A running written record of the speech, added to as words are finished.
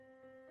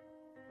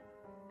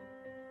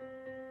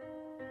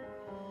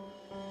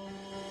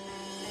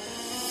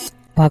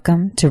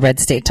Welcome to Red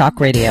State Talk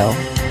Radio.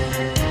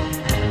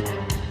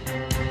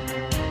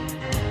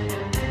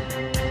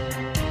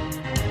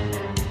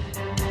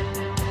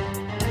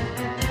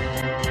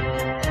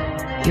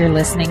 You're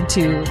listening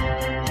to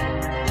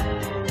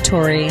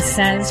Tori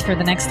Says. For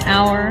the next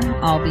hour,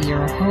 I'll be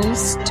your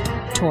host,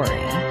 Tori.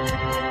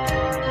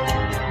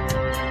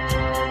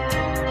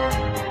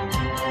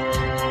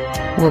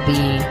 We'll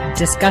be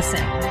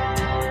discussing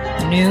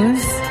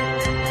news,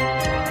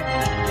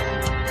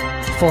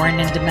 foreign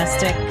and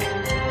domestic,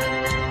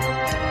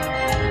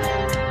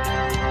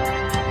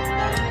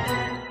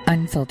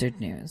 unfiltered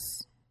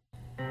news.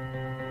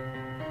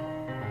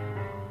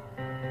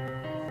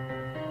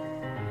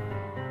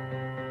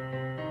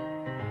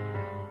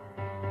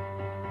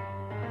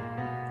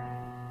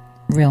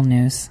 Real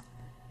news.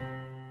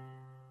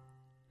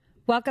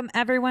 Welcome,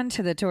 everyone,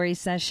 to the Tori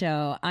Says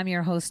Show. I'm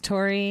your host,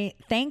 Tori.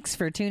 Thanks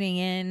for tuning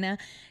in.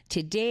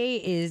 Today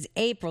is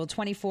April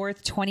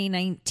 24th,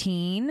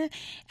 2019,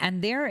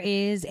 and there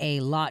is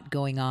a lot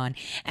going on.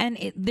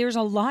 And there's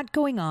a lot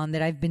going on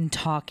that I've been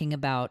talking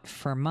about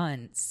for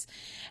months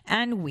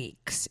and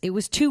weeks. It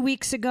was 2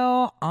 weeks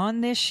ago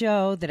on this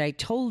show that I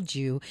told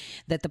you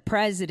that the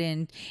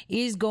president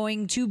is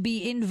going to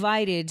be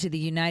invited to the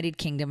United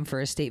Kingdom for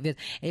a state visit.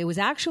 It was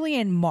actually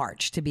in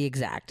March, to be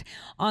exact,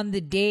 on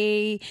the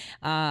day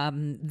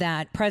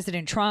that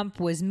President Trump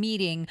was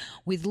meeting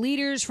with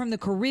leaders from the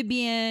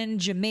Caribbean,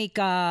 Jamaica,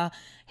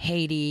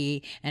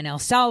 Haiti, and El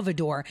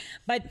Salvador.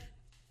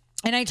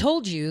 And I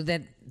told you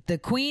that the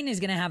Queen is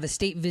going to have a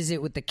state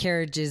visit with the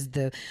carriages,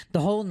 the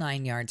whole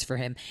 9 yards for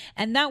him.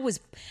 And that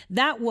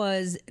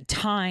was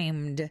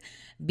timed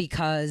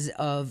because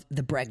of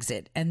the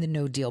Brexit and the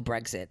no-deal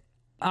Brexit.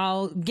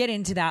 I'll get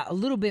into that a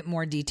little bit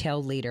more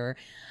detail later.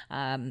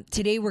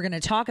 Today we're going to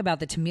talk about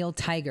the Tamil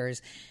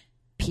Tigers.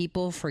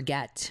 People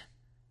forget.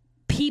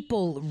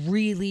 People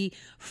really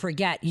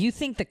forget. You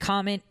think the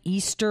comment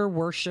Easter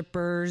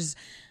worshipers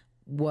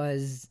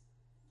was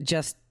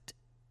just,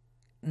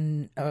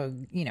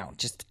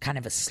 just kind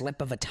of a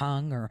slip of a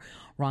tongue or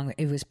wrong?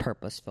 It was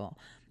purposeful.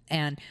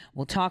 And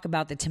we'll talk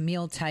about the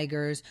Tamil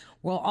Tigers.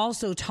 We'll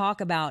also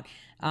talk about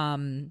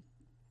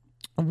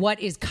what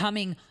is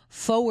coming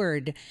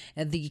forward,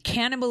 the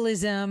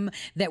cannibalism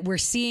that we're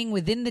seeing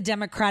within the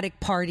Democratic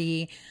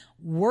Party.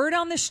 Word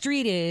on the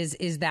street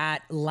is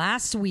that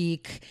last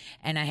week,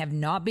 and I have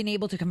not been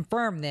able to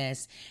confirm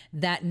this,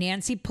 that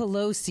Nancy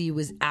Pelosi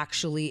was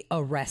actually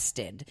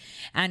arrested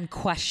and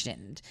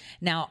questioned.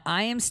 Now,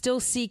 I am still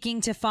seeking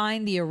to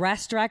find the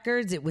arrest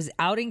records. It was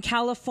out in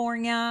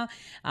California.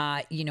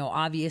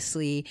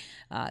 Obviously,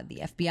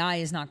 the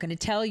FBI is not going to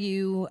tell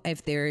you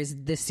if there's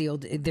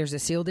a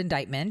sealed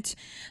indictment.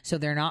 So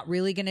they're not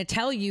really going to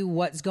tell you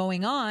what's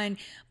going on.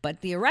 But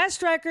the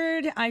arrest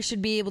record, I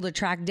should be able to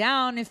track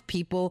down if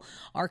people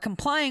are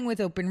complying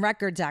with Open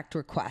Records Act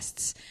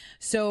requests.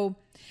 So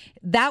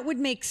that would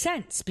make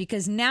sense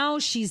because now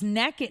she's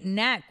neck and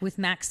neck with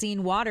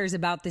Maxine Waters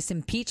about this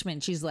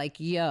impeachment. She's like,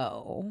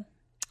 yo,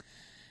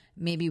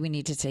 maybe we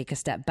need to take a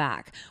step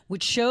back,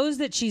 which shows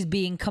that she's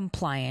being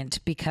compliant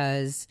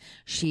because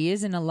she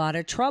is in a lot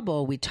of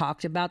trouble. We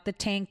talked about the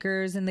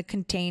tankers and the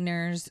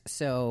containers.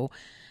 So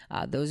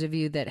those of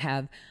you that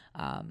have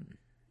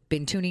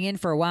been tuning in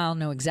for a while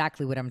know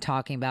exactly what I'm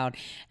talking about,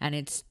 and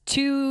it's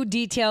too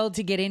detailed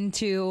to get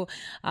into,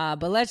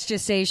 but let's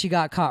just say she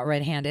got caught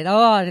red-handed. A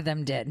lot of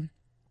them did.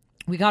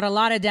 We got a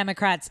lot of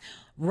Democrats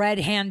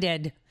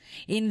red-handed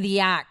in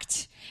the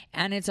act,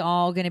 and it's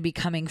all going to be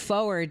coming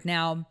forward.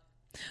 Now,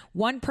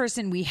 one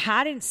person we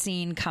hadn't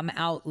seen come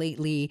out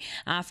lately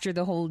after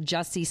the whole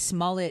Jussie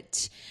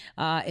Smollett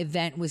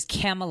event was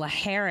Kamala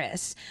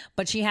Harris,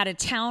 but she had a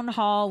town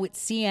hall with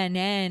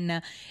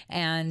CNN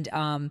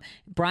and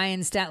Brian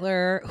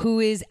Stetler,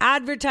 who is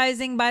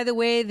advertising, by the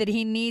way, that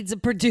he needs a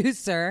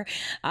producer,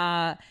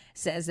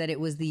 says that it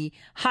was the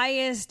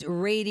highest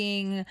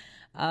rating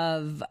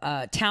of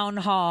town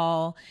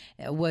hall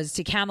was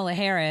to Kamala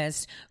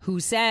Harris, who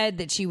said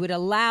that she would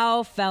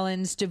allow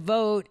felons to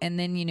vote. And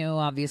then,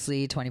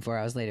 obviously 24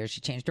 hours later,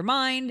 she changed her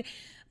mind.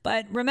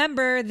 But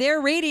remember,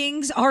 their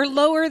ratings are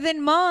lower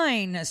than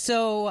mine.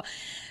 So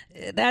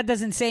that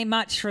doesn't say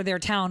much for their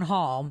town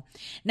hall.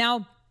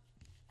 Now,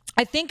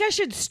 I think I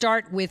should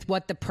start with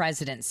what the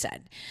president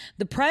said.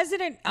 The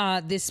president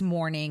this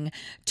morning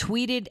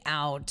tweeted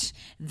out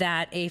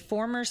that a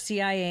former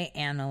CIA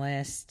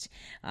analyst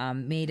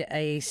made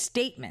a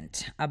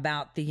statement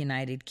about the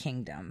United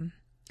Kingdom.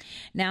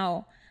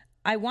 Now,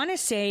 I want to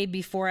say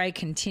before I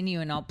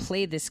continue, and I'll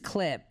play this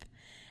clip,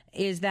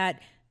 is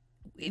that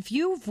if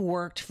you've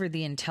worked for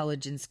the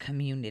intelligence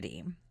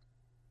community,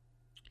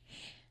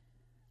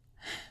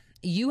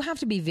 you have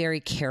to be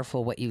very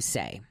careful what you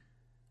say.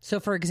 So,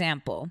 for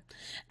example,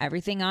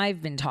 everything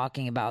I've been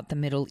talking about, the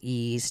Middle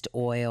East,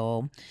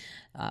 oil,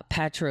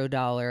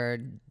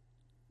 petrodollar,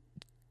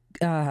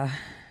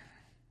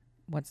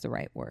 what's the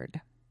right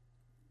word?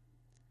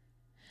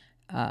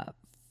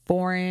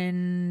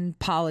 Foreign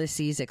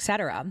policies,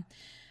 etc.,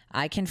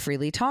 I can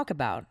freely talk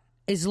about,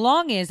 as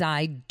long as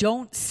I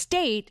don't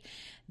state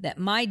that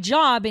my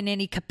job in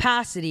any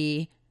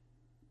capacity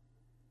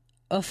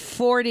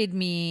afforded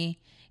me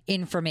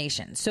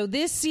information. So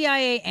this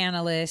CIA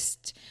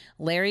analyst,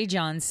 Larry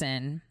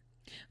Johnson,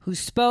 who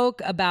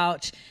spoke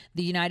about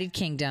the United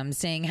Kingdom,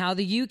 saying how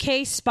the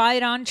UK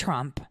spied on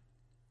Trump,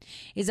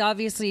 is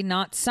obviously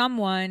not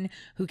someone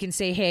who can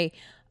say, hey,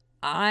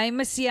 I'm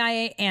a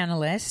CIA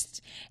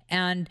analyst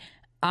and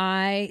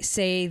I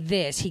say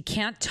this. He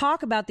can't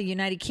talk about the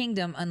United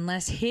Kingdom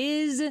unless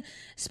his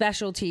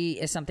specialty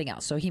is something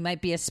else. So he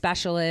might be a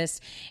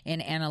specialist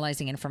in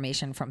analyzing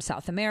information from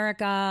South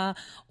America,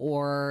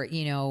 or,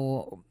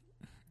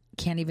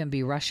 can't even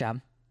be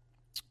Russia.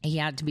 He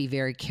had to be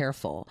very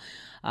careful.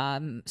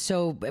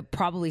 So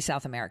probably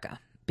South America,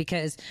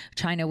 because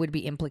China would be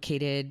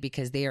implicated,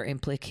 because they are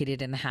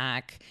implicated in the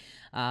hack.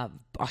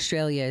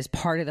 Australia is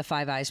part of the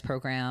Five Eyes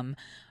program.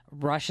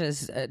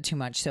 Russia's too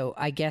much. So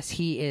I guess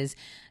he is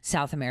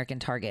South American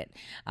target,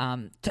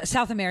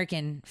 South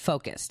American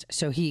focused.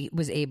 So he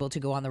was able to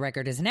go on the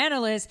record as an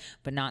analyst,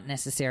 but not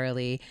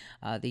necessarily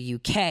the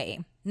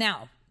UK.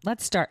 Now,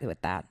 let's start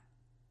with that.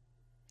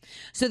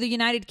 So the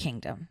United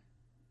Kingdom,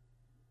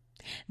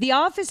 the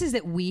offices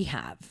that we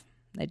have,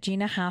 that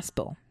Gina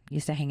Haspel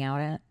used to hang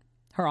out at,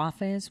 her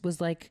office was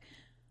like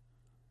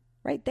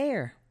right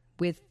there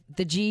with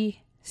the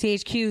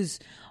GCHQ's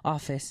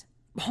office,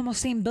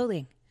 almost same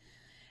building.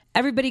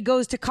 Everybody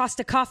goes to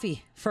Costa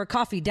Coffee for a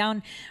coffee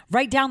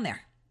right down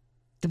there.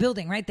 The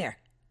building right there.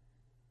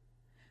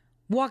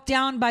 Walk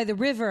down by the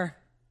river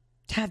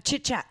to have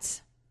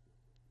chit-chats.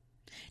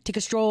 Take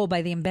a stroll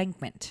by the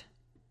embankment.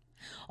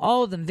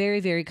 All of them very,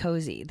 very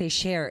cozy. They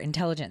share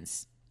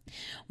intelligence.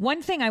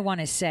 One thing I want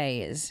to say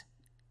is,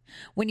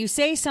 when you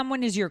say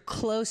someone is your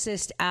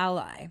closest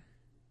ally,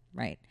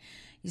 right?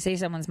 You say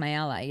someone's my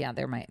ally. Yeah,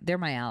 they're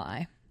my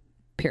ally.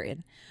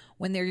 Period.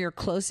 When they're your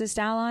closest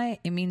ally,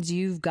 it means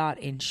you've got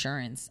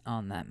insurance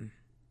on them.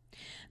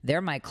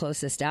 They're my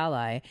closest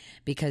ally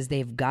because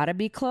they've got to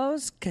be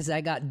close, because I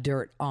got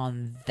dirt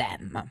on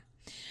them.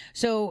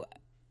 So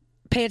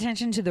pay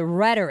attention to the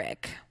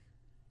rhetoric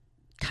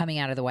coming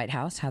out of the White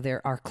House, how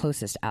they're our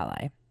closest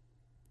ally.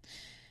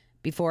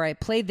 Before I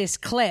play this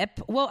clip,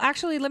 well,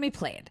 actually, let me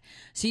play it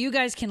so you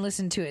guys can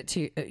listen to it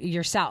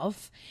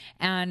yourself,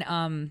 and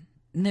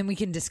then we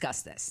can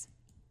discuss this.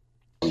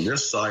 On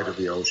this side of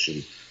the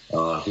ocean, who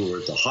are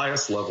at the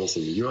highest levels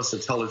in the U.S.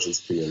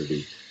 intelligence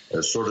community,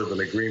 as sort of an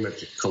agreement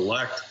to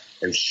collect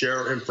and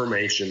share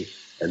information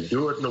and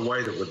do it in a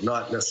way that would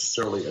not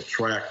necessarily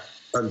attract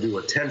undue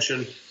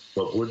attention,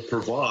 but would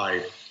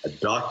provide a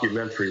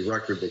documentary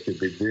record that could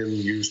be then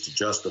used to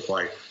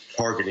justify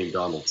targeting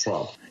Donald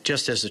Trump.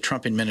 Just as the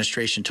Trump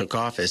administration took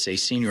office, a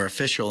senior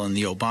official in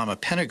the Obama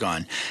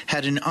Pentagon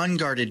had an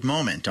unguarded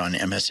moment on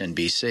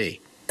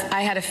MSNBC.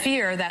 I had a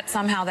fear that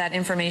somehow that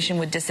information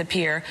would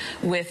disappear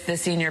with the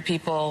senior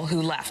people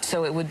who left.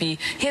 So it would be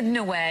hidden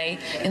away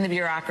in the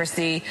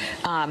bureaucracy,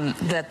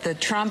 that the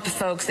Trump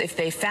folks, if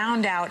they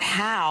found out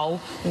how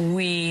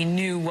we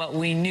knew what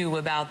we knew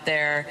about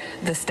the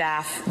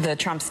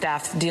Trump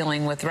staff's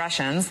dealing with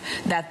Russians,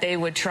 that they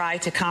would try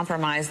to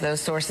compromise those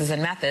sources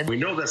and methods. We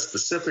know that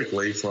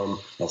specifically from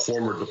a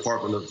former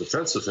Department of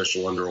Defense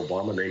official under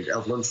Obama named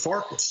Evelyn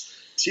Farkas.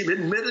 She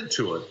admitted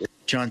to it.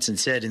 Johnson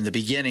said in the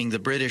beginning the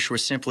British were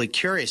simply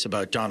curious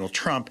about Donald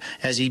Trump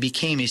as he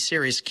became a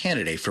serious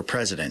candidate for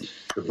president.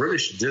 The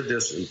British did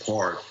this in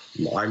part,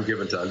 I'm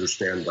given to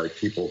understand by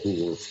people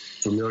who were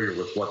familiar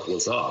with what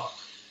was up,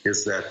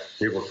 is that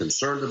they were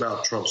concerned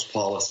about Trump's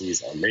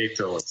policies on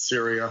NATO and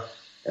Syria,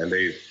 and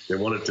they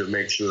wanted to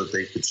make sure that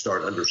they could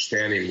start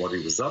understanding what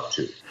he was up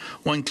to.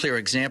 One clear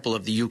example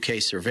of the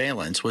UK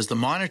surveillance was the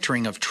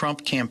monitoring of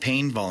Trump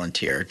campaign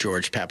volunteer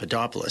George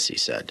Papadopoulos, he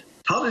said.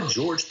 How did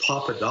George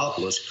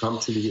Papadopoulos come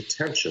to the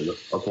attention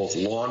of both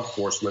law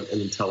enforcement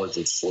and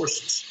intelligence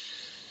sources?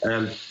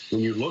 And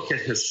when you look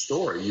at his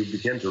story, you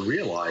begin to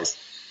realize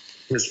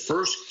his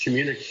first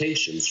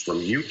communications from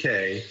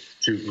UK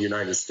to the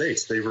United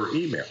States, they were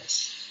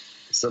emails.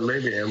 So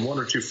maybe, and one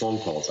or two phone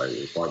calls,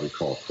 if I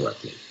recall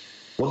correctly.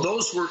 Well,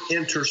 those were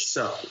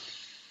intercepted.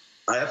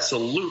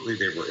 Absolutely,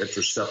 they were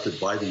intercepted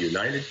by the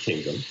United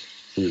Kingdom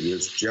through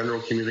its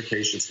General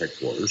Communications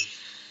Headquarters.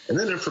 And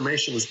then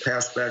information was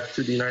passed back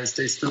to the United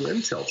States through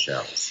intel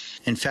channels.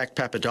 In fact,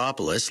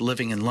 Papadopoulos,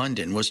 living in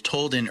London, was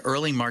told in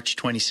early March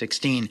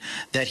 2016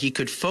 that he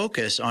could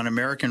focus on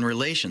American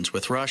relations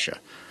with Russia.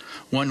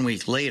 1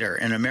 week later,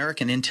 an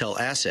American intel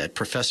asset,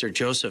 Professor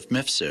Joseph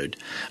Mifsud,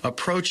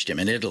 approached him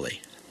in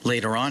Italy.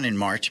 Later on in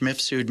March,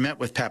 Mifsud met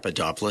with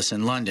Papadopoulos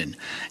in London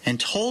and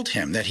told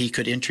him that he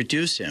could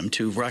introduce him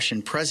to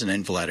Russian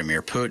President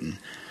Vladimir Putin.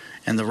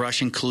 And the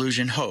Russian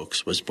collusion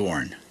hoax was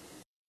born.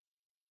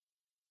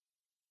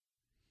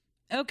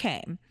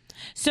 Okay,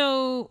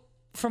 so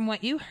from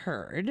what you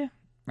heard,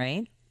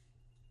 right,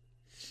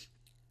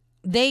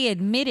 they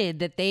admitted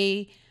that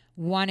they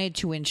wanted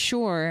to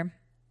ensure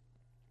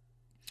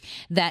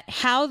that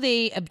how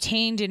they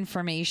obtained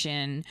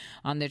information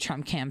on the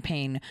Trump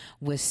campaign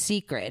was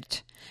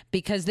secret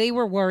because they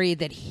were worried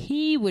that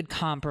he would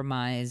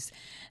compromise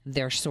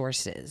their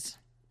sources.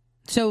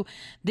 So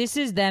this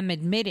is them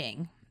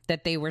admitting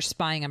that they were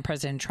spying on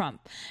President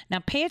Trump. Now,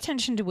 pay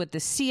attention to what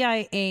the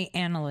CIA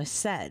analyst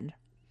said.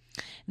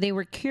 They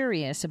were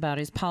curious about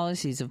his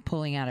policies of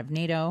pulling out of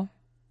NATO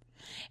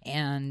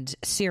and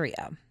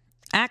Syria.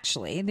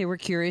 Actually, they were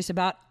curious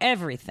about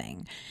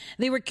everything.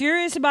 They were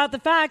curious about the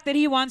fact that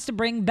he wants to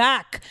bring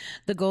back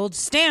the gold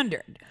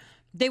standard.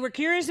 They were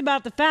curious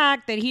about the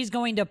fact that he's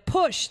going to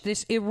push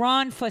this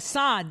Iran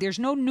facade. There's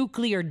no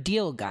nuclear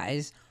deal,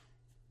 guys.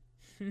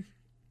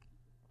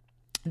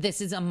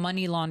 This is a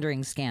money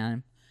laundering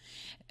scam.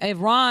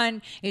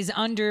 Iran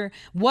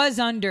was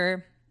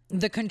under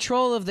the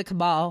control of the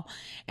cabal,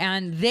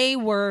 and they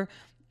were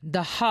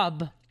the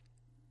hub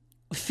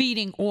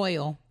feeding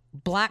oil,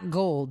 black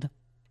gold,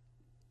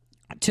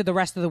 to the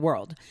rest of the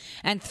world.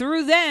 And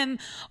through them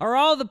are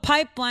all the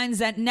pipelines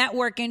that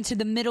network into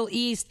the Middle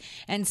East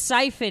and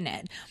siphon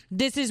it.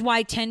 This is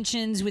why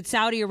tensions with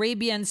Saudi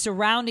Arabia and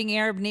surrounding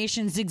Arab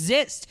nations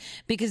exist,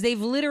 because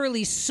they've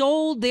literally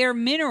sold their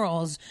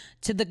minerals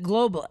to the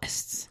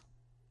globalists.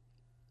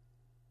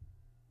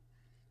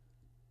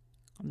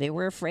 They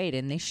were afraid,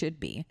 and they should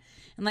be.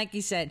 And like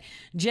you said,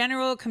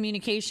 General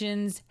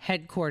Communications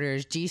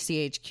Headquarters,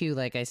 GCHQ,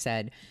 like I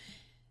said,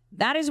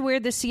 that is where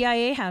the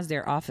CIA has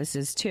their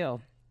offices too.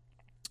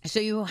 So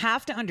you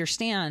have to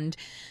understand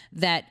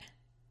that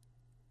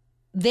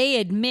they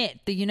admit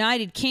the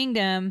United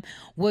Kingdom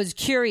was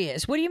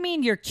curious. What do you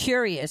mean you're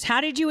curious? How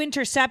did you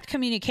intercept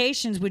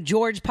communications with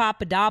George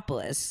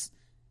Papadopoulos?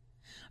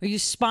 Are you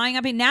spying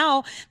up? And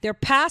now they're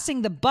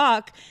passing the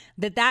buck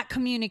that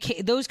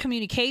those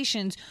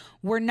communications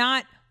were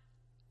not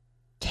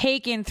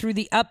taken through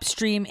the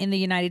upstream in the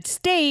United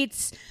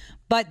States,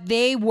 but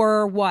they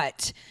were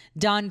what?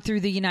 Done through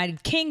the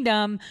United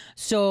Kingdom.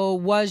 So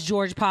was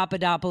George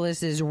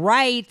Papadopoulos'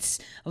 rights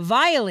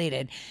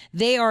violated?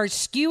 They are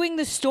skewing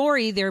the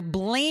story. They're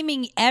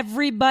blaming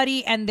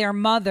everybody and their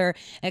mother,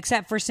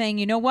 except for saying,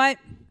 you know what?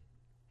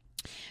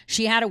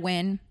 She had a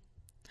win.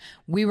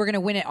 We were going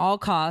to win at all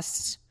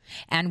costs.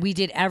 And we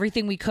did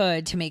everything we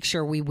could to make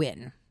sure we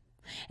win.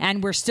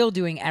 And we're still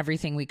doing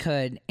everything we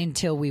could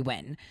until we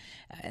win.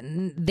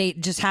 They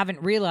just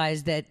haven't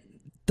realized that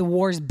the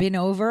war's been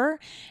over,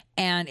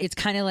 and it's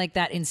kind of like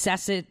that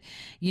incessant,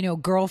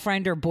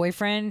 girlfriend or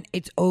boyfriend.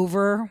 It's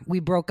over. We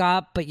broke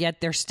up, but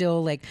yet they're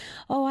still like,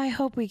 oh, I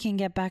hope we can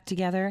get back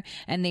together.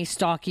 And they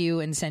stalk you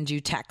and send you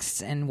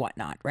texts and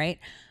whatnot, right?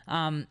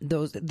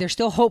 They're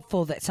still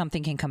hopeful that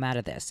something can come out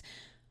of this.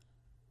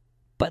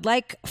 But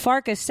like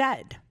Farkas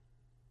said,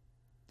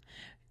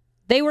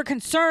 they were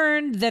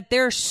concerned that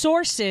their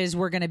sources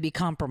were going to be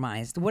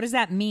compromised. What does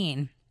that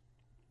mean?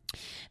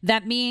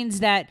 That means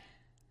that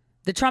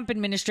the Trump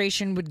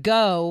administration would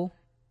go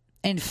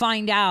and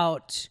find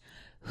out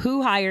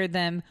who hired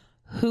them,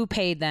 who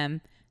paid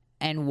them,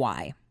 and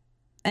why.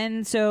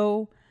 And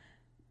so,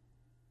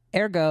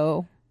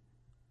 ergo,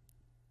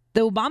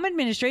 the Obama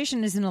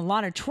administration is in a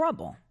lot of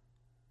trouble.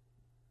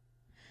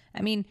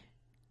 I mean,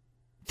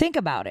 think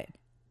about it.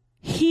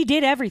 He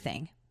did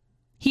everything.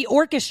 He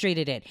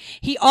orchestrated it.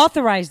 He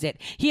authorized it.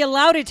 He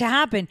allowed it to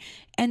happen.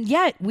 And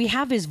yet we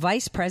have his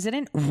vice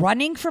president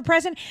running for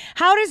president.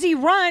 How does he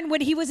run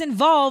when he was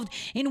involved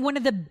in one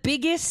of the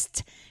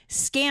biggest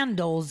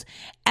scandals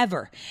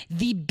ever?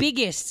 The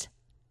biggest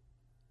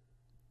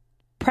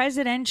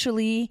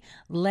presidentially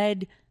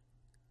led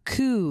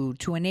coup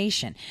to a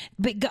nation.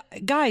 But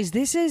guys,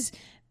 this is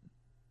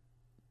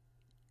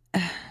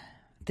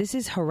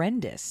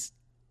horrendous.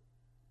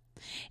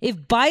 If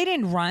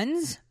Biden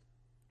runs,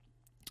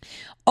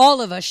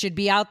 all of us should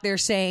be out there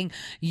saying,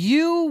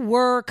 you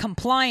were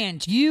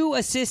compliant. You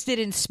assisted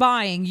in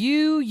spying.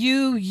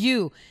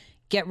 You.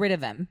 Get rid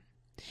of him.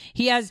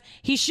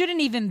 He shouldn't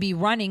even be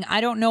running.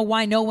 I don't know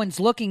why no one's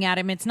looking at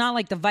him. It's not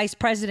like the vice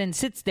president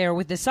sits there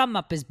with the thumb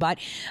up his butt.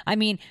 I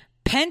mean,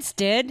 Pence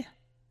did.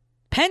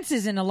 Pence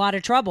is in a lot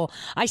of trouble.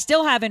 I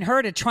still haven't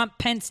heard a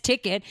Trump-Pence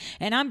ticket,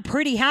 and I'm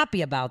pretty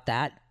happy about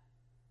that.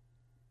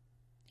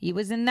 He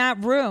was in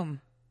that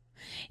room.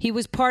 He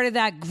was part of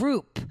that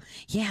group.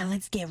 Yeah,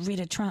 let's get rid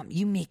of Trump.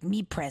 You make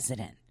me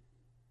president.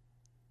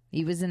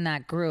 He was in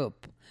that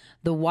group.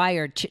 The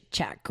Wire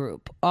chit-chat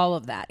group. All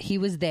of that. He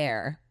was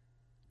there.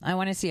 I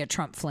want to see a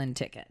Trump-Flynn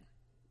ticket.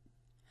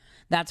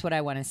 That's what I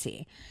want to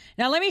see.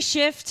 Now, let me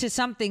shift to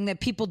something that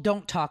people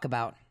don't talk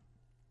about,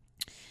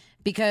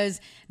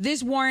 because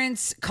this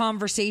warrants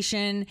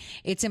conversation.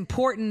 It's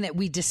important that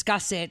we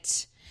discuss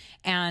it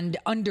and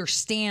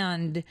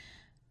understand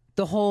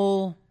the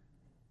whole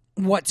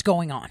what's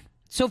going on.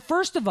 So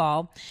first of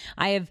all,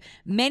 I have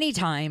many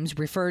times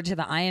referred to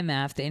the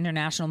IMF, the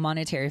International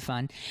Monetary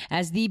Fund,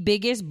 as the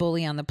biggest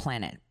bully on the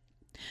planet.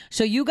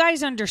 So you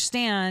guys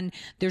understand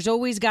there's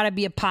always got to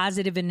be a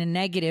positive and a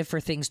negative for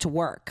things to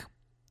work.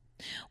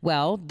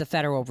 Well, the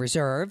Federal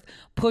Reserve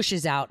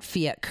pushes out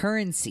fiat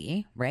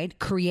currency, right?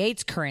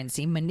 Creates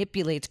currency,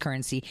 manipulates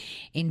currency,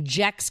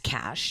 injects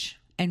cash,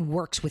 and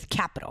works with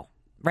capital,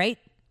 right?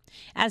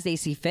 As they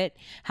see fit,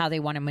 how they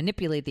want to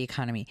manipulate the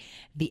economy.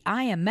 The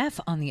IMF,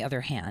 on the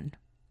other hand,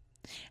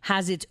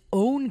 has its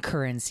own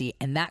currency,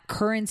 and that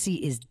currency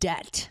is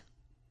debt.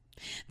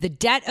 The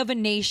debt of a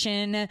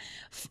nation,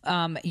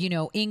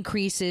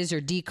 increases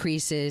or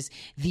decreases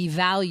the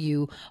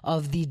value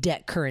of the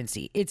debt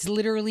currency. It's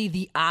literally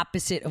the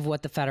opposite of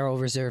what the Federal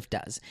Reserve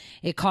does.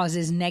 It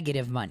causes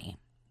negative money,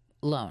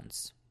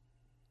 loans.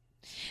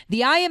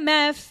 The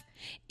IMF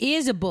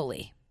is a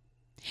bully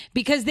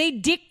because they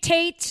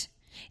dictate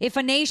if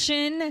a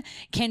nation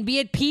can be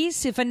at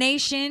peace, if a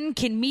nation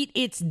can meet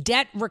its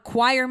debt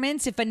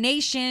requirements, if a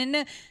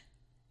nation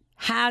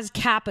has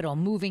capital,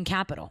 moving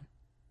capital.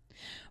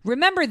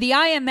 Remember the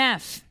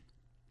IMF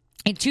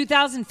in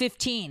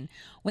 2015,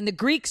 when the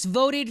Greeks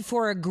voted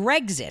for a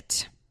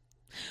Grexit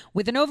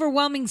with an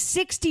overwhelming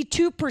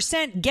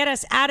 62% get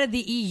us out of the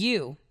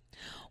EU.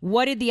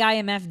 What did the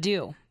IMF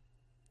do?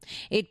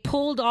 It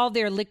pulled all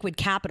their liquid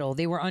capital.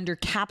 They were under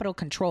capital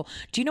control.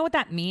 Do you know what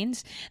that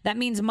means? That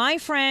means my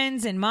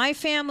friends and my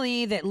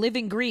family that live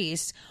in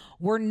Greece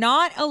were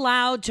not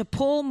allowed to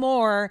pull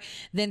more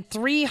than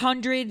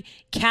 300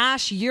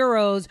 cash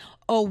euros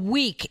a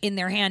week in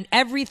their hand.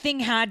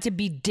 Everything had to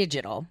be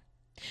digital.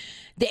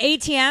 The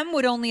ATM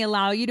would only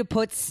allow you to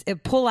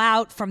pull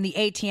out from the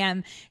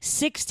ATM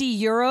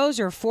 60 euros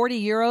or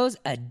 40 euros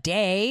a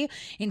day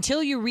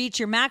until you reach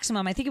your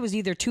maximum. I think it was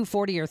either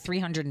 240 or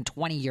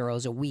 320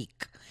 euros a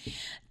week.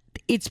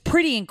 It's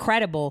pretty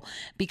incredible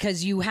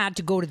because you had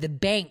to go to the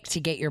bank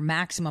to get your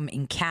maximum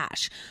in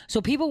cash.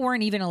 So people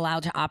weren't even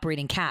allowed to operate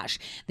in cash.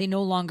 They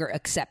no longer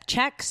accept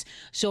checks.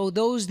 So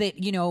those that,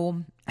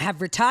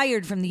 have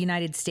retired from the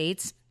United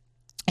States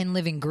and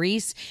live in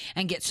Greece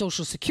and get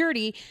Social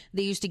Security,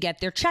 they used to get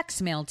their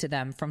checks mailed to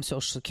them from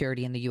Social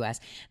Security in the U.S.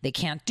 They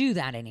can't do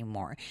that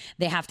anymore.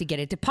 They have to get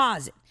a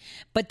deposit.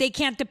 But they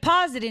can't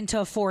deposit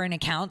into a foreign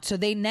account, so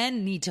they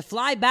then need to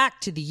fly back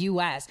to the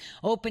U.S.,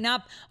 open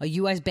up a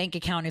U.S. bank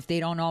account if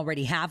they don't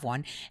already have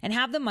one, and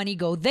have the money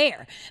go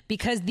there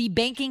because the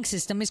banking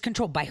system is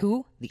controlled by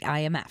who? The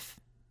IMF.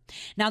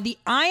 Now, the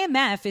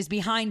IMF is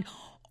behind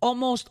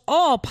almost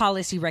all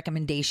policy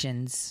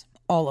recommendations,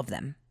 all of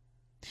them.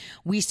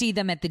 We see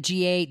them at the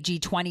G8,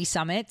 G20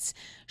 summits.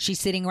 She's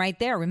sitting right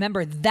there.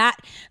 Remember that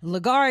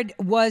Lagarde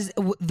was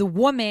the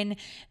woman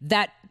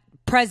that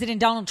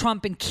President Donald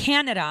Trump in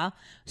Canada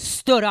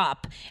stood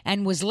up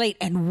and was late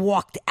and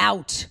walked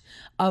out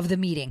of the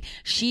meeting.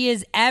 She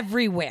is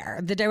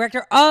everywhere. The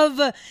director of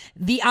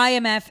the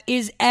IMF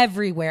is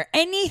everywhere.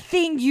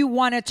 Anything you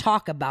want to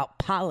talk about,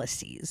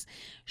 policies,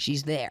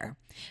 she's there.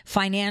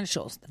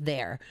 Financials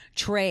there,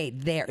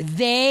 trade there.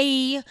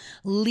 They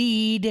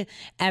lead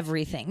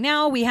everything.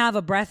 Now we have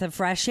a breath of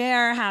fresh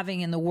air,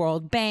 having in the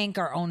World Bank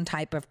our own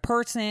type of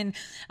person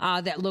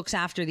that looks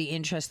after the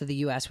interests of the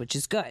U.S., which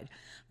is good.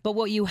 But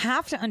what you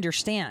have to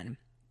understand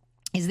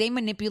is they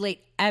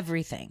manipulate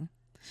everything.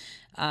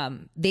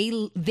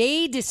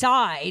 They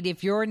decide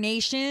if your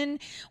nation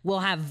will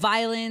have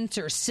violence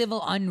or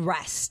civil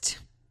unrest.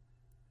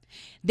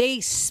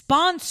 They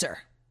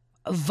sponsor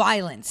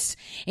violence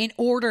in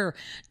order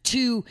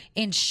to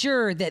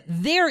ensure that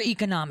their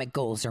economic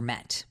goals are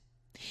met.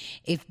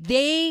 If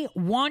they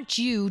want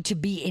you to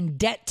be in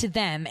debt to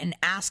them and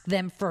ask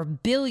them for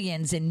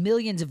billions and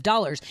millions of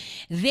dollars,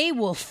 they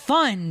will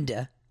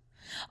fund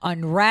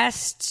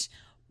unrest,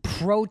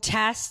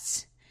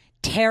 protests,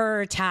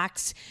 terror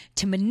attacks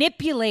to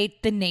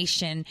manipulate the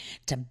nation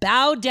to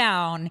bow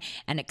down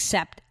and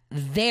accept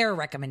their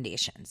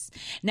recommendations.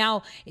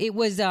 Now, it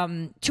was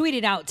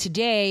tweeted out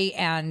today,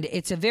 and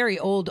it's a very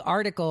old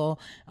article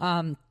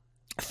from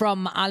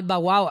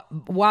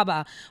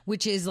Al-Bawaba,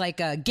 which is like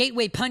a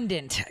gateway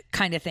pundit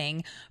kind of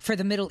thing for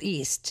the Middle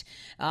East.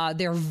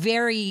 They're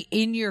very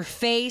in your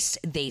face.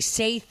 They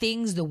say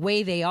things the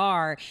way they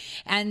are.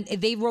 And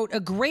they wrote a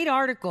great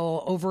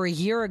article over a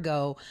year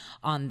ago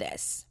on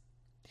this.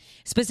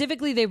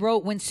 Specifically, they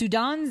wrote, when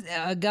Sudan's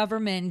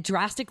government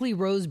drastically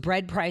rose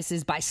bread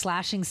prices by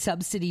slashing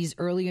subsidies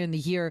earlier in the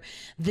year,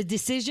 the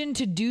decision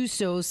to do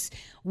so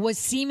was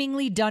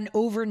seemingly done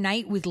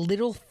overnight with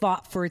little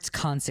thought for its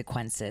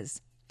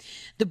consequences.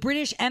 The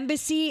British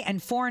Embassy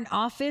and Foreign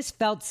Office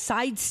felt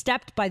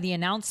sidestepped by the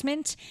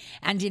announcement,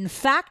 and in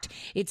fact,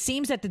 it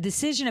seems that the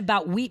decision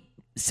about wheat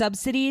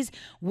subsidies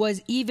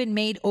was even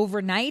made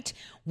overnight,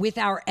 with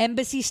our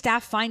embassy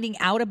staff finding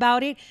out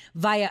about it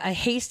via a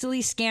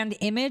hastily scanned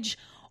image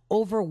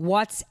over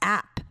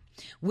WhatsApp,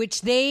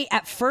 which they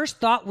at first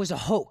thought was a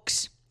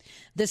hoax.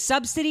 The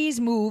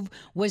subsidies move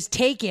was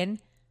taken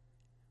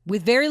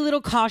with very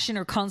little caution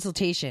or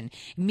consultation.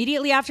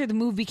 Immediately after the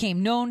move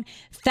became known,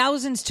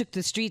 thousands took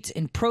the streets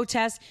in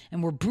protest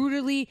and were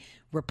brutally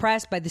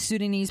repressed by the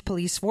Sudanese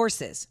police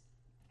forces.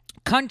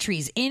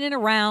 Countries in and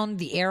around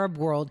the Arab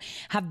world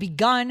have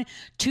begun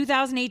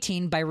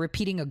 2018 by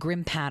repeating a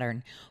grim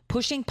pattern,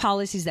 pushing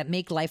policies that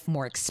make life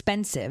more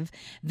expensive,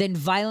 then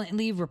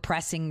violently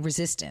repressing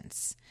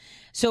resistance.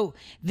 So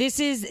this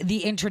is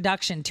the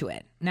introduction to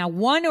it. Now,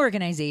 one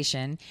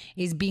organization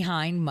is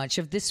behind much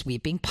of the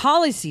sweeping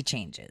policy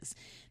changes,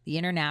 the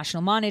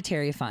International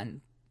Monetary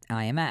Fund,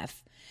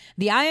 IMF.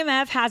 The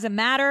IMF has a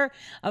matter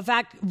of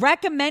fact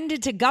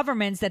recommended to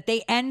governments that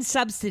they end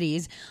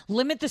subsidies,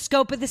 limit the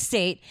scope of the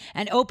state,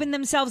 and open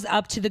themselves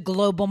up to the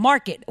global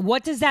market.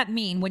 What does that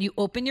mean? When you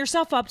open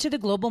yourself up to the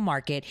global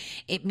market,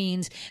 it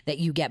means that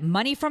you get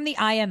money from the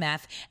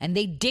IMF and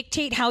they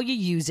dictate how you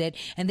use it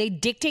and they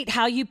dictate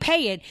how you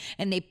pay it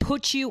and they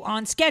put you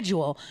on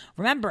schedule.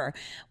 Remember,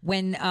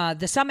 when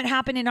the summit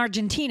happened in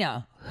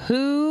Argentina,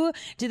 who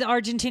did the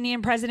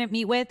Argentinian president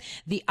meet with?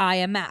 The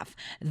IMF.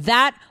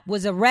 That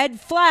was a red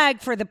flag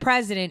for the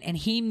president, and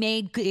he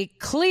made it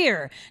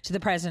clear to the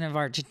president of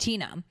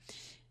Argentina.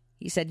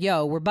 He said,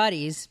 yo, we're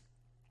buddies.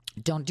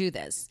 Don't do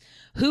this.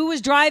 Who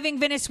was driving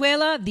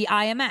Venezuela? The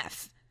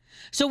IMF.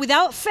 So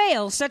without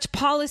fail, such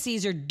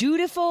policies are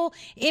dutiful,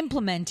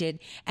 implemented,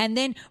 and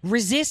then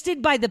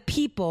resisted by the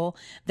people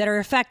that are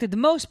affected the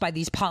most by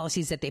these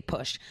policies that they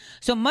push.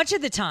 So much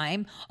of the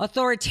time,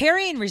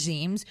 authoritarian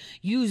regimes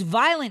use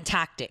violent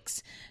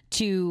tactics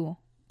to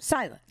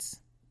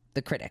silence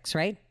the critics,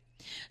 right?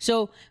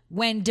 So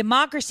when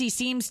democracy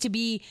seems to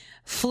be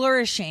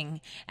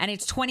flourishing and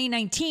it's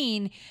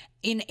 2019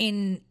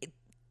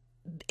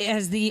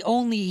 as the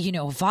only,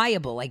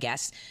 viable, I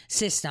guess,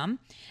 system,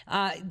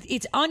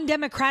 it's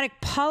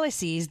undemocratic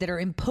policies that are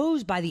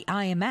imposed by the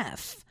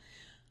IMF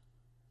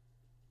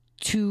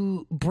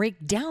to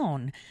break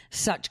down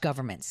such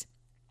governments.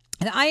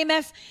 The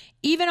IMF,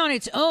 even on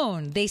its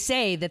own, they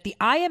say that the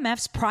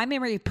IMF's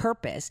primary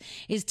purpose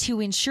is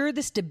to ensure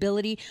the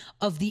stability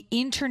of the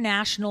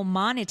international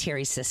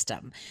monetary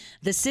system,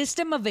 the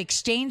system of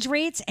exchange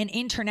rates and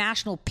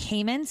international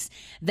payments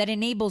that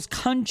enables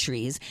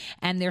countries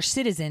and their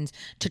citizens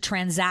to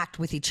transact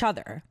with each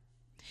other.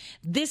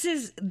 This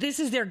is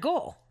their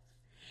goal.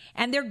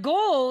 And their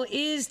goal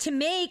is to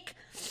make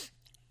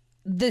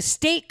the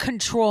state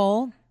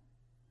control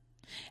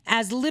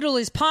as little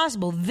as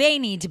possible. They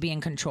need to be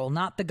in control,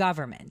 not the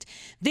government.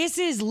 This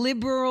is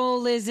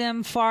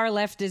liberalism, far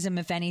leftism,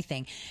 if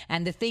anything.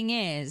 And the thing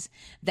is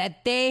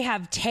that they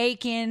have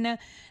taken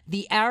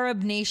the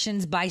Arab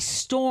nations by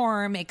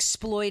storm,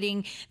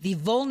 exploiting the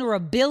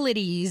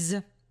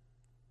vulnerabilities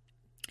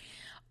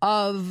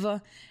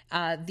of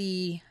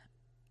the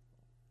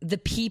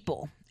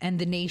people and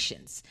the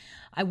nations.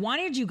 I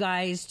wanted you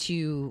guys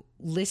to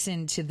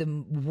listen to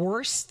the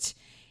worst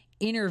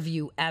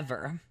interview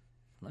ever.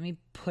 Let me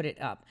put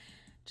it up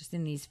just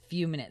in these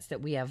few minutes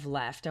that we have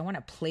left. I want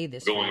to play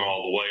this. Going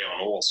all the way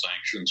on oil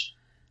sanctions.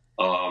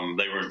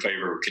 They were in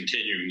favor of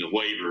continuing the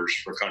waivers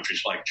for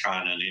countries like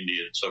China and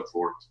India and so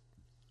forth.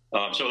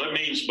 So that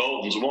means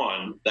Bolton's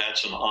won.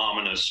 That's an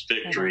ominous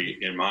victory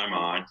in my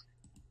mind.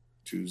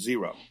 To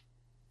zero,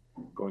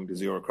 going to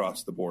zero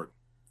across the board.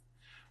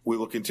 We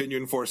will continue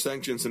to enforce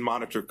sanctions and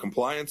monitor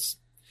compliance.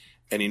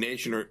 Any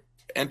nation or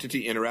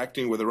entity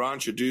interacting with Iran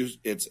should do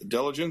its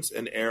diligence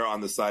and err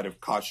on the side of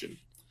caution.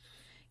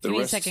 Give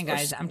me a second,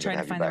 guys. I'm trying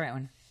to find the right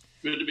one.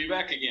 Good to be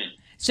back again.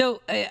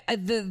 So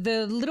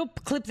the little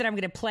clip that I'm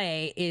going to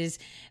play is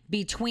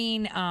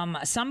between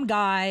some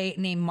guy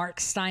named Mark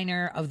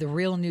Steiner of the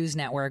Real News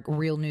Network,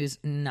 Real News,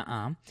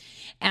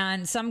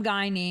 and some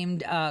guy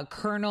named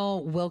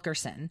Colonel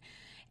Wilkerson.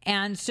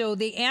 And so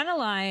they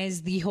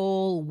analyze the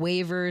whole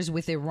waivers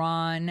with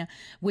Iran,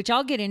 which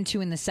I'll get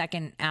into in the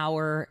second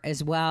hour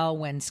as well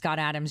when Scott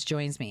Adams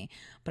joins me.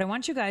 But I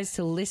want you guys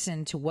to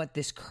listen to what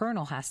this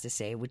colonel has to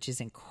say, which is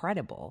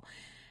incredible,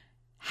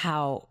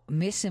 how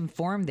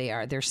misinformed they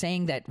are. They're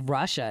saying that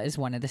Russia is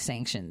one of the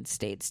sanctioned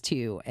states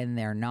too, and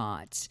they're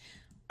not.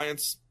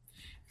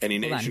 Any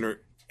nation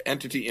or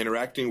entity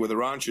interacting with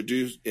Iran should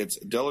do its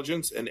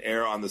diligence and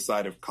err on the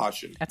side of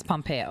caution. That's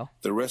Pompeo.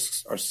 The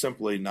risks are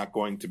simply not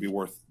going to be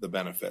worth the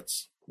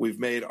benefits. We've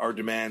made our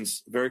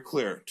demands very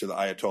clear to the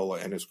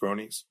Ayatollah and his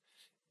cronies.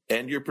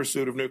 End your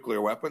pursuit of nuclear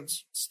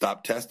weapons.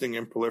 Stop testing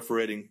and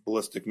proliferating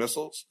ballistic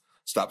missiles.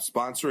 Stop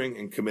sponsoring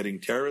and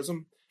committing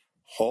terrorism.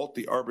 Halt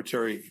the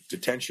arbitrary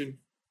detention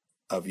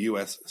of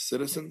U.S.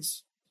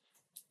 citizens.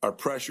 Our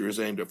pressure is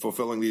aimed at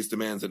fulfilling these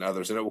demands and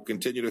others, and it will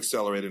continue to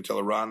accelerate until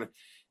Iran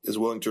is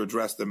willing to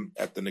address them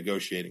at the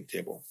negotiating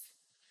table.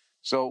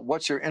 So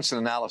what's your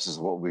instant analysis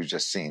of what we've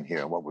just seen here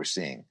and what we're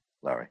seeing,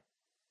 Larry?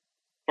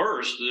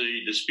 First,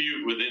 the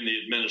dispute within the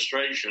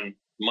administration,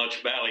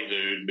 much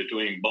ballyhooed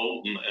between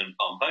Bolton and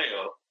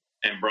Pompeo,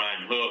 and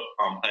Brian Hook,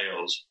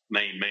 Pompeo's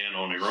main man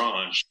on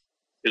Iran,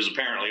 is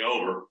apparently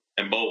over,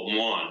 and Bolton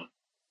won.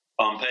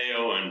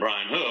 Pompeo and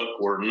Brian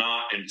Hook were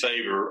not in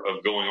favor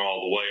of going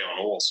all the way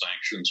on oil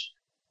sanctions.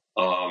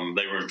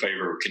 They were in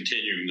favor of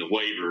continuing the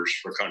waivers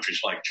for countries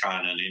like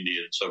China and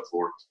India and so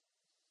forth.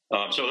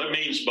 So that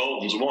means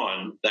Bolton's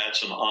won.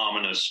 That's an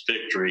ominous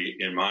victory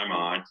in my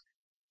mind.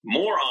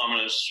 More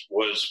ominous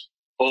was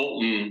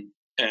Bolton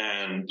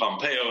and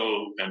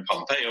Pompeo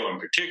in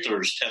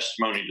particular's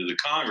testimony to the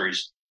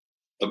Congress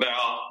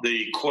about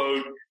the,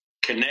 quote,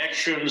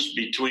 connections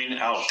between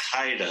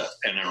al-Qaeda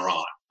and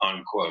Iran,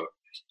 unquote.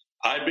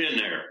 I've been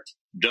there,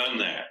 done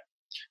that.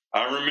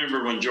 I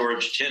remember when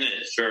George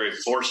Tenet very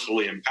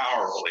forcefully and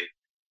powerfully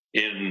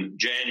in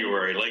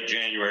January, late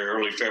January,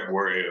 early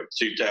February of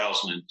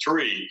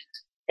 2003,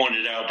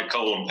 pointed out to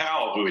Colin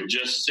Powell, who had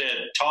just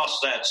said, toss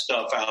that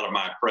stuff out of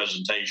my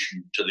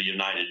presentation to the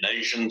United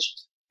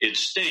Nations. It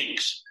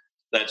stinks.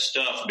 That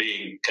stuff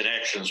being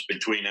connections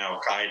between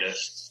Al-Qaeda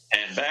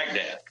and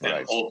Baghdad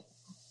and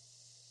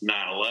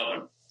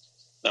 9/11.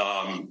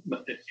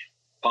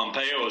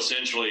 Pompeo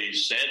essentially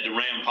said to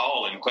Rand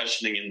Paul in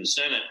questioning in the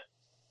Senate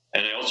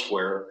and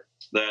elsewhere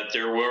that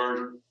there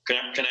were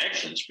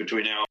connections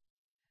between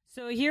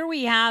So here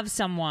we have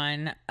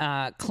someone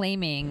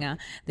claiming,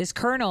 this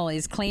colonel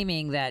is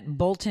claiming that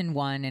Bolton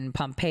 1 and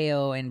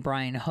Pompeo and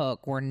Brian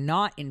Hook were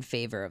not in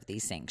favor of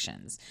these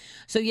sanctions.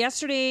 So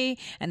yesterday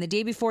and the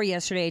day before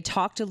yesterday, I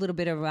talked a little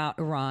bit about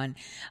Iran.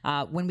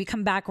 When we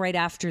come back right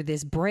after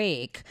this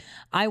break,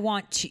 I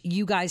want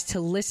you guys to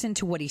listen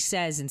to what he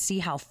says and see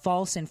how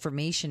false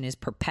information is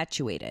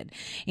perpetuated.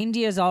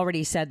 India has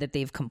already said that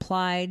they've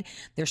complied.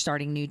 They're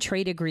starting new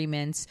trade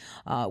agreements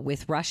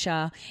with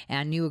Russia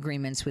and new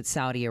agreements with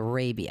Saudi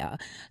Arabia.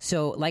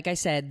 So, like I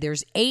said,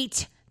 there's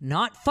 8,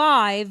 not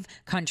 5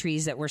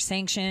 countries that were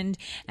sanctioned.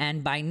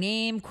 And by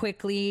name,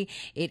 quickly,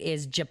 it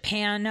is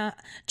Japan,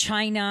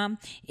 China,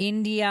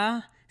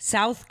 India,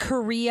 South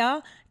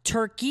Korea,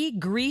 Turkey,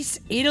 Greece,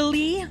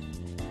 Italy,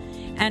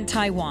 and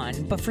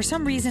Taiwan. But for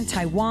some reason,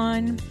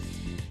 Taiwan,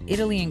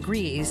 Italy, and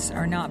Greece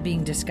are not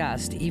being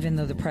discussed, even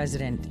though the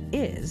president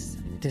is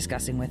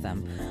discussing with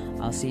them.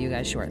 I'll see you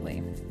guys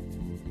shortly.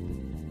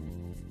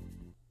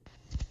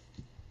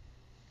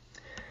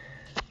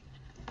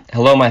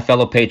 Hello, my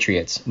fellow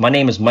patriots. My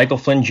name is Michael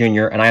Flynn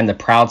Jr., and I am the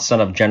proud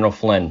son of General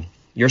Flynn.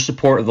 Your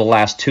support of the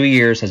last 2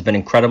 years has been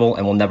incredible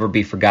and will never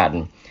be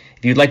forgotten.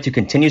 If you'd like to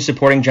continue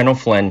supporting General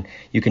Flynn,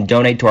 you can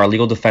donate to our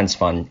Legal Defense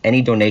Fund.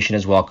 Any donation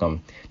is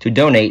welcome. To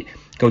donate,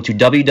 go to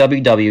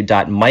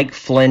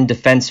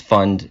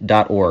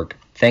www.mikeflynndefensefund.org.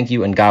 Thank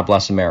you, and God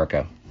bless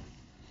America.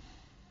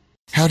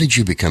 How did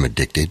you become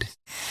addicted?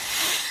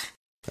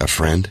 A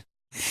friend?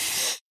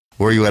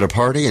 Were you at a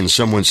party and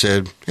someone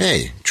said,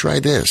 "Hey, try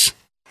this"?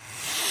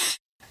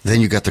 Then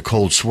you got the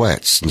cold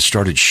sweats and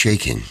started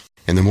shaking.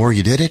 And the more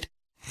you did it,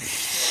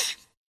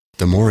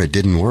 the more it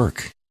didn't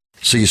work.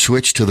 So you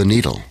switched to the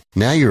needle.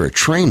 Now you're a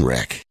train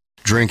wreck.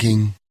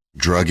 Drinking,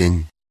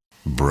 drugging,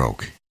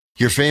 broke.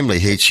 Your family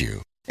hates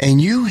you. And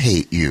you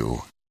hate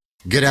you.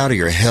 Get out of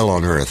your hell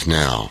on earth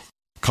now.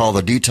 Call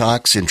the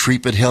Detox and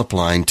Treatment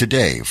Helpline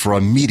today for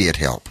immediate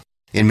help.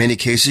 In many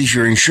cases,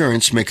 your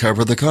insurance may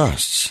cover the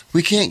costs.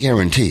 We can't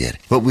guarantee it,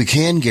 but we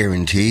can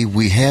guarantee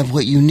we have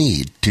what you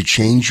need to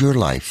change your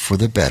life for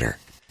the better.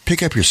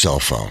 Pick up your cell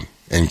phone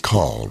and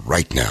call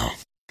right now.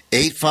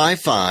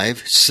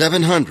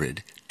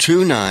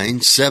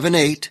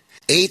 855-700-2978.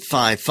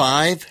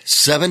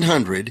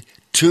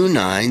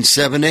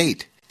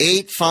 855-700-2978.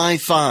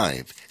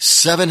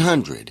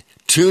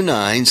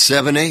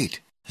 855-700-2978.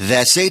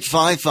 That's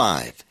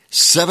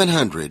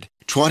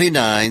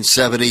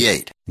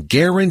 855-700-2978.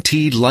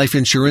 Guaranteed life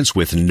insurance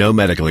with no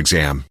medical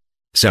exam.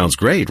 Sounds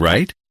great,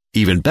 right?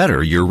 Even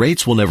better, your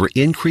rates will never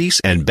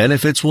increase and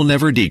benefits will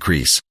never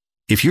decrease.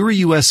 If you're a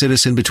U.S.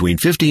 citizen between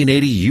 50 and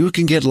 80, you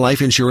can get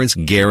life insurance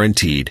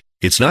guaranteed.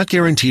 It's not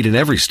guaranteed in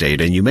every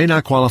state, and you may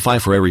not qualify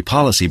for every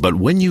policy, but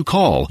when you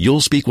call, you'll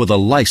speak with a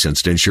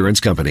licensed insurance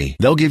company.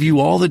 They'll give you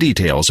all the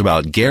details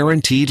about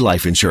guaranteed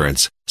life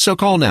insurance. So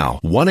call now,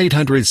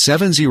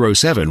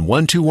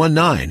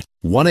 1-800-707-1219.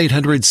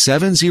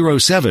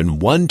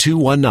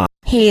 1-800-707-1219.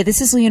 Hey, this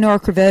is Leonora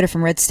Cravota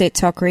from Red State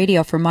Talk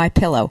Radio for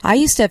MyPillow. I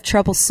used to have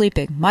trouble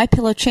sleeping.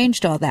 MyPillow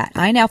changed all that.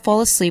 I now fall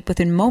asleep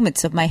within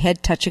moments of my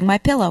head touching my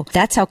pillow.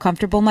 That's how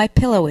comfortable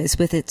MyPillow is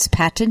with its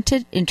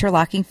patented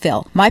interlocking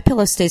fill.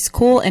 MyPillow stays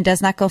cool and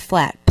does not go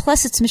flat.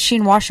 Plus, it's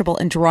machine washable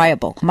and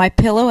dryable.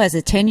 MyPillow has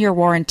a 10-year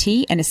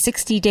warranty and a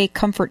 60-day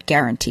comfort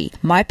guarantee.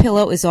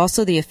 MyPillow is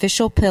also the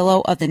official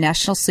pillow of the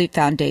National Sleep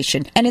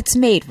Foundation, and it's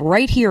made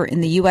right here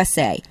in the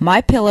USA.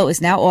 MyPillow is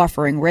now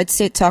offering Red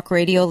State Talk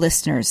Radio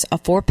listeners a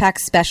 4-pack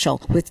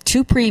special with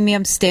 2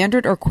 premium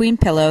standard or queen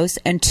pillows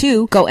and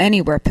 2 go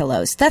anywhere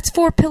pillows. That's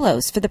 4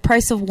 pillows for the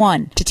price of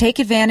 1. To take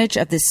advantage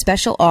of this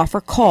special offer,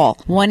 call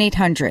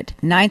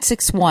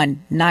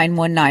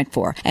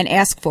 1-800-961-9194 and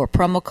ask for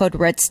promo code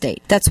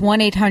RedState. That's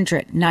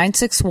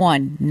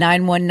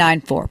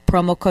 1-800-961-9194,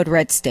 promo code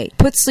RedState.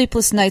 Put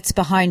sleepless nights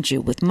behind you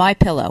with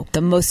MyPillow,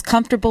 the most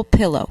comfortable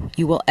pillow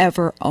you will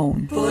ever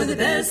own. For the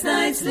best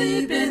night's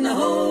sleep in the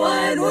whole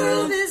wide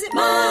world, visit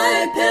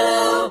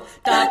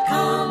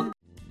MyPillow.com.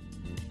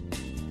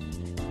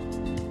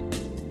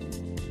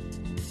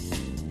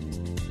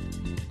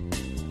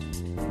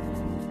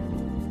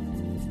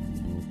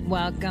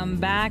 Welcome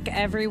back,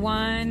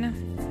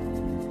 everyone.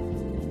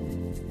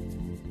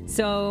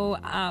 So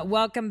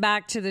welcome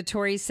back to the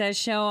Tori Says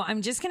Show.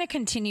 I'm just going to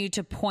continue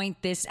to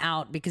point this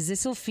out because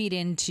this will feed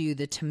into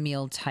the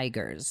Tamil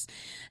Tigers,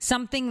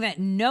 something that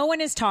no one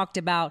has talked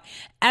about.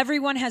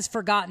 Everyone has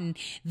forgotten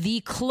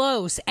the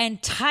close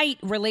and tight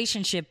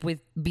relationship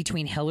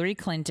between Hillary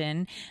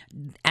Clinton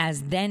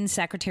as then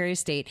Secretary of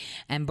State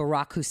and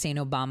Barack Hussein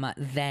Obama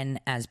then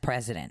as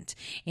president.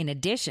 In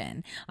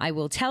addition, I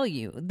will tell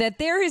you that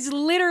there is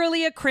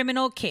literally a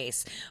criminal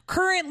case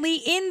currently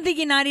in the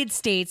United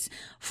States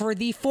for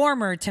the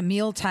former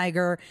Tamil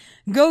Tiger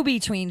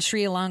go-between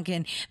Sri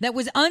Lankan that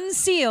was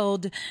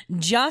unsealed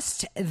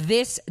just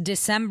this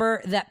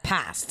December that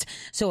passed.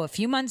 So a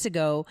few months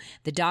ago,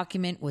 the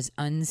document was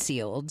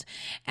unsealed,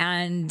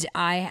 and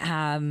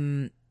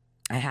I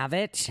have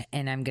it,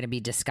 and I'm going to be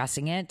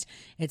discussing it.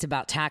 It's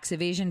about tax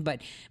evasion.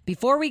 But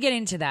before we get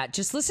into that,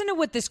 just listen to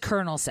what this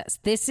colonel says.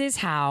 This is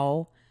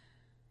how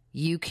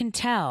you can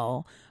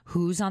tell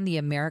who's on the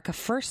America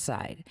First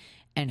side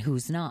and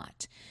who's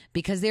not.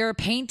 Because they're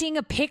painting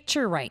a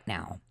picture right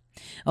now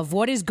of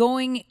what is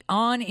going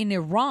on in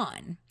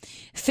Iran,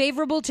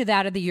 favorable to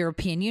that of the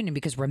European Union.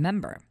 Because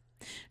remember,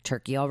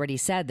 Turkey already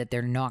said that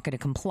they're not going to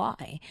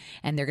comply,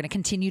 and they're going to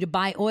continue to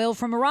buy oil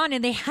from Iran,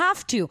 and they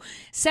have to.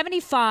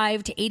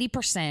 75 to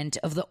 80%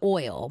 of the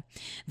oil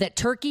that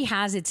Turkey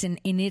has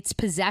in its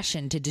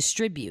possession to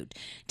distribute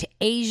to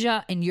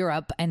Asia and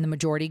Europe, and the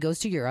majority goes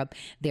to Europe,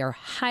 they're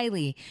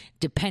highly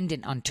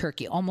dependent on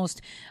Turkey,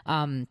 almost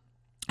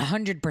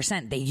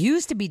 100%. They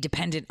used to be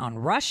dependent on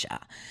Russia,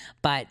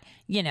 but,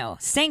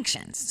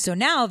 sanctions. So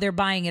now they're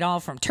buying it all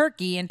from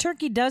Turkey, and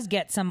Turkey does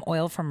get some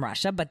oil from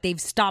Russia, but they've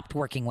stopped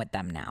working with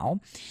them now.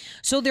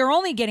 So they're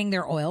only getting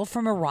their oil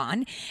from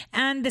Iran,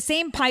 and the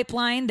same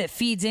pipeline that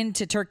feeds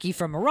into Turkey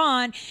from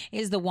Iran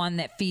is the one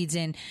that feeds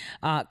in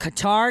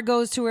Qatar,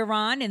 goes to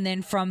Iran, and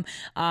then from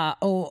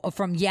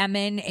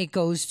Yemen, it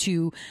goes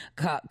to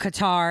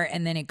Qatar,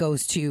 and then it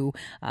goes to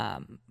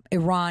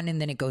Iran, and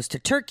then it goes to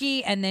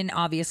Turkey, and then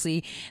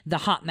obviously the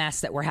hot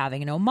mess that we're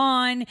having in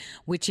Oman,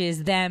 which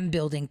is them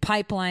building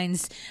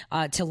pipelines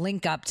to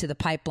link up to the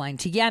pipeline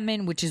to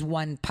Yemen, which is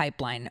one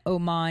pipeline: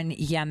 Oman,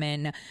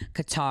 Yemen,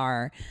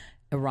 Qatar,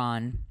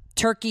 Iran,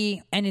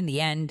 Turkey, and in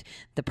the end,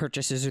 the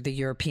purchasers are the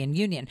European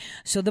Union.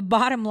 So the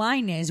bottom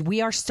line is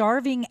we are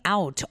starving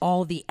out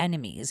all the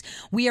enemies.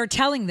 We are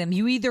telling them,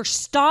 you either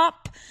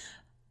stop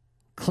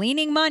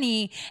cleaning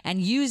money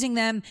and using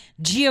them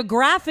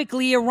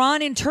geographically.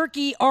 Iran and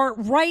Turkey are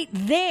right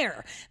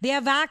there. They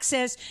have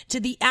access to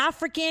the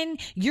African,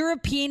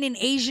 European, and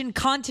Asian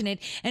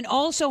continent, and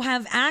also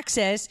have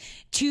access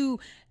to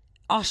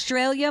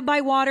Australia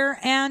by water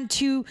and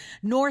to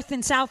North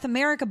and South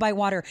America by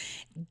water.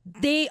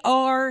 They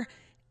are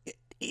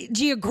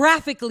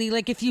geographically,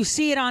 like if you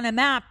see it on a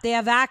map, they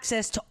have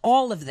access to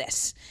all of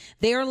this.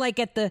 They are like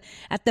at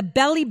the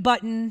belly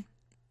button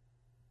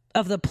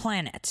of the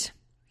planet,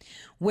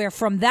 where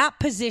from that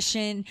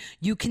position,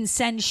 you can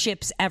send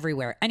ships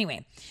everywhere.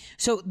 Anyway,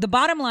 so the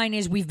bottom line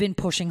is we've been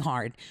pushing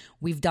hard.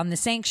 We've done the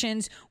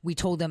sanctions. We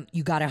told them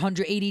you got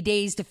 180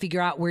 days to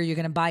figure out where you're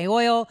going to buy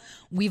oil.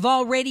 We've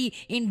already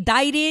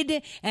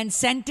indicted and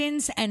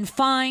sentenced and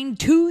fined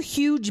 2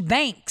 huge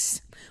banks.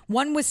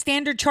 One was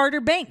Standard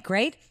Chartered Bank,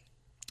 right?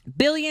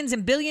 Billions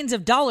and billions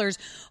of dollars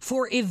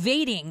for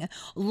evading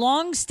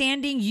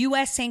long-standing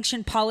U.S.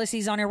 sanctioned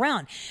policies on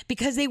Iran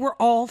because they were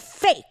all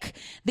fake.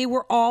 They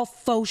were all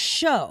faux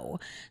show.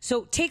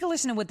 So take a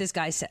listen to what this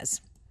guy says.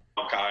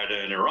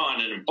 Al-Qaeda in Iran,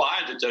 and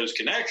implied that those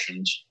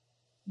connections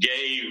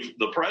gave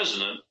the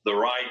president the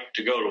right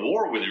to go to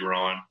war with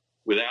Iran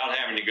without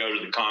having to go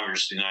to the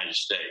Congress of the United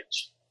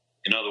States.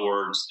 In other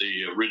words,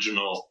 the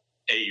original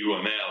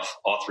AUMF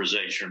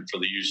authorization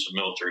for the use of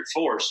military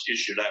force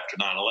issued after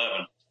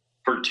 9/11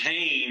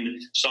 pertained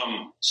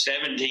some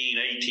 17,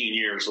 18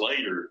 years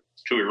later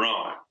to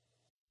Iran.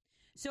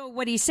 So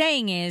what he's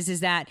saying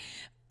is that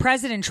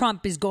President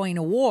Trump is going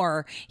to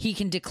war. He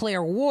can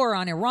declare war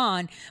on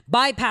Iran,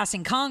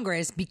 bypassing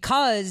Congress,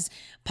 because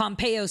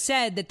Pompeo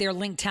said that they're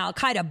linked to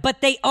Al-Qaeda, but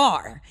they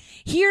are.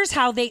 Here's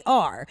how they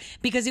are,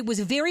 because it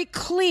was very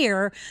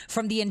clear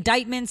from the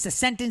indictments, the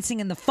sentencing,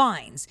 and the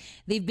fines.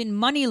 They've been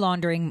money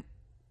laundering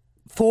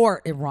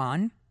for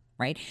Iran,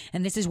 right?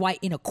 And this is why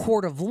in a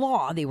court of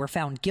law they were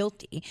found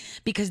guilty,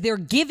 because they're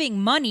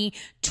giving money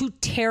to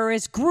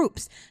terrorist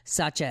groups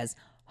such as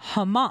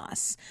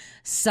Hamas,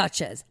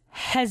 such as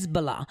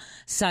Hezbollah,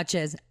 such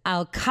as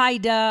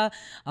Al-Qaeda,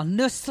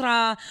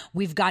 Al-Nusra,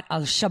 we've got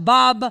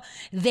Al-Shabaab.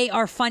 They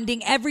are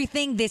funding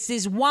everything. This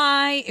is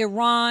why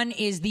Iran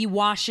is the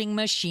washing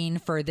machine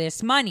for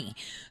this money.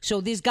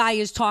 So this guy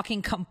is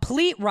talking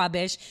complete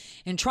rubbish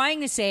and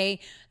trying to say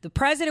the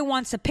president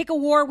wants to pick a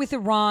war with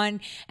Iran,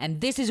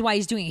 and this is why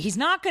he's doing it. He's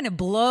not going to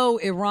blow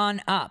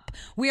Iran up.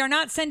 We are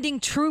not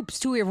sending troops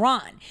to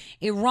Iran.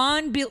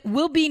 Iran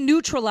will be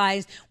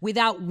neutralized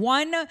without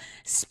one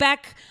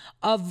speck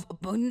of,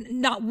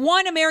 not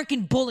one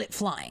American bullet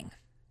flying.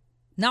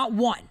 Not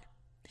one.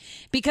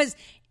 Because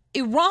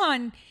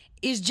Iran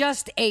is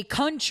just a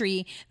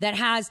country that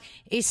has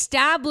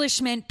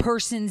establishment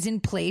persons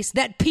in place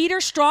that Peter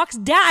Strzok's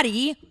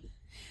daddy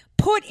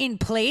put in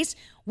place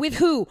with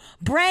who?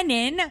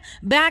 Brennan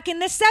back in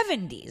the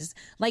 70s.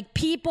 Like,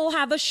 people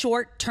have a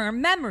short-term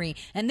memory.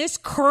 And this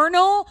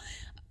colonel,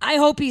 I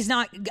hope he's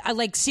not,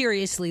 like,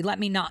 seriously, let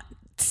me not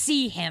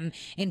see him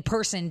in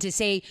person to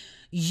say,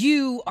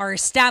 you are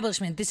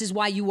establishment. This is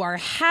why you are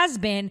has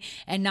been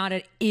and not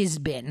a is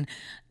been.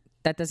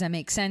 That doesn't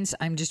make sense.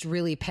 I'm just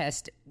really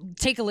pissed.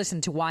 Take a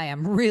listen to why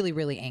I'm really,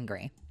 really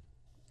angry.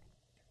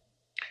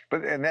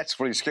 And that's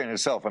really scary in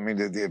itself. I mean,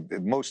 the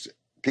most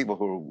people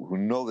who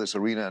know this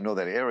arena and know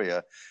that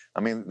area,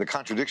 I mean, the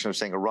contradiction of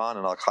saying Iran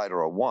and Al-Qaeda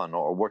are one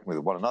or working with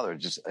one another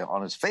just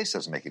on its face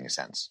doesn't make any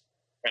sense.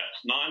 That's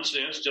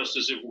nonsense, just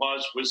as it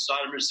was with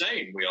Saddam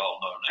Hussein, we all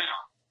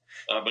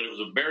know now. But it was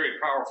a very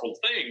powerful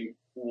thing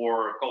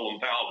for Colin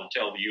Powell to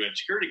tell the UN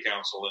Security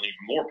Council, and even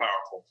more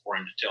powerful for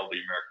him to tell the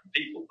American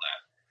people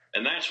that.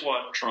 And that's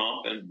what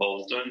Trump and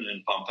Bolton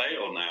and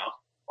Pompeo now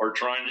are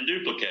trying to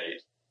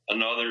duplicate,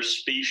 another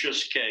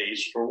specious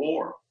case for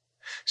war.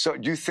 So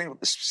do you think,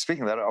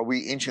 speaking of that, are we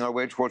inching our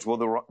way towards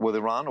war with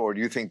Iran, or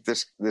do you think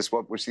this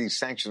what we see, these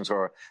sanctions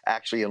are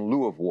actually in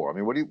lieu of war? I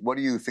mean, what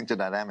do you think the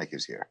dynamic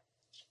is here?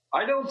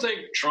 I don't think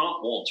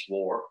Trump wants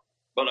war,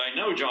 but I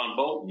know John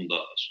Bolton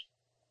does.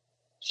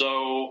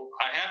 So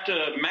I have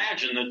to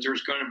imagine that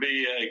there's going to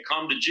be a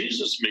come to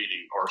Jesus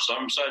meeting or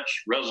some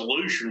such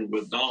resolution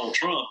with Donald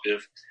Trump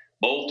if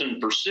Bolton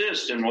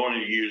persists in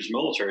wanting to use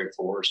military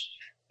force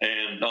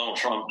and Donald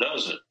Trump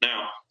doesn't.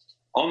 Now,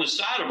 on the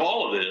side of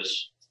all of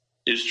this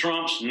is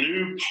Trump's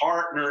new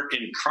partner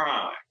in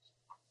crime,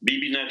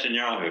 Bibi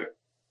Netanyahu.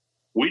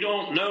 We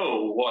don't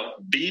know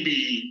what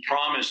Bibi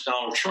promised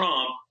Donald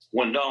Trump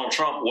when Donald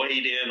Trump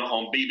weighed in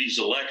on Bibi's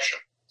election.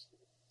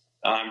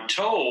 I'm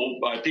told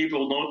by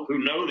people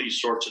who know these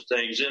sorts of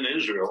things in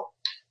Israel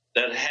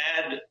that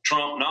had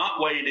Trump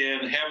not weighed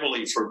in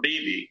heavily for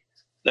Bibi,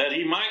 that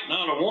he might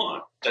not have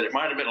won, that it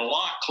might have been a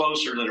lot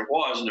closer than it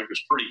was, and it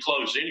was pretty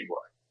close anyway.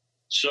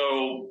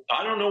 So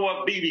I don't know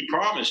what Bibi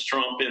promised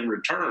Trump in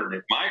return.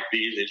 It might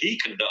be that he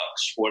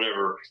conducts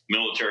whatever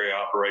military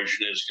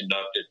operation is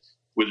conducted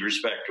with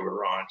respect to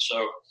Iran.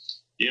 So,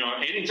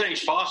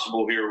 anything's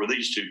possible here with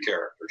these two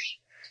characters.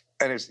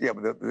 And it's,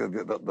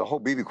 but the whole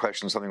Bibi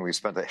question is something we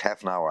spent a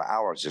half an hour,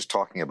 hours just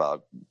talking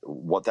about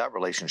what that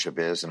relationship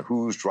is and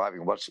who's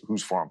driving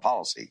whose foreign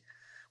policy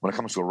when it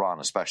comes to Iran,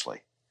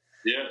 especially.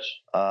 Yes.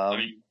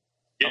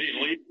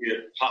 Gideon Levy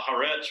at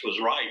Haaretz was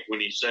right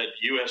when he said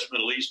U.S.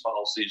 Middle East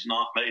policy is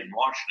not made in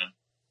Washington.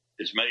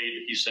 It's made,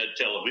 he said,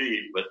 Tel Aviv,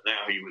 but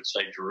now he would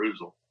say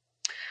Jerusalem.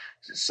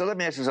 So let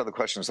me ask you some other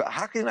questions.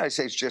 How can the United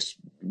States just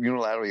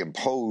unilaterally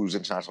impose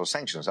international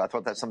sanctions? I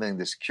thought that's something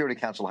the Security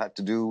Council had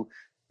to do,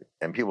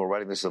 and people are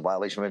writing this as a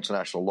violation of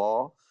international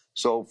law.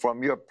 So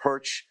from your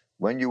perch,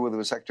 when you were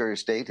the Secretary of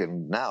State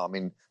and now, I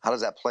mean, how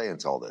does that play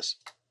into all this?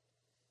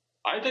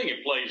 I think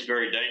it plays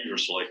very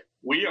dangerously.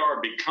 We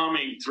are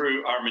becoming,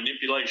 through our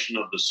manipulation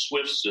of the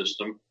SWIFT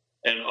system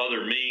and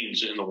other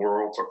means in the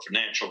world for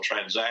financial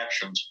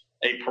transactions,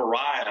 a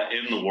pariah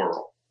in the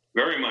world,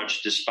 very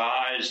much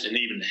despised and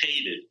even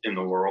hated in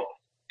the world,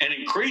 and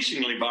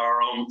increasingly by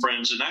our own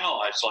friends and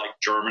allies like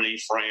Germany,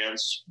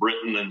 France,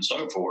 Britain, and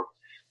so forth.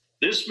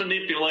 This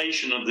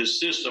manipulation of this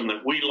system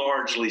that we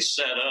largely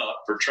set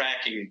up for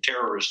tracking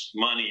terrorist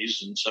monies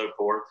and so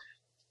forth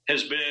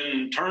has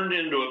been turned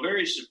into a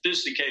very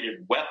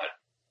sophisticated weapon.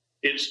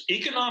 It's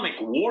economic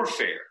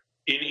warfare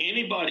in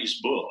anybody's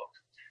book.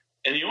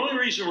 And the only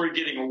reason we're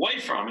getting away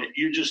from it,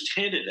 you just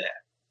hinted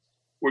at.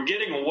 We're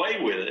getting away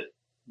with it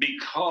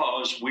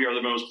because we are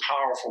the most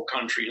powerful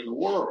country in the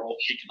world,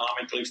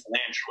 economically,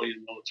 financially,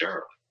 and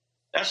militarily.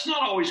 That's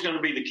not always going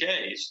to be the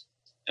case.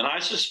 And I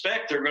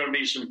suspect there are going to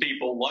be some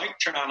people like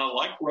China,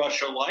 like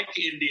Russia, like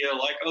India,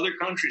 like other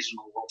countries in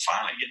the world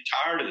finally get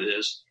tired of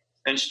this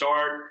and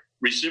start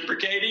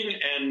reciprocating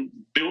and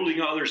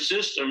building other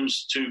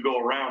systems to go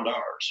around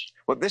ours.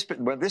 Well, this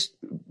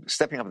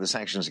stepping up the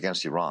sanctions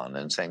against Iran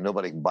and saying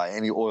nobody can buy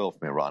any oil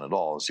from Iran at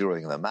all,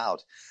 zeroing them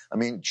out. I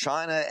mean,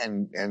 China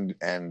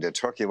and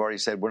Turkey have already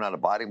said we're not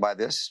abiding by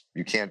this.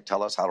 You can't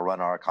tell us how to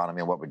run our economy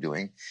and what we're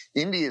doing.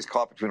 India is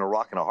caught between a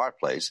rock and a hard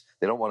place.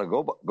 They don't want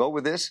to go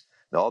with this.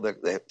 No,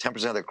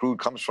 10% of their crude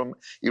comes from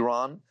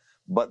Iran.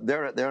 But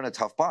they're in a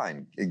tough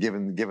bind,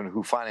 given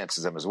who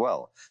finances them as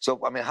well.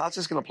 So, I mean, how's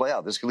this going to play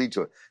out? This could lead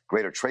to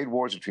greater trade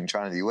wars between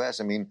China and the U.S.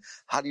 I mean,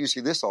 how do you see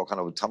this all kind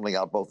of tumbling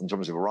out, both in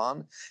terms of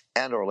Iran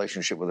and our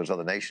relationship with those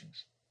other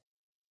nations?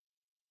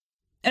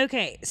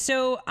 Okay,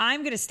 so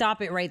I'm going to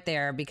stop it right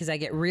there because I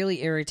get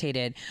really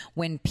irritated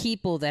when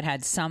people that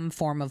had some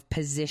form of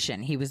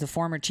position, he was the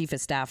former chief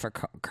of staff for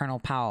Colonel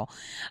Powell,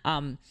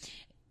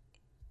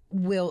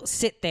 will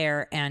sit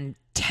there and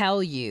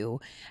tell you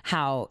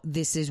how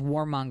this is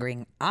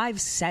warmongering. I've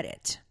said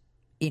it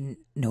in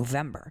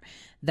November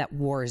that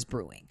war is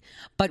brewing,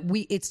 but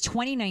it's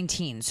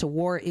 2019, so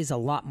war is a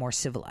lot more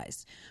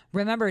civilized.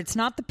 Remember, it's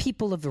not the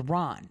people of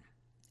Iran.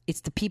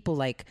 It's the people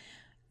like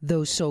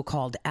those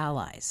so-called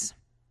allies.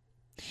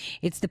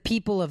 It's the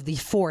people of the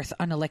fourth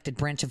unelected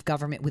branch of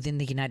government within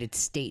the United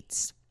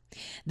States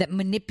that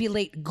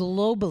manipulate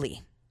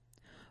globally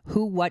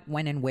who, what,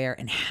 when, and where,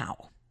 and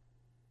how.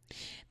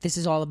 This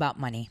is all about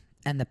money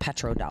and the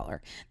petrodollar.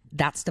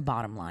 That's the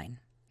bottom line.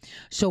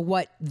 So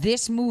what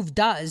this move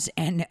does,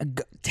 and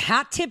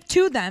hat tip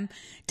to them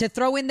to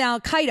throw in the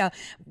Al-Qaeda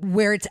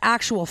where it's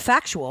actual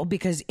factual,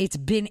 because it's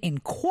been in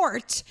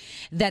court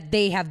that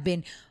they have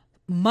been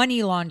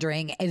money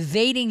laundering,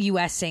 evading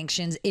U.S.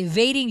 sanctions,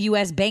 evading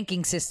U.S.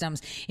 banking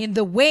systems in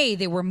the way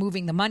they were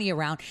moving the money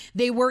around.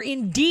 They were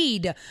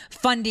indeed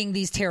funding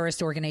these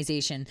terrorist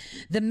organizations.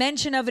 The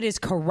mention of it is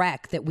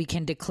correct that we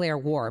can declare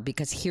war,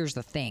 because here's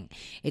the thing.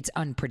 It's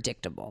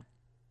unpredictable.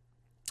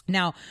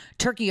 Now,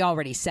 Turkey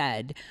already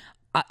said,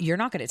 you're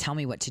not going to tell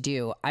me what to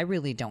do. I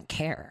really don't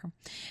care,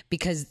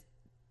 because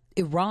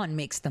Iran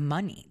makes the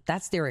money.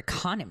 That's their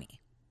economy.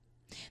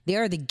 They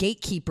are the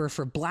gatekeeper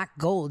for black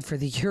gold for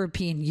the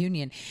European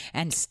Union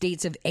and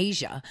states of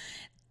Asia.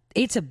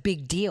 It's a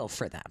big deal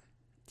for them.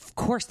 Of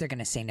course they're going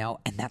to say no,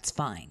 and that's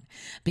fine.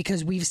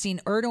 Because we've seen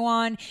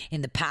Erdogan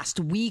in the past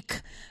week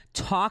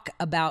talk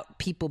about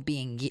people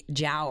being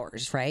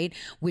jowers, right?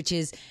 Which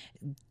is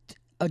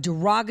a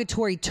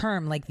derogatory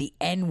term, like the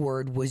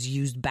N-word was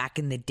used back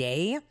in the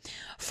day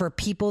for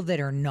people that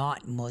are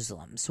not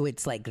Muslims. So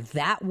it's like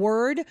that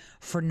word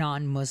for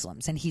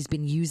non-Muslims. And he's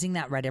been using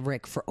that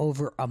rhetoric for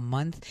over a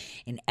month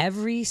in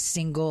every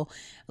single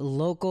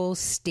local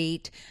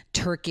state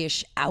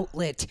Turkish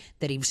outlet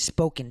that he's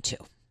spoken to.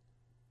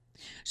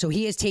 So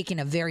he has taken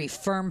a very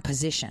firm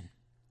position.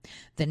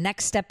 The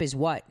next step is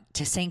what?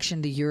 To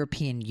sanction the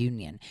European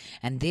Union.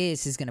 And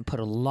this is going to put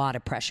a lot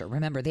of pressure.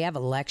 Remember, they have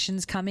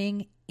elections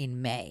coming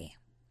in May.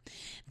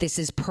 This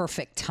is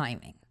perfect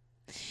timing.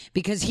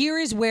 Because here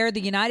is where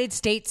the United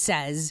States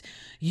says,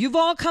 you've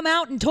all come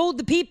out and told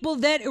the people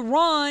that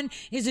Iran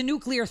is a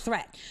nuclear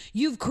threat.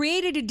 You've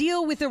created a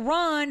deal with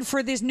Iran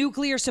for this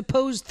nuclear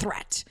supposed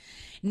threat.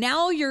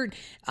 Now you're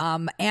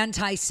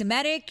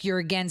anti-Semitic, you're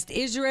against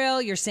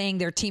Israel, you're saying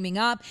they're teaming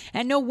up.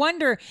 And no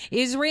wonder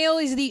Israel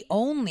is the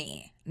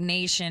only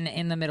nation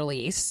in the Middle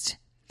East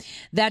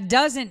that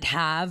doesn't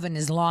have an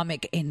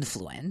Islamic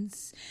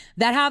influence,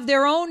 that have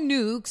their own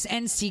nukes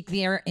and seek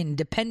their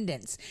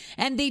independence.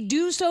 And they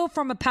do so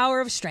from a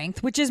power of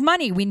strength, which is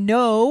money. We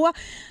know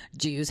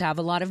Jews have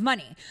a lot of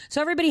money.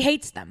 So everybody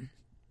hates them.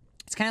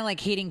 It's kind of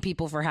like hating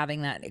people for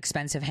having that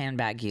expensive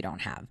handbag you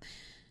don't have.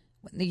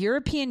 The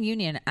European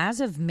Union, as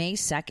of May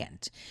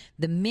 2nd,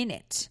 the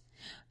minute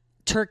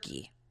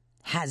Turkey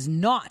has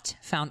not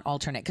found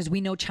alternate, because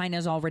we know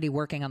China's already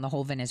working on the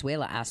whole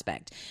Venezuela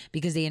aspect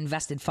because they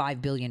invested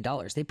 $5 billion.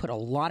 They put a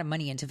lot of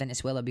money into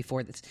Venezuela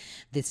before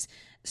this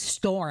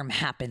storm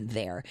happened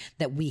there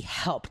that we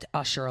helped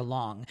usher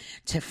along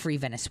to free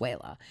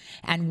Venezuela.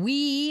 And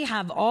we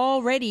have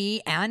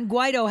already, and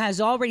Guaido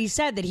has already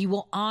said that he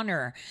will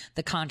honor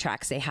the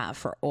contracts they have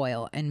for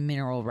oil and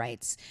mineral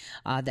rights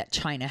that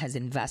China has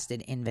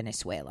invested in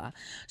Venezuela.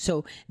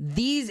 So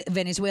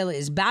Venezuela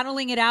is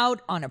battling it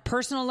out on a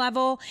personal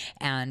level,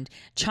 and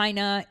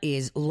China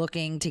is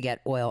looking to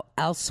get oil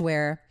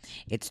elsewhere.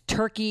 It's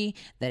Turkey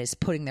that is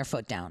putting their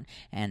foot down.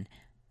 And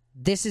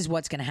this is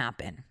what's going to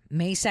happen.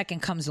 May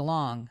 2nd comes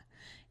along.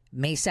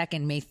 May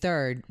 2nd, May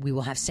 3rd, we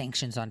will have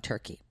sanctions on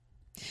Turkey.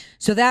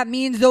 So that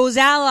means those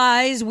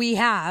allies we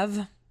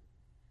have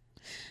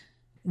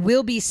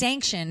will be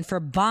sanctioned for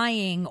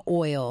buying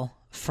oil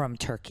from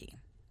Turkey.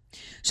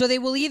 So they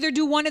will either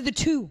do one of the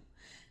two.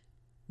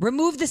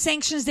 Remove the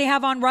sanctions they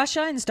have on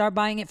Russia and start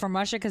buying it from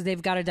Russia, because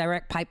they've got a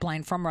direct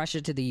pipeline from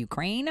Russia to the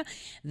Ukraine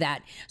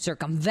that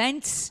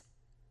circumvents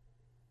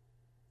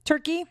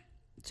Turkey.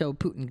 So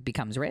Putin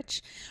becomes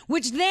rich,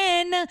 which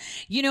then,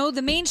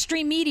 the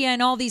mainstream media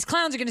and all these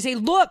clowns are going to say,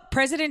 look,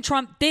 President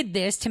Trump did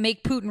this to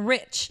make Putin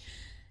rich.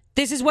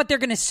 This is what they're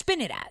going to spin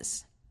it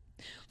as.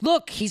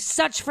 Look, he's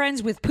such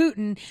friends with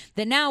Putin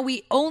that now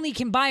we only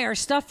can buy our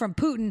stuff from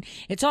Putin.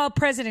 It's all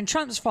President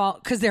Trump's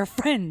fault because they're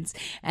friends.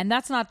 And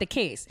that's not the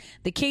case.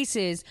 The case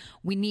is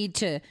we need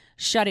to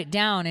shut it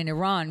down in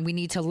Iran. We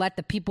need to let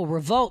the people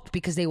revolt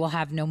because they will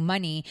have no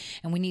money.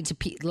 And we need to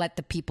let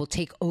the people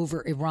take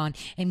over Iran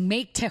and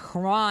make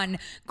Tehran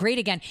great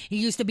again. It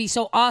used to be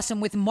so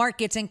awesome with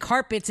markets and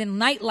carpets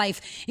and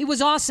nightlife. It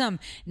was awesome.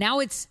 Now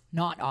it's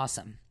not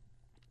awesome.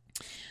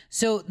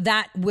 So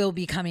that will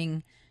be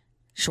coming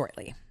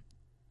shortly.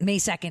 May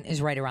 2nd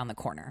is right around the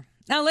corner.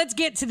 Now let's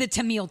get to the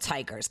Tamil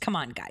Tigers. Come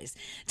on, guys.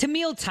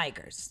 Tamil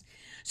Tigers.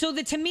 So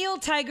the Tamil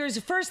Tigers,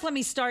 first let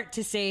me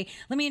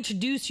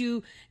introduce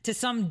you to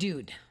some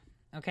dude,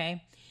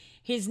 okay?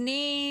 His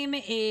name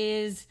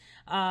is,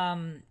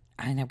 and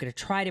I'm going to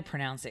try to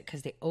pronounce it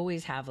because they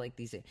always have like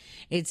these.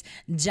 It's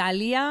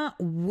Jalia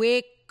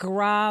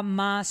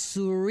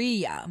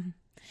Wickramasuriya.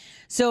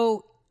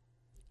 So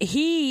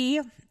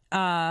he,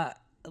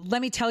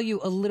 let me tell you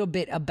a little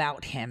bit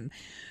about him.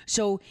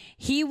 So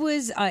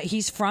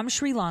he's from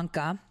Sri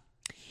Lanka.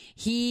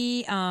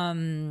 He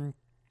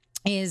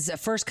is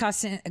first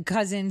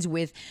cousins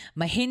with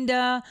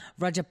Mahinda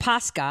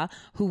Rajapaksa,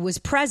 who was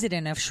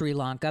president of Sri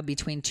Lanka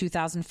between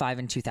 2005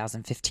 and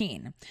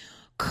 2015.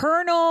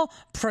 Colonel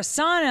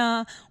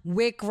Prasanna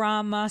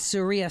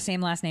Wickramasuriya,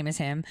 same last name as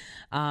him,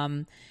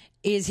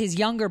 is his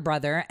younger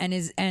brother and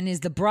is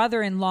the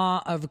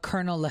brother-in-law of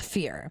Colonel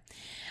Lafir.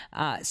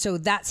 So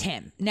that's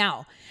him.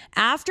 Now,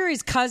 after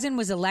his cousin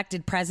was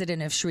elected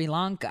president of Sri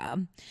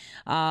Lanka,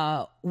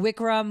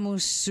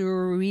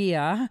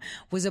 Wickramasuriya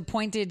was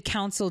appointed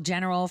consul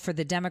general for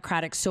the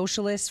Democratic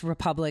Socialist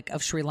Republic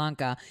of Sri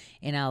Lanka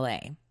in LA.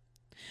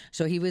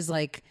 So he was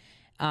like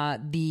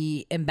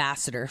the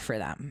ambassador for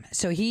them.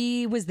 So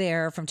he was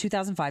there from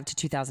 2005 to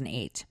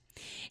 2008.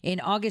 In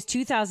August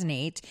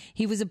 2008,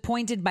 he was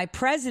appointed by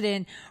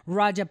President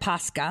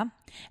Rajapaksa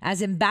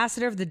as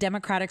ambassador of the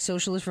Democratic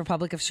Socialist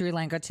Republic of Sri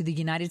Lanka to the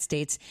United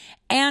States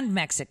and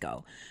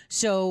Mexico.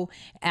 So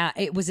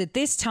it was at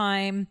this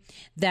time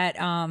that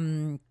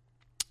an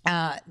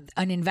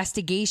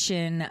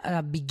investigation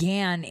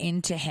began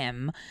into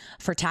him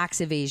for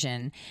tax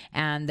evasion,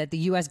 and that the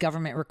U.S.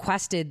 government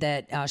requested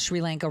that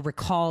Sri Lanka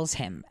recalls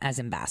him as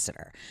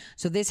ambassador.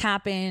 So this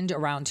happened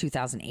around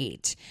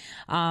 2008.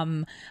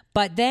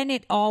 But then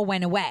it all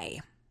went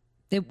away.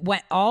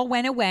 All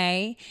went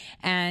away,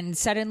 and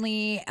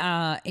suddenly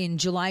in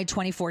July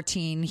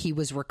 2014, he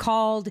was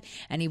recalled,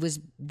 and he was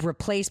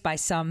replaced by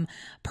some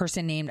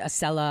person named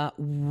Asela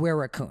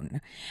Wirakun.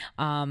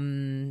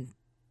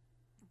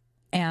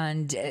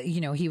 And,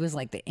 he was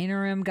like the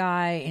interim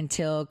guy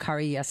until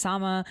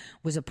Kariyasama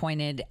was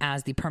appointed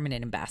as the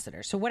permanent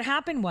ambassador. So what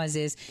happened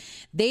is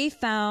they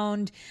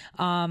found,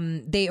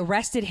 they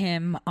arrested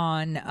him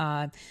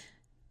on,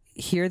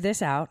 hear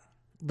this out,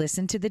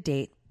 listen to the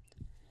date.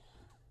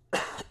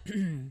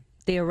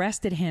 They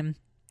arrested him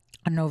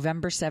on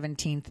November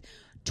 17th,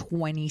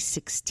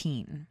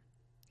 2016.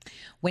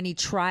 When he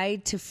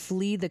tried to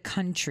flee the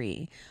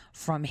country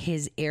from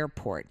his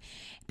airport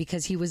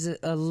because he was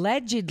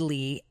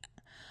allegedly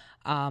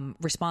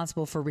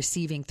responsible for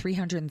receiving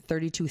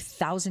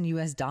 $332,000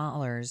 US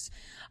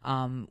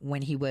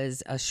when he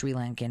was a Sri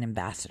Lankan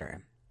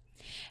ambassador.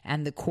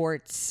 And the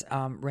courts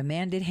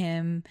remanded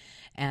him,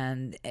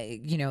 and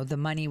the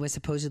money was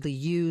supposedly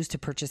used to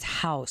purchase a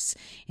house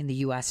in the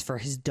U.S. for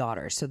his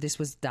daughter. So this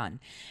was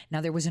done.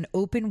 Now, there was an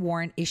open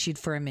warrant issued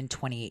for him in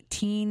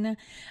 2018,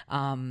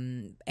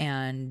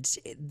 and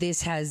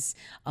this has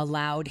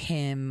allowed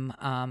him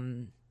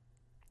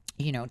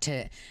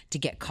to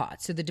get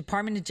caught. So the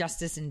Department of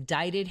Justice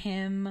indicted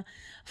him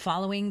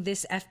following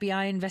this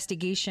FBI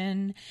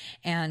investigation,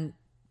 and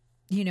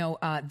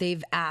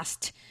they've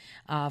asked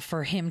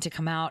for him to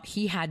come out.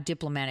 He had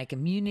diplomatic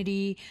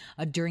immunity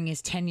during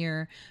his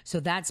tenure, so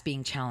that's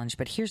being challenged.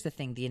 But here's the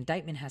thing: the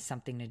indictment has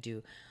something to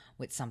do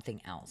with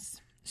something else.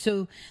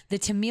 So the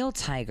Tamil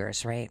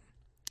Tigers, right?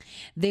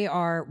 They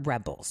are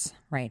rebels,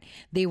 right?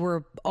 They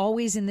were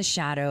always in the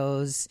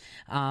shadows.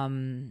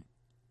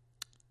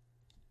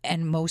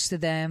 And most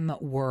of them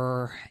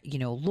were,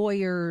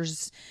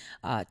 lawyers,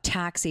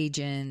 tax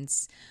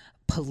agents,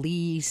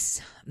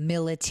 police,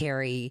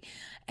 military,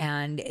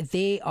 and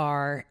they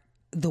are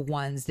the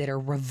ones that are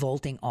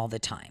revolting all the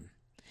time.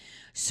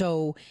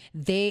 So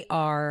they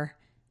are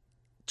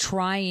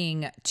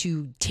trying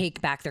to take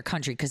back their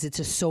country because it's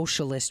a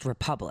socialist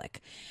republic.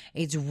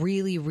 It's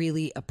really,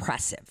 really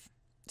oppressive.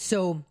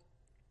 So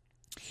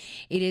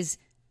it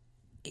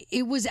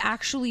was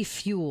actually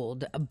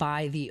fueled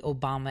by the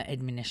Obama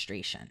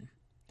administration.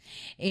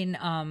 In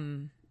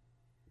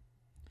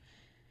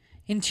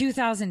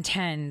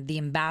 2010, the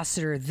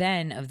ambassador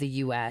then of the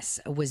U.S.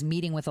 was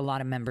meeting with a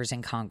lot of members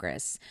in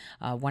Congress.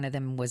 One of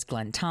them was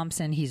Glenn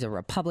Thompson. He's a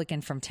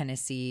Republican from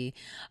Tennessee.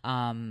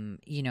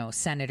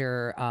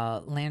 Senator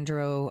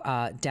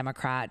Landrieu,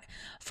 Democrat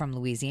from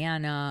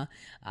Louisiana,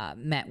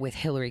 met with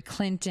Hillary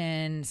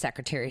Clinton,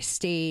 Secretary of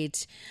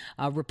State,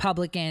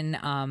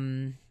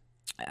 Republican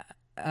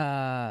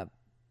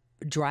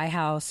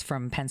Dryhouse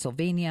from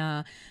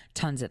Pennsylvania,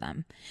 tons of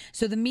them.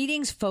 So the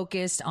meetings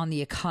focused on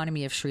the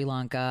economy of Sri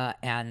Lanka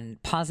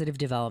and positive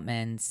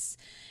developments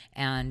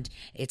and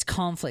its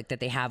conflict that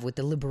they have with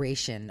the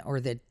liberation, or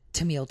the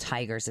Tamil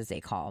Tigers, as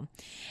they call.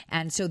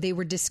 And so they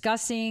were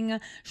discussing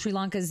Sri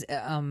Lanka's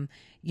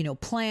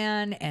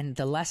plan and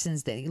the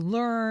lessons they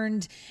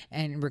learned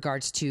in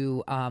regards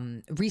to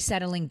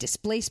resettling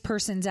displaced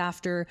persons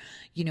after,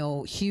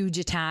 huge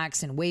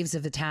attacks and waves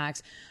of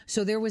attacks.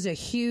 So there was a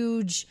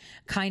huge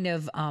kind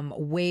of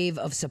wave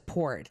of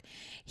support.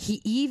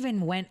 He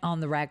even went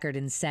on the record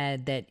and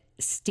said that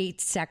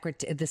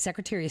the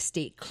Secretary of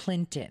State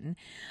Clinton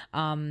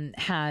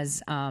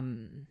has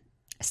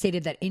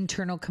stated that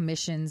internal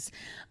commissions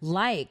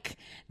like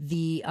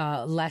the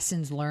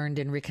Lessons Learned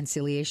and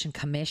Reconciliation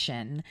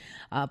Commission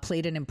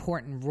played an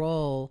important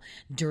role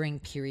during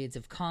periods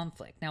of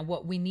conflict. Now,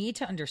 what we need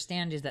to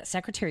understand is that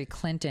Secretary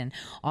Clinton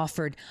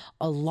offered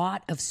a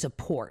lot of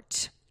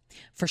support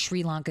for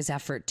Sri Lanka's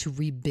effort to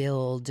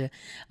rebuild,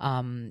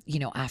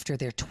 after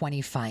their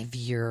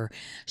 25-year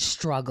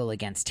struggle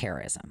against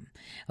terrorism.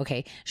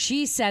 Okay.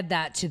 She said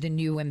that to the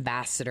new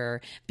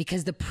ambassador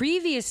because the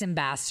previous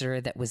ambassador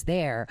that was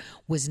there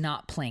was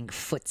not playing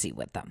footsie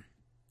with them.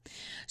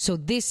 So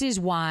this is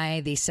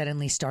why they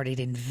suddenly started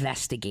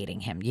investigating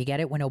him. You get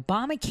it? When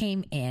Obama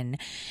came in,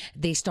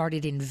 they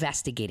started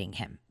investigating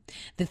him.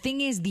 The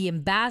thing is, the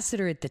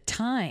ambassador at the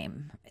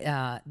time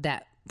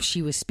that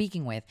she was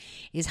speaking with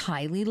is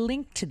highly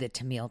linked to the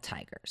Tamil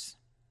Tigers.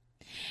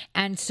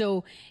 And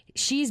so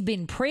she's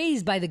been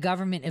praised by the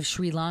government of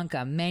Sri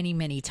Lanka many,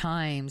 many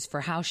times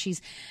for how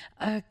she's,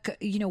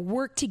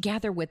 worked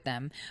together with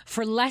them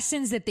for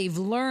lessons that they've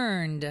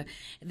learned.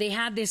 They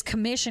had this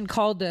commission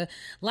called the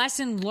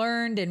Lesson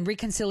Learned and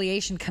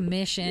Reconciliation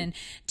Commission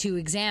to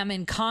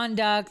examine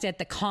conduct at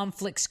the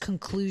conflict's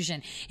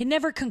conclusion. It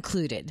never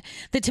concluded.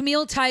 The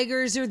Tamil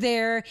Tigers are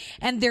there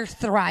and they're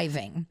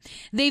thriving.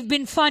 They've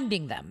been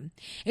funding them.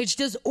 It's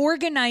just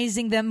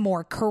organizing them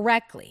more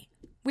correctly.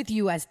 With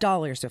U.S.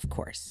 dollars, of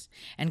course,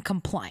 and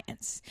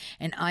compliance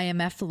and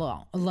IMF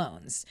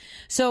loans.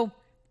 So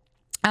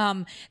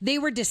they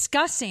were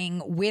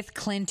discussing with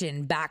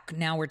Clinton back,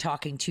 now we're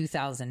talking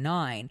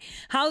 2009,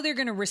 how they're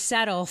going to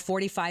resettle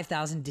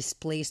 45,000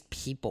 displaced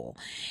people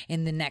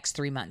in the next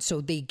 3 months.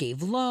 So they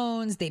gave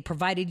loans, they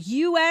provided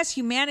U.S.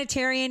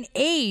 humanitarian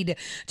aid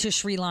to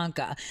Sri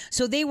Lanka.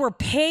 So they were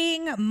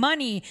paying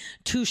money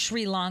to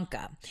Sri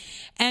Lanka.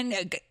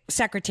 And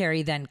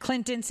Secretary then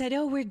Clinton said,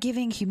 we're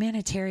giving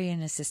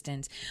humanitarian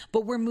assistance,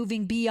 but we're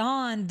moving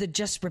beyond the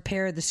just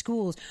repair of the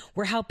schools.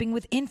 We're helping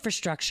with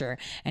infrastructure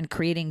and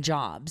creating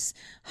jobs.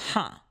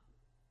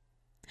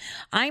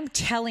 I'm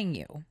telling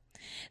you,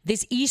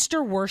 this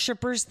Easter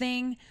worshipers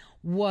thing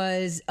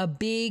was a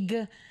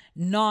big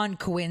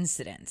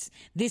non-coincidence.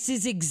 This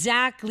is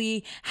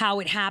exactly how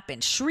it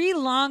happened. Sri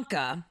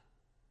Lanka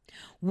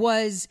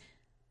was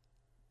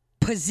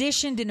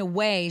positioned in a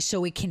way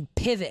so it can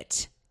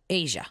pivot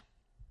Asia.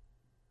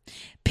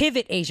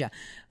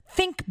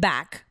 Think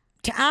back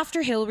to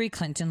after Hillary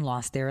Clinton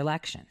lost their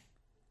election.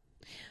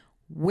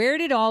 Where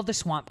did all the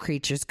swamp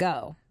creatures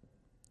go?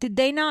 Did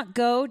they not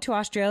go to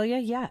Australia?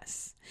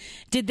 Yes.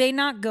 Did they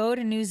not go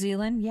to New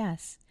Zealand?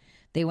 Yes.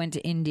 They went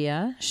to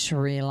India,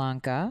 Sri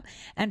Lanka,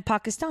 and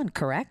Pakistan,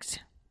 correct?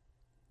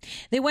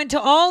 They went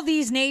to all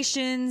these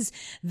nations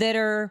that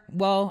are,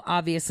 well,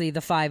 obviously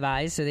the Five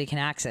Eyes, so they can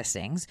access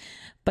things,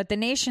 but the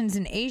nations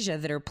in Asia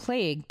that are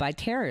plagued by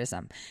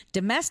terrorism,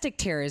 domestic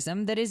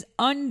terrorism that is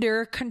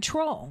under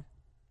control.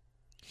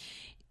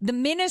 The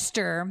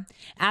minister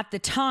at the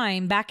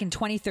time, back in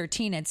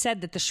 2013, had said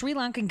that the Sri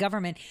Lankan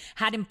government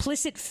had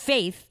implicit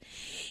faith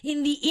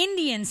in the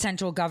Indian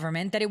central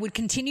government that it would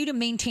continue to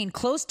maintain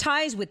close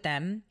ties with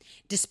them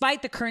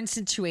despite the current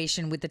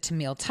situation with the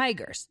Tamil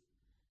Tigers.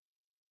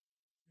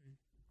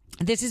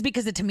 This is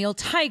because the Tamil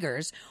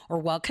Tigers are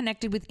well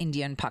connected with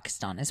India and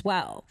Pakistan as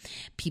well.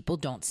 People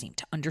don't seem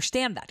to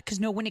understand that because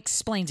no one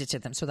explains it to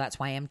them. So that's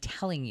why I'm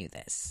telling you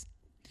this.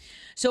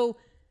 So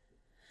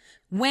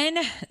when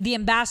the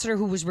ambassador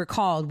who was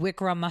recalled,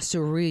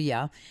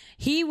 Wickramasuriya,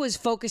 he was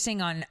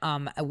focusing on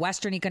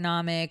Western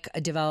economic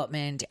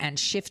development and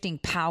shifting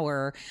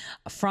power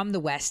from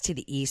the West to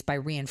the East by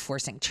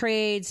reinforcing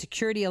trade,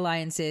 security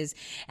alliances.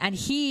 And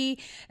he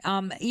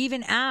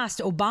even asked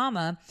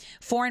Obama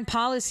foreign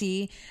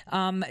policy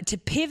to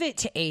pivot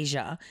to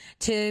Asia,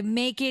 to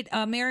make it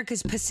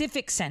America's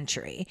Pacific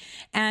century.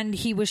 And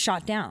he was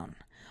shot down.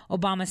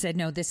 Obama said,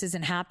 no, this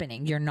isn't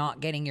happening. You're not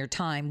getting your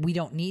time. We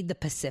don't need the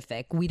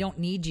Pacific. We don't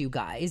need you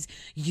guys.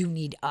 You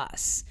need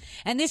us.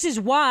 And this is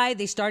why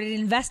they started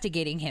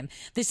investigating him.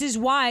 This is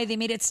why they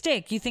made it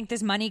stick. You think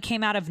this money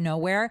came out of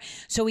nowhere?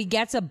 So he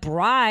gets a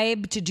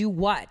bribe to do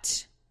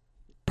what?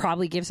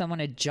 Probably give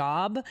someone a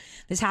job.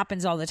 This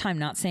happens all the time.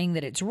 Not saying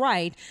that it's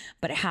right,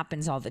 but it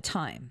happens all the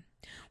time.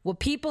 What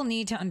people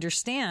need to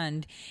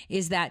understand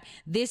is that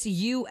this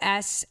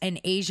U.S. and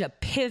Asia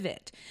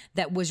pivot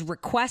that was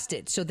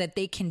requested so that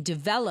they can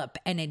develop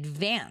and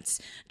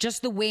advance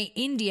just the way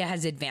India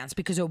has advanced,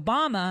 because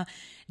Obama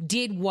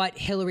did what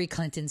Hillary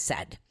Clinton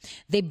said.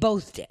 They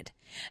both did.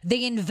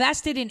 They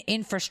invested in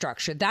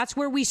infrastructure. That's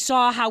where we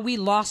saw how we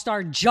lost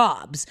our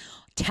jobs.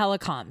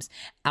 Telecoms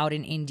out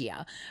in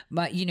India,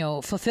 but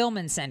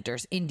fulfillment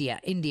centers,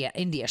 India,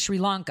 Sri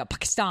Lanka,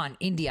 Pakistan,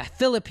 India,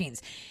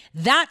 Philippines.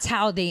 That's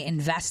how they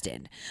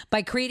invested,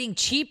 by creating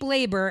cheap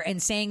labor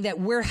and saying that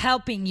we're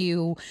helping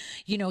you,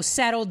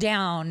 settle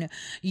down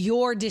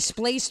your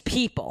displaced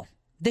people.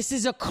 This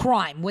is a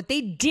crime. What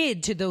they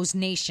did to those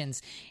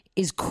nations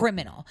is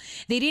criminal.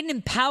 They didn't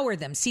empower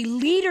them. See,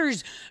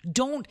 leaders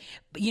don't,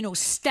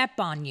 step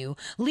on you.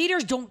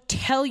 Leaders don't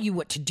tell you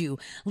what to do.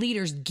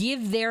 Leaders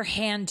give their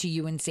hand to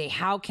you and say,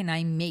 how can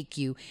I make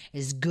you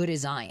as good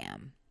as I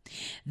am?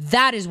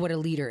 That is what a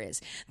leader is.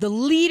 The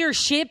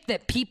leadership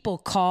that people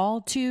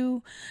call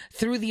to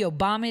through the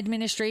Obama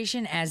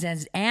administration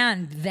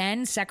and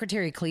then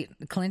Secretary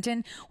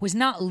Clinton was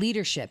not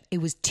leadership. It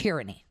was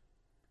tyranny.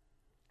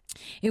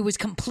 It was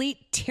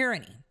complete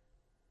tyranny.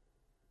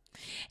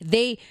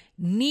 They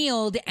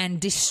kneeled and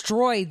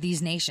destroyed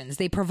these nations.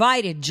 They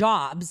provided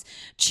jobs,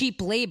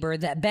 cheap labor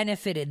that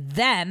benefited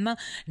them,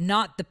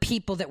 not the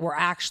people that were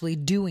actually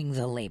doing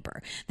the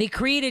labor. They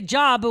created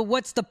job, but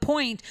what's the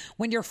point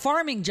when your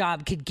farming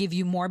job could give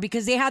you more?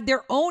 Because they had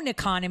their own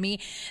economy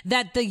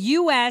that the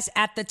U.S.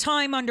 at the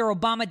time under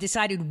Obama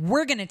decided,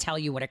 we're going to tell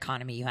you what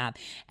economy you have.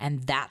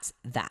 And that's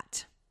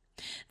that.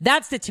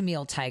 That's the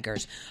Tamil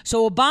Tigers.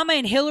 So Obama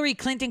and Hillary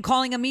Clinton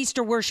calling them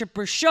Easter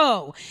worshipers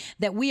show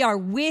that we are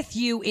with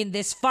you in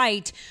this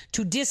fight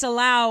to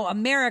disallow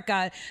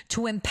America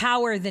to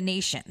empower the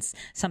nations,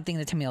 something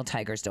the Tamil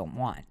Tigers don't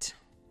want.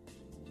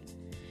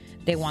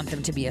 They want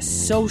them to be a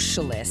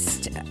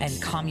socialist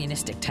and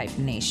communistic type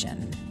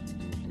nation.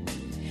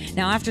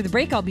 Now, after the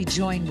break, I'll be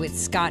joined with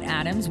Scott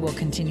Adams. We'll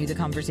continue the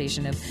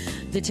conversation of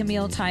the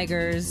Tamil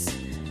Tigers,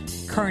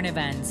 current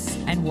events,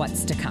 and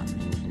what's to come.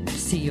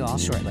 See you all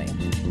shortly.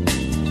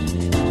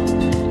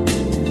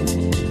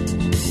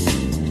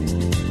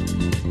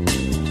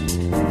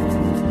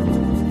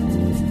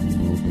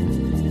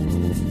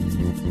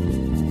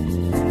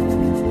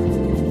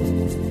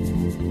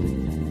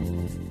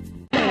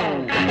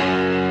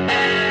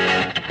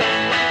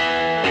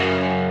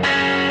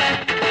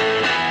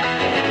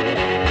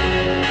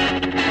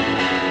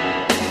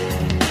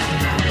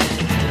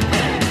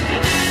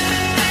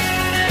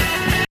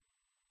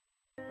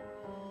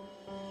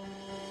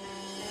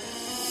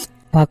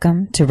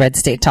 Welcome to Red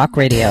State Talk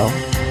Radio.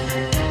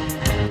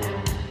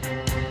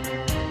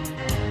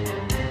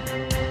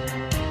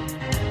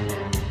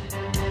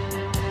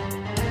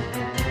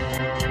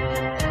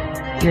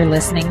 You're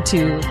listening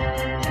to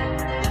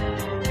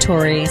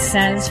Tori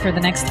Says. For the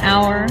next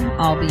hour,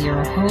 I'll be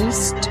your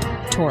host,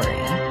 Tori.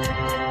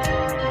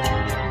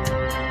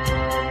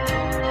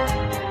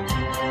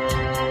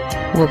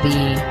 We'll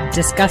be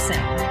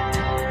discussing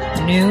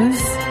news,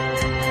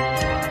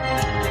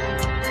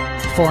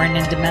 foreign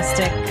and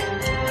domestic,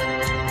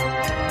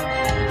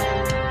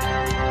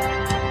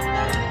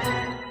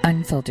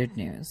 unfiltered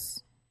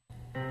news.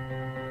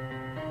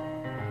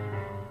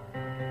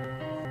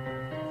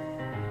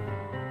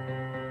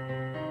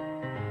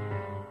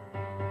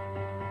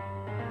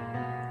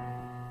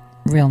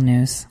 Real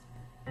news.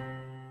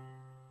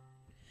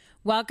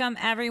 Welcome,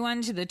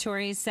 everyone, to the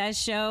Tori Says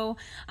Show.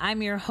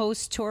 I'm your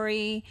host,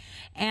 Tori,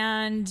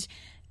 and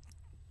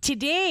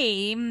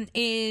today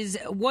is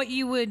what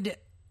you would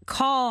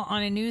call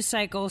on a news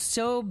cycle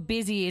so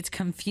busy it's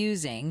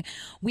confusing.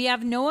 We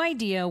have no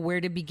idea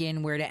where to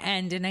begin, where to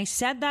end. And I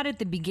said that at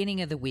the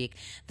beginning of the week,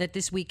 that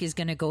this week is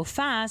going to go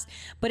fast,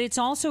 but it's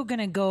also going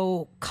to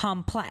go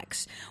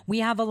complex. We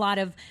have a lot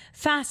of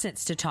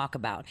facets to talk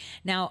about.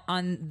 Now,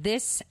 on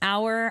this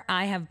hour,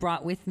 I have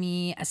brought with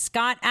me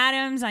Scott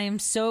Adams. I am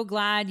so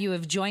glad you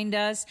have joined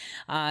us.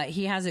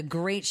 He has a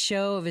great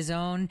show of his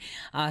own,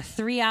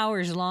 3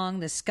 hours long,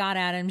 The Scott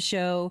Adams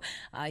Show.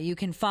 You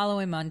can follow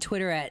him on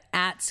Twitter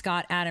at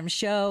Scott Adams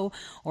Show,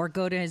 or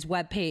go to his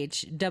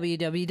webpage,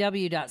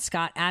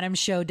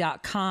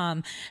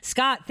 www.scottadamshow.com.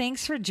 Scott,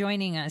 thanks for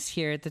joining us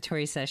here at the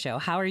Tori Says Show.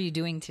 How are you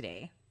doing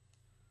today?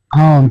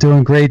 Oh, I'm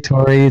doing great,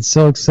 Tori. It's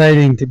so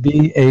exciting to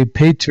be a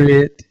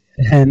patriot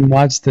and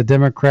watch the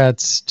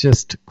Democrats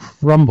just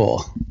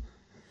crumble.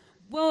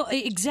 Well,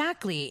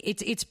 exactly.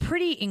 It's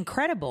pretty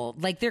incredible.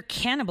 Like, they're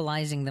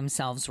cannibalizing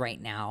themselves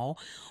right now.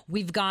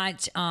 We've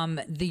got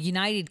the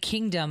United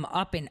Kingdom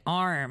up in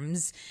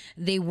arms.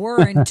 They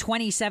were in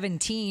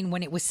 2017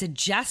 when it was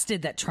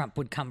suggested that Trump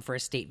would come for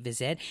a state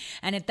visit.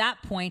 And at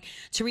that point,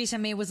 Theresa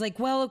May was like,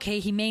 well, okay,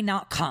 he may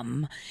not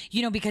come,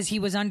 because he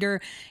was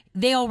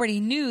they already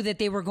knew that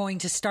they were going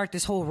to start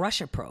this whole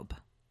Russia probe,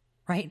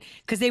 right?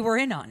 Because they were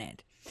in on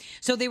it.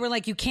 So they were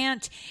like, you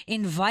can't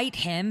invite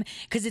him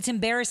because it's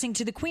embarrassing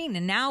to the Queen.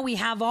 And now we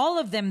have all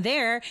of them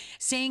there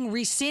saying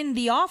rescind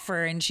the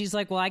offer. And she's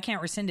like, well, I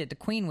can't rescind it. The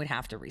Queen would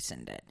have to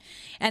rescind it.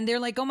 And they're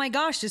like, oh my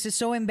gosh, this is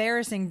so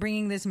embarrassing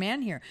bringing this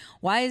man here.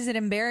 Why is it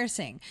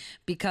embarrassing?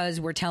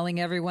 Because we're telling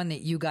everyone that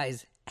you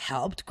guys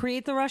helped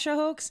create the Russia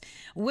hoax.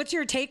 What's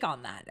your take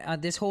on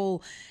that? This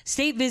whole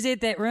state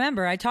visit that,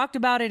 remember, I talked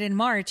about it in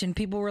March and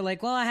people were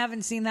like, well, I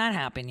haven't seen that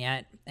happen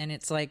yet. And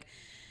it's like,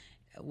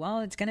 well,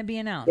 it's going to be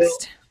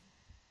announced.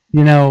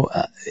 They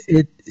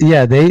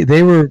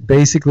were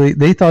basically,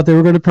 they thought they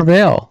were going to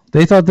prevail.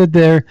 They thought that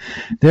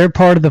their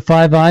part of the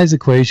Five Eyes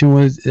equation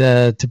was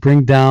to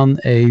bring down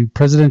a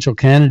presidential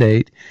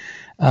candidate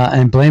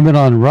and blame it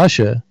on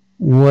Russia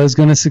was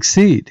going to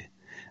succeed.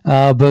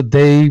 But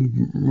they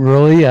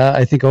really,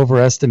 I think,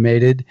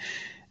 overestimated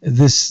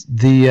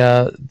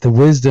the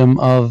wisdom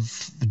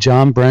of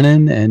John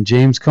Brennan and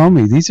James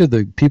Comey. These are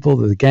the people,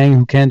 the gang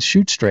who can't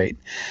shoot straight.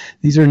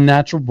 These are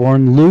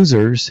natural-born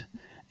losers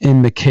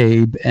in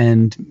McCabe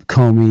and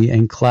Comey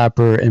and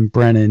Clapper and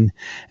Brennan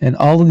and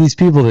all of these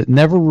people that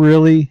never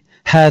really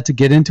had to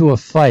get into a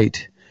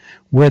fight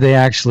where they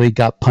actually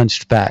got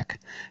punched back.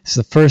 It's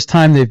the first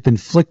time they've been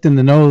flicked in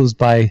the nose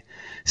by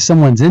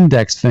someone's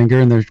index finger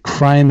and they're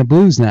crying the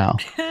blues now.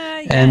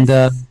 Yes. And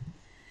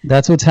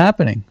that's what's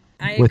happening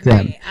with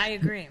them. I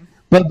agree.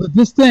 But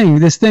this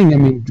thing, I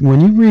mean,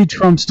 when you read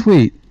Trump's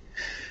tweet,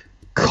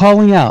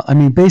 calling out, I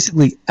mean,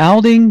 basically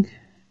outing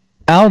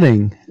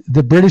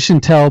the British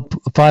Intel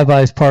Five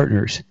Eyes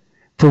partners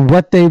for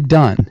what they've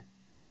done.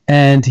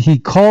 And he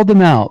called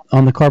them out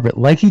on the carpet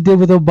like he did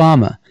with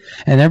Obama.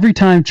 And every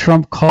time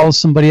Trump calls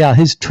somebody out,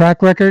 his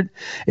track record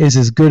is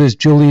as good as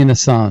Julian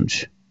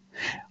Assange.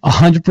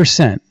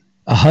 100%.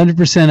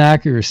 100%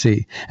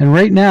 accuracy. And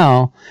right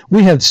now,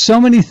 we have so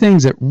many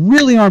things that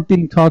really aren't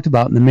being talked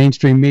about in the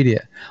mainstream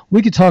media.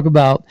 We could talk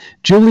about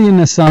Julian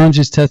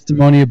Assange's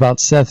testimony about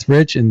Seth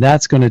Rich, and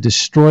that's going to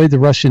destroy the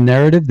Russian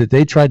narrative that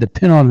they tried to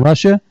pin on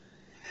Russia.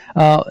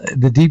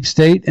 The deep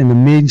state and the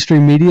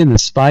mainstream media and the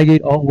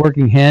Spygate all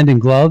working hand in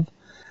glove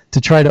to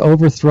try to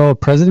overthrow a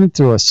president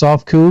through a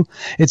soft coup.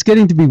 It's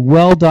getting to be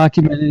well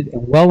documented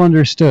and well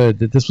understood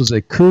that this was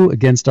a coup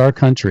against our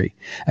country,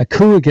 a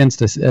coup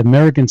against an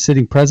American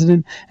sitting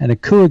president, and a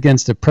coup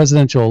against a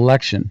presidential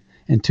election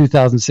in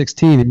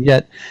 2016. And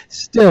yet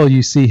still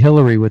you see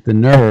Hillary with the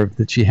nerve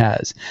that she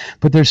has.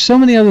 But there's so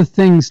many other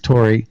things,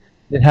 Tori,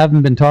 that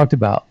haven't been talked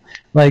about,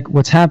 like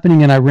what's happening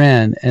in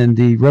Iran and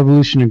the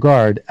Revolutionary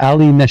Guard,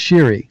 Ali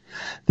Nashiri.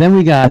 Then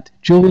we got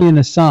Julian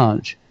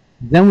Assange.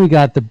 Then we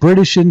got the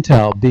British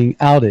intel being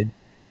outed.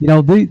 You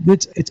know,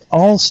 it's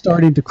all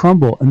starting to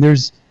crumble, and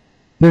there's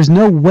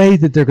no way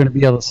that they're going to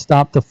be able to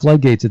stop the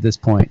floodgates at this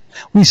point.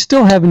 We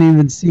still haven't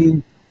even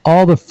seen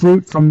all the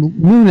fruit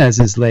from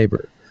Nunes's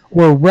labor,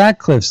 or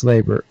Ratcliffe's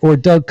labor, or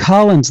Doug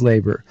Collins'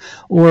 labor,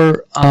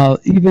 or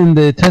even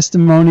the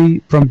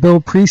testimony from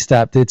Bill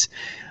Priestap that's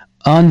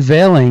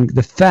unveiling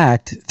the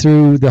fact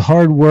through the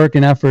hard work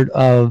and effort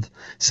of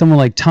someone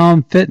like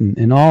Tom Fitton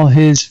and all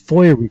his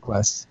FOIA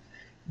requests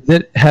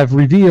that have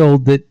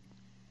revealed that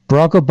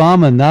Barack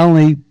Obama not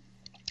only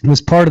was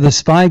part of the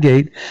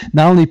Spygate,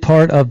 not only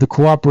part of the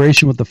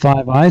cooperation with the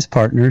Five Eyes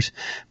partners,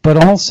 but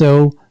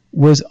also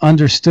was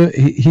understood.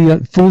 He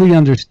fully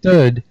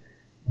understood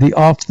the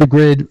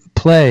off-the-grid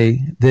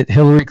play that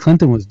Hillary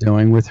Clinton was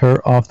doing with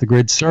her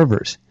off-the-grid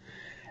servers.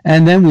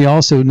 And then we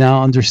also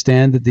now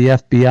understand that the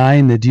FBI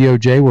and the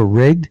DOJ were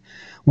rigged.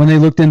 When they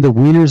looked into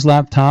Weiner's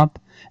laptop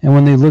and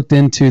when they looked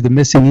into the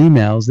missing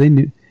emails, they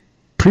knew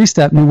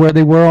Priestap knew where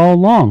they were all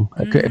along,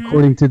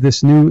 according to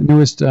this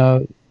newest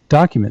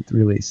document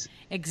release.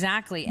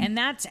 Exactly, and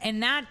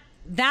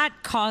that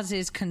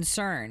causes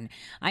concern.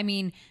 I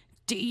mean,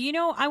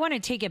 I want to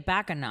take it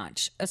back a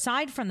notch.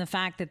 Aside from the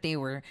fact that they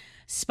were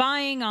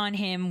spying on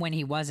him when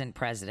he wasn't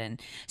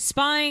president,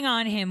 spying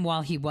on him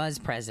while he was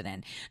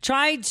president,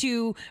 tried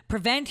to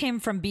prevent him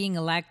from being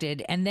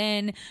elected, and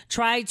then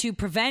tried to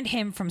prevent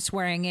him from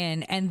swearing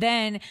in, and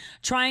then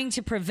trying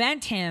to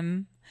prevent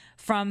him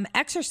from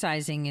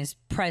exercising his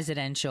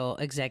presidential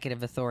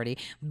executive authority,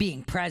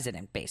 being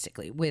president,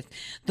 basically, with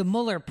the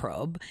Mueller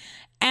probe,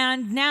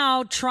 and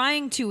now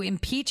trying to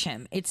impeach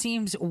him. It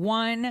seems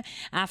one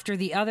after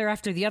the other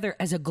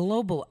as a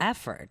global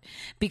effort,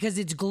 because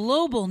it's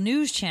global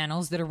news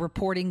channels that are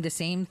reporting the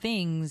same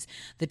things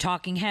the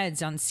talking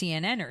heads on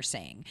CNN are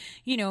saying.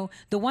 You know,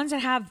 the ones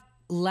that have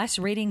less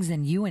ratings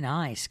than you and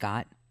I,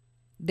 Scott.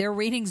 Their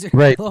ratings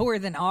are lower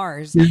than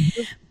ours.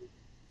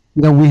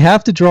 You know, we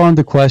have to draw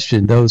into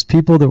question those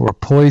people that were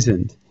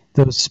poisoned,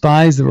 those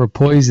spies that were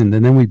poisoned,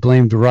 and then we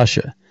blamed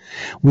Russia.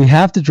 We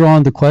have to draw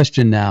into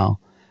question now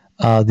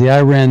the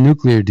Iran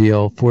nuclear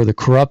deal for the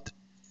corrupt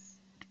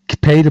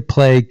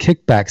pay-to-play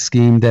kickback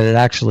scheme that it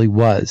actually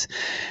was.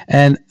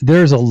 And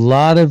there's a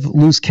lot of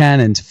loose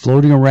cannons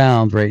floating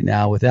around right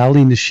now with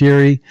Ali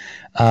Nashiri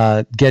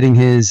getting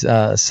his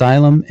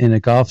asylum in a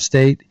Gulf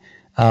state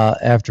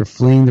after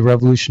fleeing the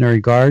Revolutionary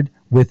Guard,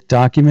 with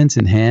documents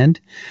in hand.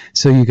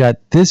 So you got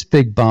this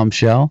big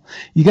bombshell.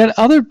 You got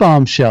other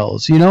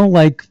bombshells, you know,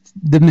 like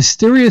the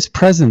mysterious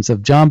presence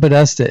of John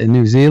Podesta in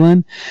New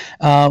Zealand.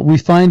 We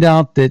find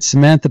out that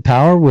Samantha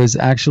Power was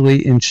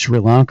actually in Sri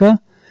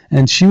Lanka,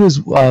 and she was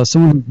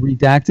someone who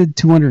redacted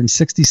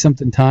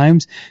 260-something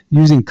times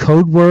using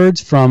code words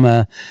from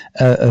a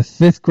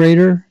fifth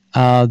grader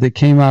that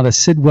came out of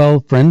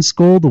Sidwell Friends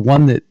School, the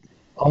one that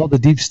all the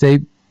deep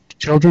state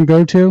children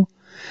go to.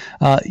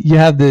 You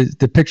have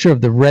the picture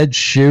of the red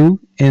shoe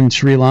in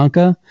Sri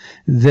Lanka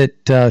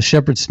that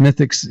Shepard Smith,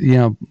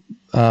 that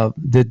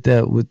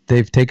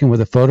they've taken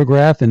with a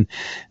photograph, and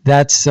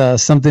that's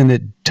something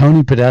that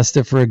Tony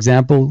Podesta, for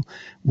example,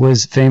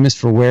 was famous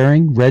for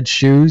wearing, red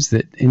shoes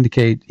that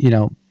indicate,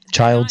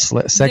 child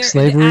sex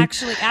slavery.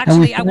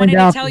 Actually, I wanted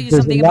to tell you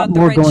something about the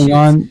red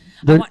shoes.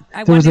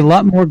 There was a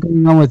lot more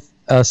going on with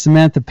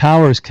Samantha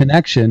Power's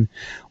connection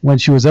when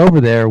she was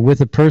over there with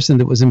a person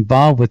that was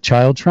involved with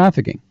child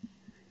trafficking.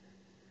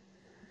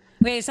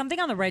 Wait, something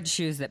on the red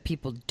shoes that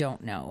people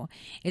don't know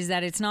is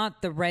that it's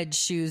not the red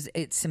shoes,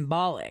 it's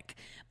symbolic.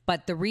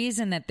 But the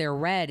reason that they're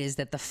red is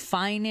that the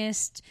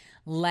finest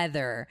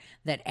leather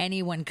that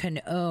anyone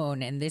can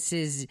own, and this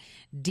is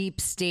deep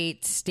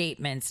state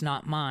statements,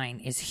 not mine,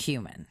 is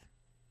human.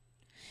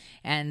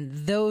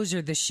 And those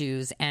are the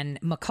shoes. And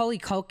Macaulay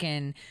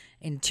Culkin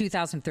in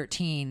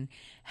 2013,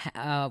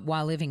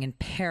 while living in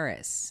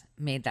Paris,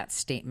 made that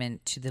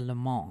statement to the Le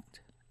Monde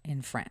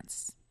in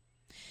France,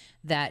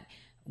 that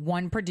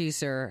one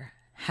producer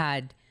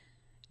had,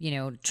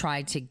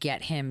 tried to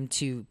get him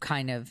to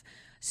kind of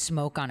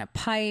smoke on a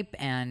pipe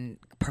and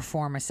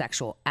perform a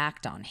sexual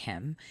act on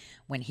him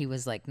when he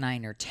was like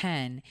 9 or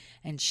 10,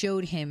 and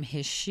showed him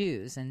his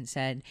shoes and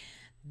said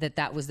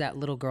that was that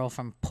little girl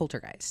from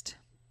Poltergeist.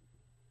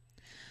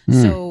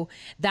 So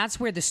that's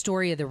where the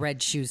story of the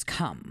red shoes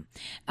come.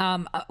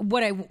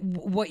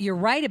 What you're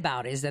right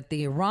about is that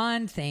the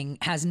Iran thing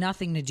has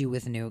nothing to do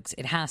with nukes.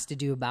 It has to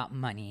do about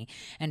money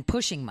and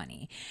pushing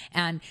money.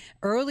 And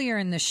earlier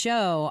in the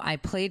show, I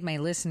played my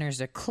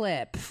listeners a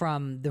clip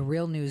from the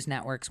Real News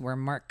Networks where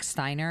Mark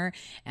Steiner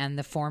and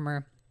the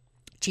former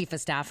Chief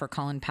of Staff for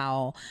Colin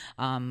Powell,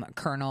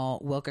 Colonel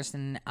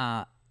Wilkerson,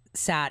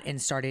 sat and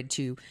started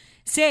to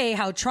say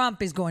how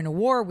Trump is going to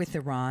war with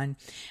Iran.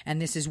 And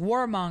this is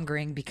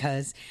warmongering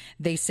because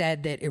they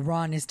said that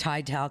Iran is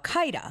tied to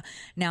Al-Qaeda.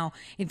 Now,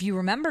 if you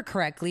remember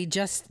correctly,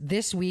 just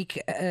this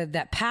week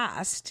that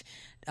passed,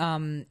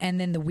 and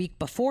then the week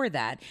before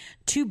that,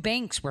 2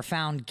 banks were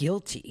found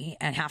guilty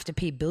and have to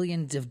pay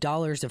billions of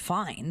dollars of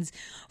fines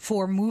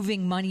for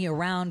moving money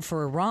around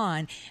for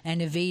Iran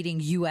and evading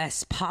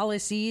U.S.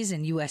 policies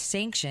and U.S.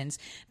 sanctions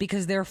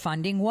because they're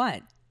funding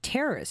what?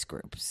 Terrorist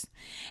groups.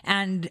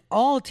 And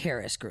all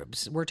terrorist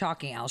groups. We're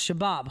talking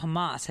Al-Shabaab,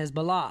 Hamas,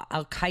 Hezbollah,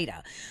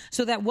 Al-Qaeda.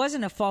 So that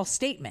wasn't a false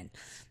statement.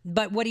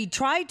 But what he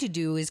tried to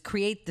do is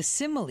create the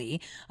simile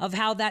of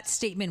how that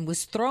statement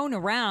was thrown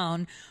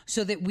around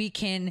so that we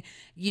can,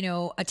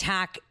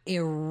 attack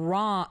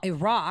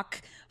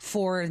Iraq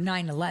for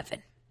 9/11.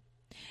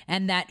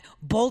 And that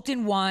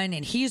Bolton won,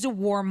 and he's a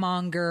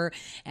warmonger,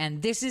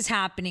 and this is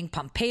happening.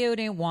 Pompeo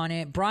didn't want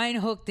it. Brian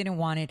Hook didn't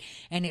want it.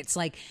 And it's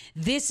like,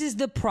 this is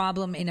the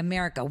problem in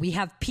America. We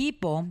have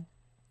people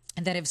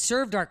that have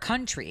served our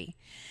country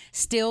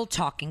still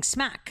talking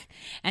smack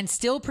and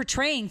still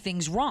portraying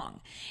things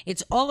wrong.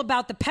 It's all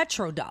about the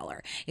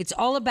petrodollar. It's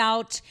all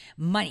about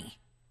money.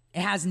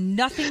 It has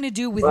nothing to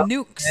do with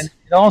nukes. And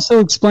it also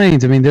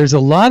explains, there's a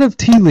lot of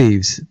tea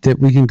leaves that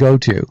we can go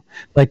to,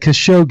 like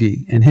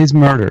Khashoggi and his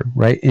murder,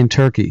 right, in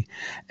Turkey.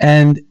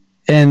 And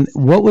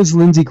what was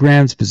Lindsey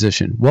Graham's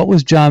position? What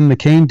was John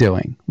McCain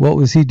doing? What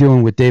was he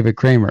doing with David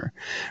Kramer,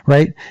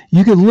 right?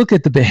 You could look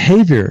at the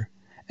behavior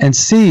and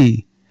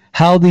see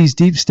how these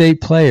deep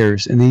state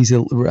players and these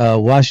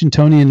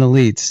Washingtonian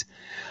elites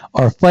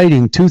are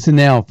fighting tooth and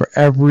nail for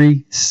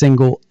every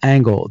single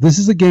angle. This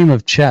is a game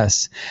of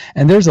chess,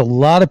 and there's a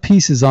lot of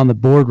pieces on the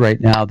board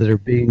right now that are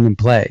being in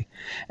play.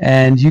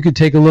 And you could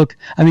take a look.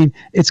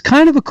 It's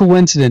kind of a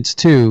coincidence,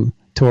 too,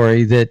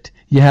 Tori, that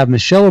you have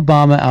Michelle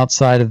Obama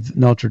outside of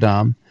Notre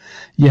Dame.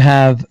 You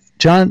have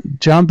John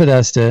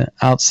Podesta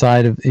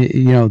outside of,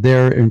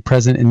 there and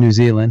present in New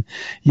Zealand.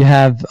 You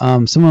have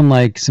someone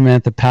like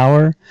Samantha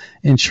Power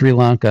in Sri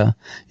Lanka.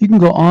 You can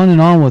go on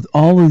and on with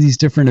all of these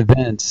different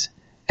events.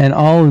 And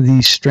all of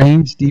these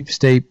strange deep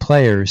state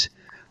players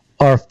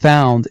are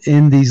found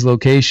in these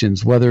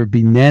locations, whether it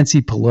be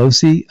Nancy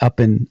Pelosi up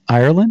in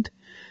Ireland,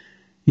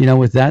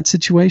 with that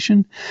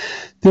situation.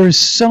 There's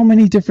so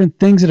many different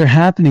things that are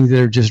happening that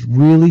are just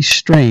really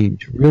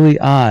strange, really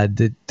odd,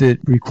 that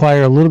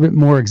require a little bit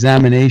more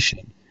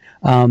examination.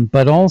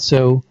 But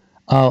also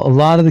a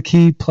lot of the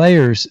key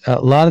players,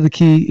 a lot of the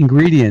key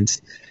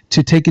ingredients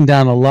to taking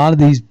down a lot of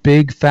these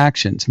big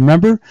factions.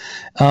 Remember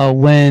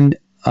when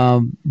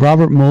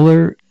Robert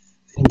Mueller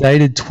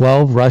indicted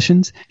 12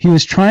 Russians? He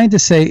was trying to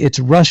say it's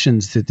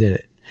Russians that did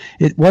it.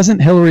 It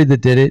wasn't Hillary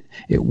that did it.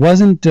 It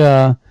wasn't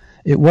Obama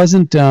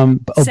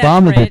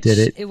that did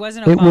it. It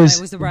wasn't Obama.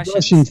 It was the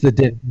Russians that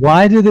did it.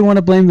 Why do they want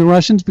to blame the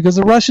Russians? Because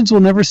the Russians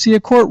will never see a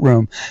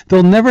courtroom.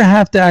 They'll never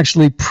have to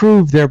actually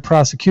prove their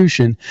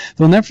prosecution.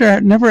 They'll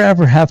never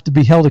ever have to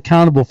be held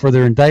accountable for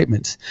their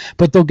indictments,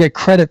 but they'll get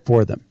credit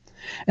for them.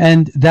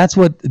 And that's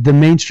what the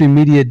mainstream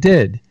media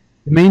did.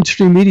 The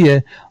mainstream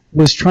media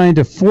was trying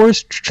to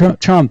force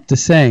Trump to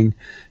saying,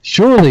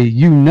 surely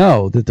you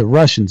know that the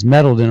Russians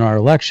meddled in our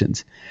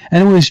elections.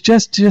 And it was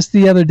just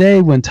the other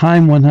day when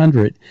Time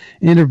 100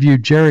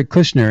 interviewed Jared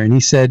Kushner, and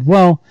he said,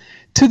 well,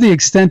 to the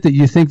extent that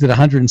you think that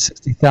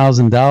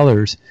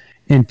 $160,000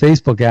 in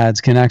Facebook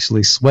ads can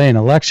actually sway an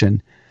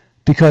election,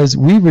 because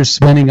we were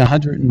spending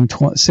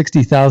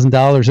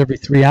 $160,000 every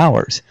 3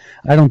 hours,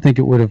 I don't think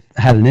it would have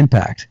had an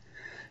impact.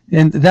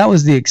 And that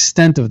was the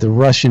extent of the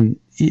Russian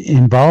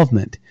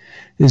involvement,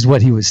 is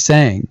what he was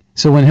saying.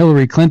 So when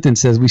Hillary Clinton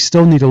says we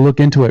still need to look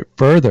into it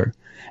further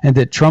and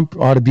that Trump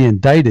ought to be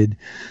indicted,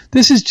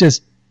 this is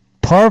just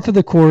par for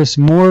the course,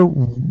 more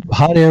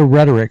hot air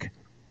rhetoric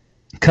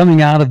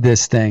coming out of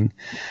this thing.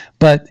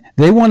 But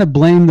they want to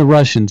blame the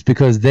Russians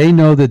because they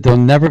know that they're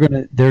never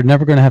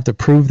going to have to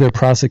prove their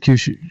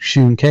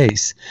prosecution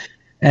case.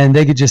 And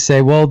they could just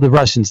say, well, the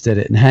Russians did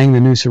it and hang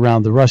the noose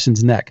around the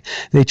Russians' neck.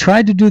 They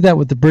tried to do that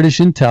with the British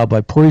intel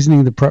by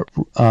poisoning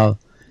the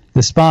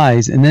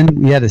spies, and then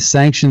we had to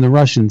sanction the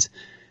Russians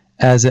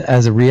as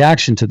a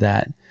reaction to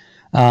that.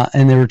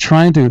 And they were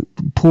trying to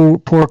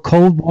pour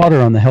cold water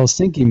on the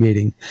Helsinki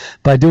meeting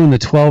by doing the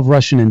 12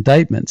 Russian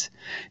indictments.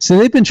 So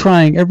they've been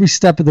trying every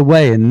step of the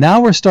way, and now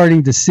we're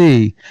starting to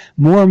see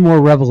more and more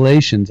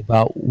revelations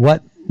about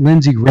what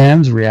Lindsey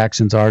Graham's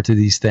reactions are to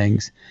these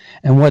things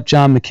and what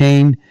John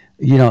McCain,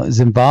 his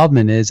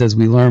involvement is, as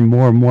we learn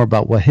more and more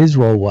about what his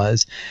role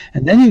was.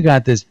 And then you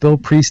got this Bill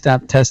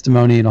Priestap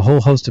testimony and a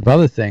whole host of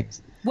other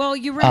things. Well,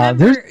 you remember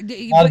there's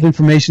a lot of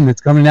information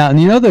that's coming out, and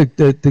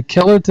the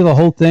killer to the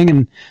whole thing.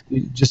 And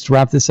just to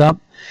wrap this up,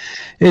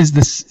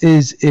 is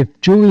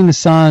if Julian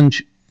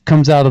Assange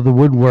comes out of the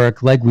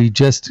woodwork like we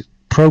just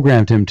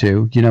programmed him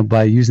to,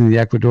 by using the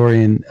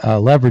Ecuadorian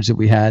leverage that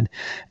we had,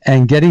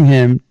 and getting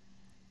him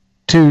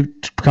to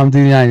come to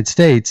the United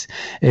States,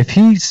 if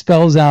he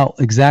spells out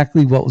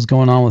exactly what was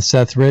going on with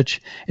Seth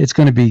Rich, it's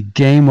going to be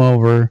game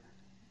over,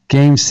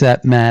 game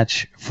set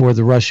match for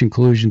the Russian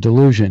collusion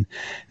delusion.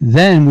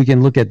 Then we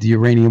can look at the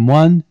Uranium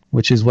One,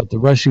 which is what the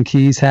Russian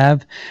keys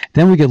have.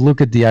 Then we could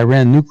look at the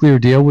Iran nuclear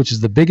deal, which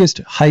is the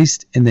biggest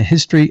heist in the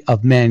history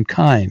of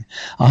mankind.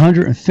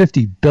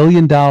 $150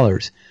 billion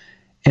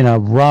in a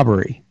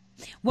robbery.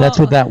 Well, that's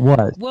what that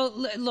was. Well,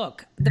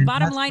 look, the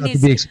bottom line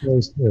is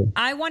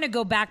I want to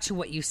go back to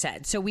what you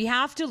said. So we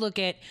have to look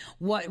at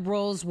what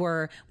roles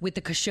were with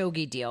the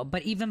Khashoggi deal.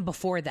 But even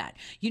before that,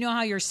 you know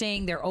how you're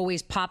saying they're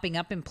always popping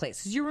up in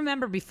places. You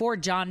remember before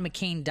John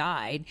McCain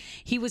died,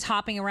 he was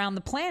hopping around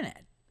the planet.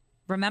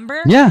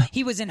 Remember? Yeah.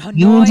 He was in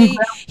Hanoi.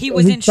 He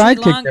was in Sri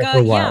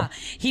Lanka. Yeah.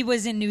 He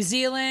was in New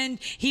Zealand.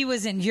 He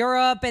was in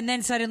Europe. And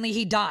then suddenly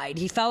he died.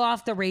 He fell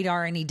off the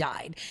radar and he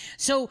died.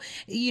 So,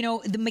 the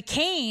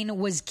McCain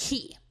was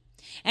key.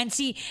 And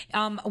see,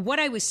 what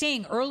I was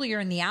saying earlier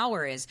in the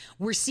hour is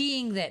we're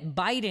seeing that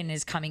Biden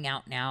is coming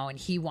out now and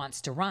he wants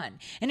to run.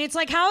 And it's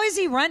like, how is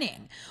he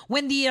running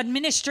when the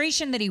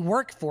administration that he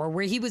worked for,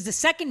 where he was the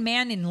second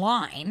man in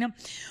line,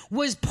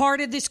 was part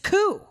of this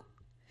coup?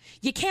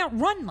 You can't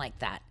run like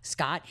that,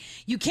 Scott.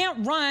 You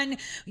can't run,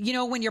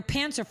 when your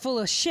pants are full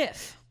of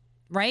shit,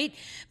 right?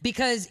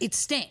 Because it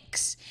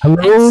stinks.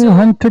 Hello,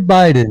 Hunter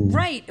Biden.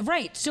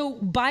 Right. So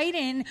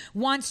Biden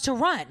wants to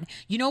run.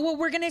 You know what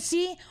we're going to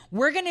see?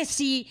 We're going to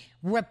see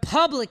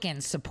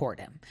Republicans support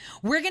him.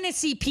 We're going to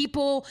see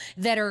people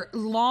that are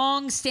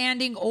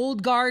long-standing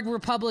old guard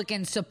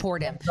Republicans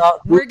support him.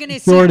 We're going to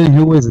see Jordan,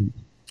 who isn't.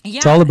 Yeah,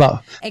 it's all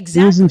about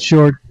who's in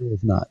short,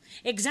 who's not.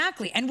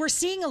 Exactly. And we're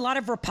seeing a lot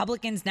of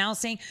Republicans now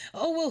saying,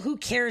 oh, well, who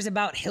cares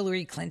about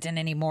Hillary Clinton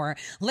anymore?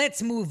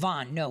 Let's move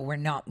on. No, we're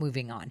not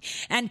moving on.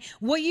 And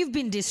what you've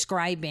been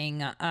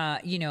describing,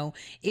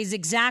 is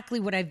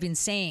exactly what I've been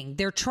saying.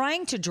 They're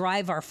trying to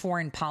drive our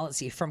foreign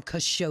policy from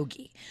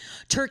Khashoggi.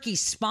 Turkey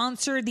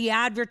sponsored the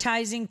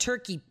advertising.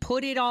 Turkey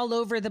put it all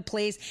over the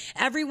place.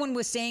 Everyone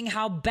was saying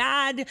how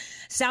bad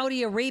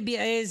Saudi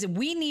Arabia is.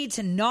 We need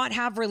to not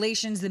have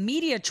relations. The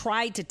media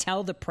tried to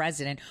tell the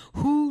president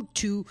who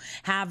to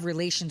have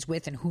relations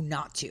with and who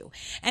not to.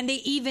 And they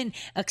even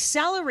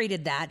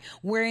accelerated that,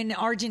 where in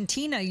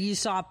Argentina you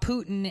saw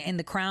Putin and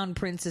the Crown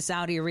Prince of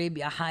Saudi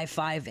Arabia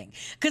high-fiving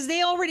because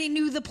they already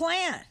knew the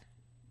plan.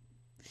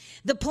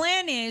 The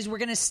plan is we're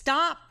going to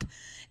stop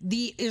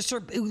the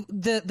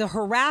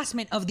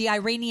harassment of the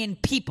Iranian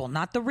people,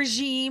 not the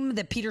regime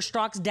that Peter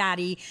Strzok's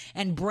daddy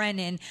and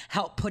Brennan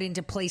helped put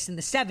into place in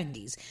the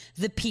 70s.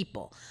 The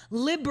people.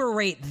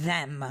 Liberate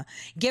them.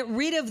 Get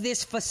rid of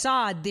this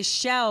facade, this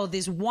shell,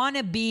 this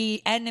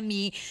wannabe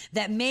enemy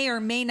that may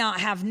or may not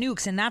have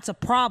nukes, and that's a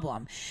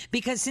problem.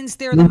 Because since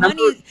they're the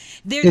money...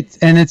 It's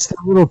the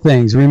little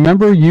things.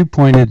 Remember you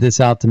pointed this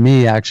out to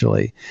me,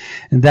 actually.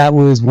 And that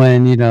was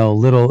when,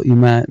 little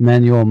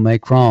Emmanuel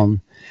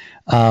Macron...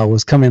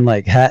 was coming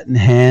like hat in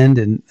hand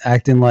and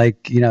acting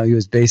like, he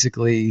was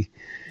basically,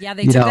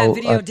 they took that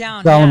video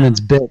down.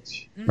 Solomon's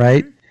bitch,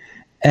 right?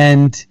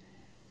 And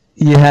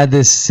you had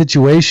this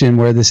situation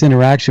where this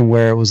interaction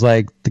where it was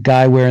like the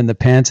guy wearing the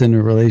pants in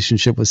a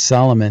relationship with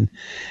Solomon,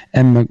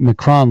 and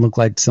Macron looked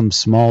like some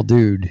small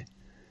dude.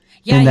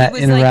 Yeah,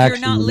 he was like, you're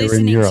not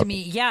listening to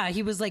me. Yeah,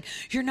 he was like,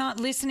 you're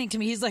not listening to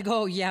me. He's like,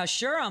 oh, yeah,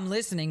 sure, I'm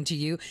listening to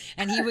you.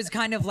 And he was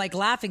kind of like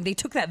laughing. They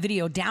took that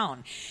video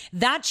down.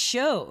 That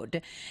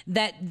showed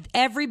that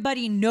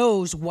everybody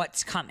knows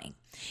what's coming.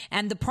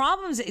 And the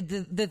problems,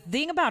 the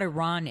thing about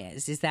Iran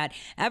is that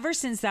ever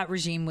since that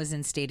regime was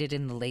instated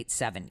in the late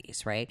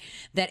 70s, right,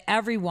 that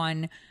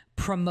everyone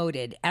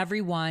promoted,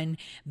 everyone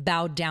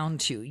bowed down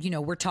to.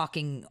 We're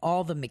talking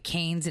all the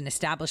McCains and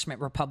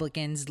establishment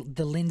Republicans,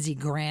 the Lindsey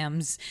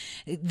Grahams.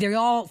 They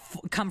all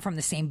come from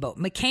the same boat.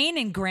 McCain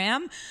and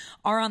Graham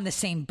are on the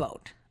same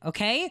boat.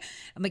 Okay.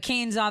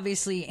 McCain's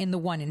obviously in the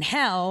one in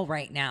hell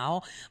right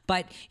now,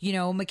 but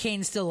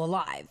McCain's still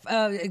alive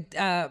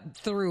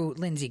through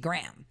Lindsey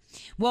Graham.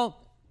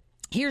 Well,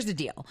 here's the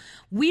deal.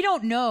 We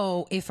don't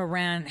know if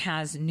Iran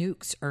has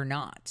nukes or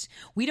not.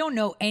 We don't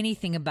know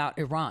anything about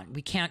Iran.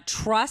 We can't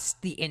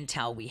trust the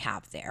intel we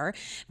have there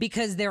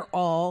because they're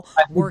all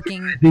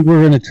working. I think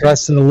we're going to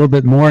trust it a little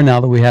bit more now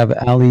that we have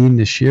Ali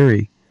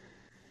Nashiri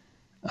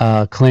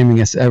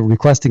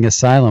requesting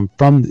asylum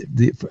from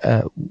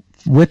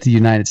with the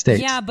United States.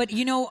 Yeah, but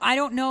I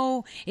don't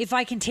know if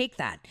I can take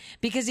that,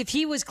 because if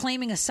he was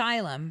claiming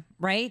asylum,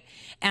 right,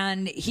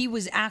 and he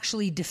was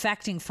actually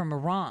defecting from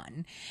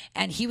Iran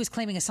and he was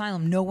claiming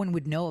asylum, no one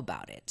would know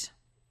about it.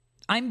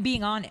 I'm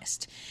being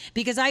honest,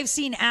 because I've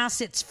seen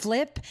assets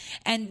flip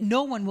and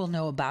no one will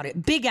know about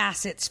it. Big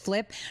assets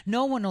flip,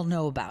 no one will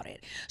know about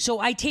it. So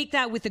I take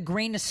that with a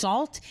grain of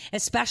salt,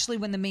 especially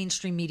when the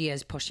mainstream media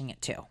is pushing it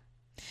too.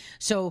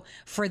 So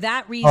for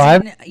that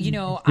reason,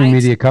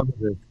 media covered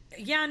it.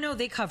 Yeah, no,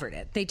 they covered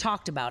it. They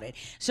talked about it.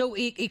 So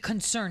it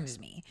concerns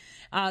me.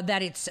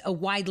 that it's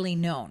widely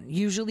known.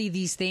 Usually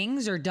these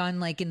things are done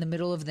like in the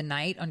middle of the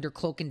night under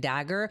cloak and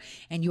dagger,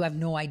 and you have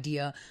no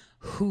idea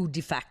who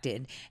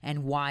defected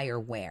and why or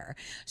where.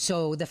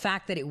 So the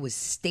fact that it was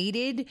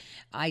stated,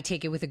 I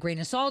take it with a grain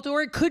of salt,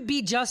 or it could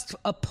be just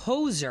a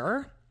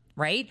poser,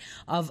 right,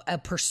 of a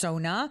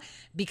persona,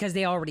 because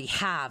they already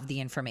have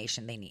the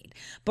information they need.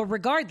 But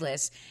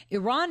regardless,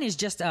 Iran is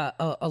just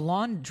a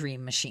laundry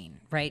machine,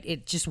 right?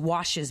 It just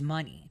washes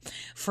money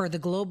for the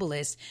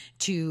globalists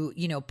to,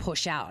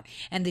 push out.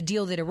 And the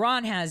deal that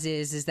Iran has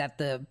is that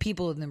the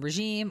people in the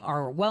regime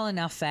are well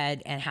enough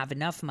fed and have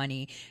enough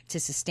money to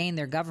sustain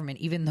their government,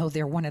 even though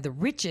they're one of the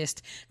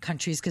richest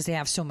countries because they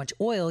have so much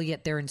oil,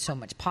 yet they're in so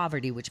much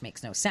poverty, which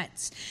makes no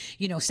sense.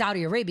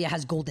 Saudi Arabia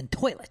has golden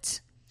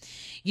toilets,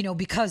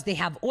 because they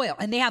have oil,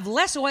 and they have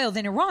less oil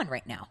than Iran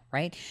right now,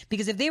 right?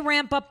 Because if they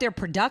ramp up their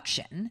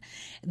production,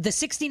 the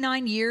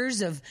 69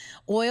 years of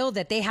oil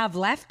that they have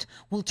left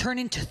will turn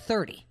into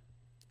 30,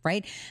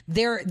 right?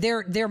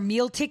 Their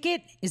meal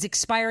ticket is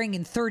expiring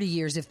in 30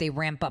 years if they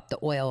ramp up the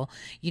oil,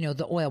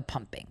 the oil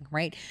pumping,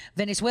 right?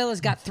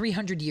 Venezuela's got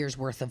 300 years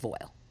worth of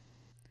oil.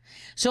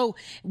 So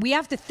we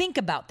have to think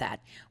about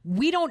that.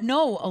 We don't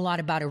know a lot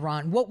about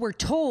Iran. What we're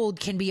told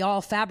can be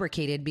all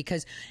fabricated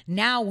because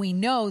now we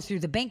know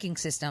through the banking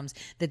systems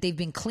that they've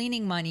been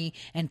cleaning money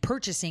and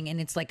purchasing, and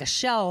it's like a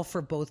shell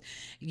for both,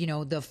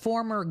 the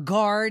former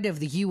guard of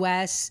the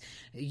U.S.,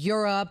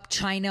 Europe,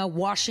 China,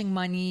 washing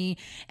money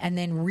and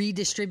then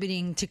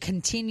redistributing to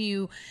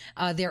continue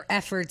their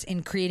efforts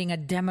in creating a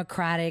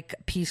democratic,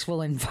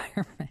 peaceful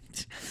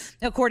environment,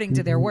 according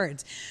to their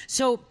words.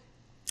 So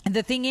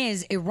the thing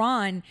is,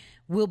 Iran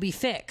will be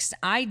fixed.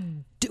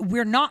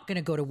 We're not going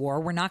to go to war.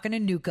 We're not going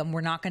to nuke them.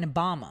 We're not going to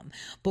bomb them.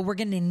 But we're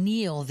going to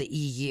kneel the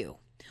EU.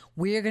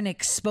 We're going to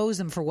expose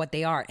them for what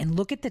they are. And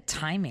look at the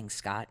timing,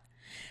 Scott.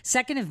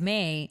 2nd of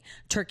May,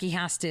 Turkey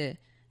has to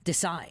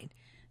decide.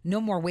 No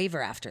more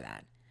waiver after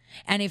that.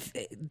 And if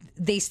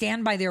they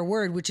stand by their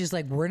word, which is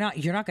like, you're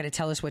not going to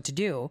tell us what to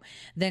do,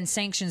 then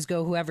sanctions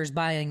go, whoever's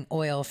buying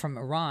oil from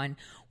Iran,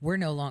 we're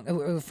no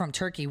longer, from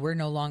Turkey, we're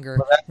no longer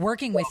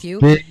working with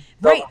you.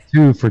 Right.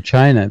 Too for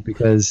China,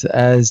 because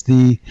as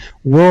the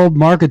world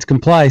markets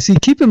comply,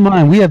 keep in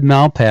mind, we have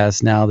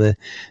Malpass now, the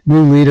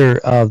new leader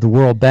of the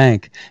World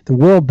Bank. The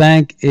World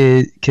Bank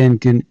can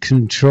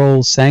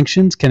control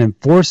sanctions, can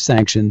enforce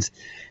sanctions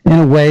in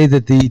a way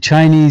that the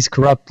Chinese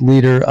corrupt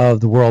leader of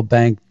the World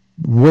Bank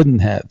wouldn't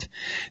have.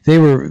 They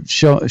were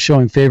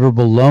showing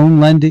favorable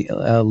loan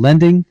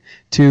lending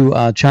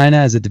to China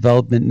as a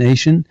development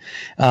nation.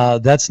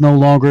 That's no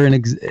longer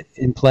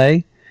in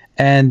play.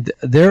 And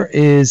there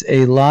is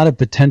a lot of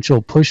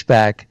potential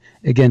pushback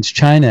against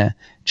China.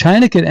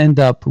 China could end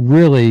up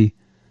really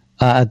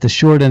at the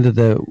short end of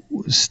the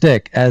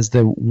stick as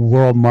the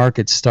world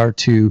markets start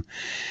to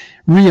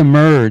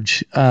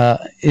reemerge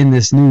in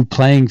this new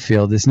playing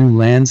field, this new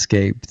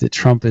landscape that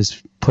Trump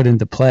has put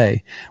into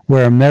play,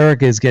 where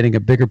America is getting a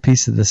bigger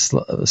piece of the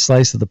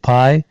slice of the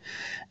pie,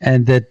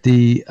 and that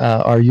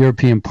our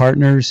European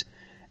partners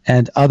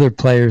and other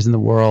players in the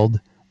world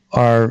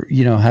are,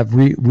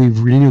 we've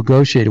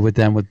renegotiated with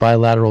them with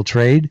bilateral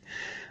trade,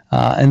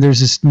 and there's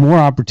just more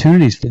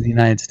opportunities for the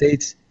United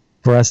States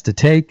for us to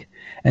take,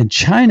 and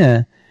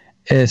China,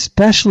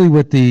 especially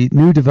with the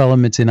new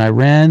developments in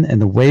Iran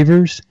and the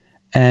waivers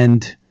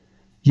and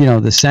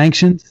the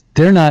sanctions,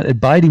 they're not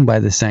abiding by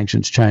the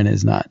sanctions. China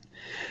is not.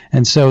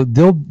 And so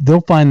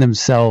they'll find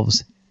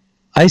themselves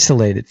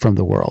isolated from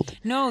the world.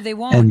 No, they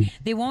won't.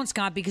 They won't,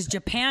 Scott, because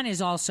Japan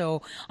is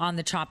also on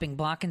the chopping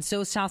block, and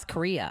so is South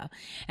Korea.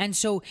 And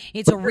so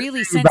it's a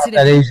really sensitive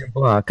that Asian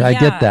bloc. I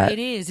get that. It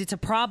is. It's a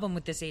problem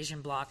with this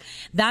Asian bloc.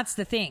 That's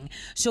the thing.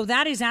 So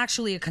that is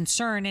actually a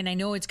concern, and I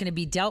know it's going to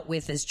be dealt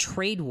with as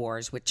trade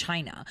wars with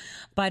China.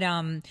 But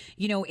in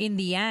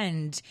the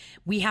end,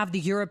 we have the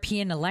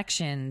European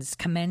elections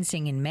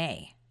commencing in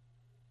May.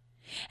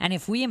 And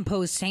if we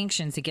impose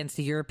sanctions against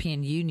the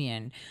European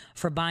Union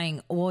for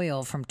buying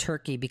oil from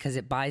Turkey because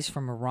it buys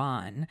from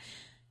Iran,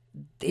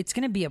 it's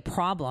going to be a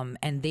problem.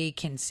 And they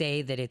can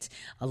say that it's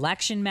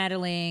election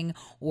meddling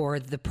or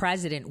the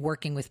president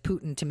working with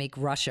Putin to make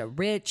Russia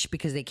rich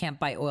because they can't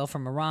buy oil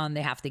from Iran.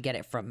 They have to get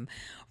it from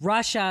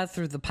Russia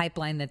through the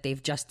pipeline that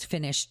they've just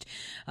finished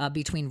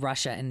between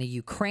Russia and the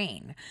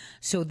Ukraine.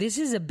 So this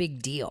is a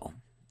big deal.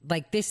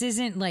 Like, this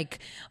isn't like,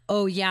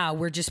 oh, yeah,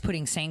 we're just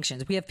putting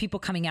sanctions. We have people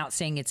coming out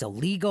saying it's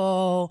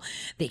illegal.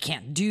 They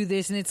can't do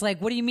this. And it's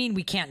like, what do you mean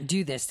we can't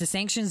do this? The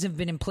sanctions have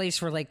been in place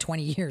for like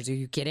 20 years. Are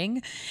you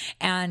kidding?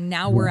 And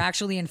now we're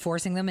actually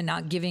enforcing them and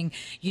not giving,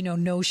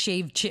 no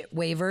shave chip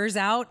waivers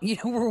out.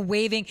 We're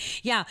waiving.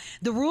 Yeah,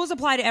 the rules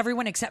apply to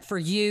everyone except for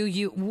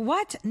you.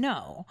 What?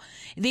 No.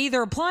 They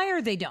either apply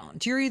or they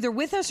don't. You're either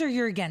with us or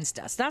you're against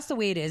us. That's the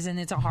way it is. And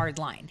it's a hard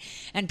line.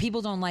 And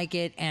people don't like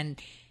it. And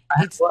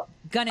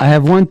I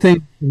have one thing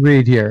to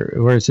read here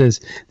where it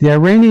says the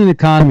Iranian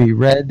economy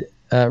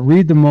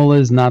Read the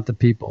mullahs, not the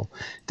people.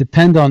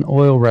 Depend on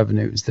oil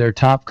revenues. Their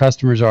top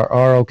customers are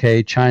ROK,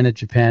 China,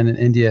 Japan, and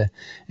India.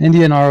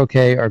 India and ROK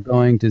are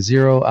going to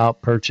zero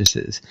out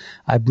purchases.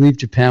 I believe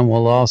Japan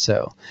will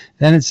also.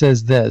 Then it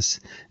says this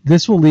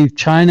will leave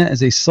China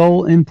as a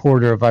sole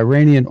importer of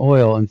Iranian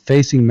oil and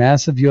facing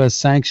massive U.S.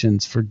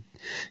 sanctions for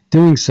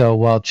doing so,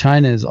 while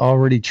China is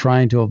already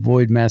trying to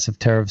avoid massive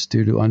tariffs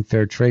due to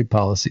unfair trade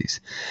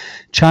policies.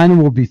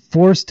 China will be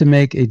forced to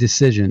make a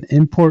decision,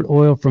 import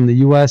oil from the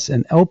U.S.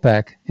 and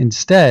OPEC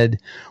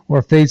instead,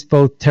 or face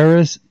both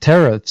tariffs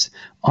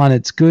on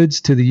its goods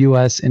to the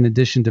U.S. in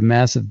addition to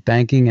massive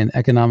banking and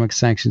economic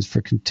sanctions for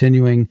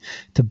continuing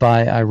to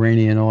buy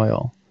Iranian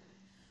oil.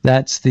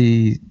 That's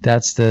the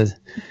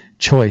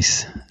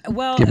choice.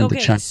 Well,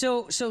 okay,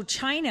 so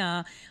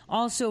China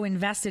also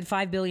invested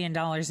 $5 billion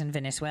in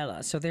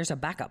Venezuela, so there's a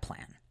backup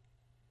plan.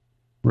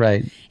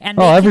 Right. And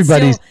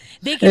everybody's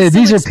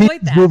these are people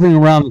moving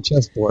around the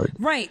chessboard.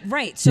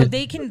 Right. So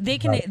they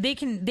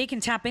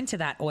can tap into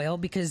that oil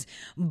because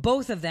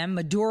both of them,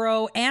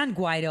 Maduro and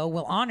Guaido,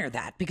 will honor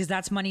that because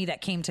that's money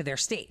that came to their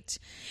state,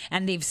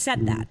 and they've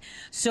said that.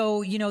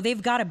 So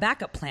they've got a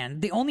backup plan.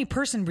 The only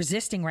person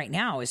resisting right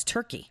now is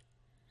Turkey.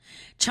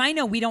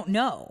 China, we don't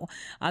know.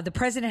 The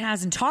president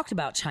hasn't talked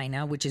about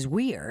China, which is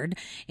weird,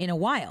 in a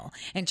while.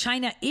 And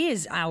China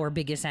is our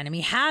biggest enemy,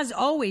 has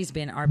always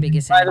been our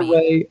biggest enemy. By the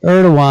way,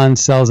 Erdogan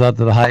sells out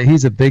to the high.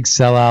 He's a big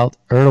sellout.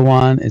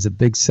 Erdogan is a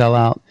big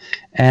sellout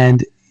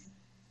and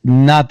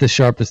not the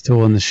sharpest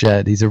tool in the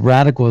shed. He's a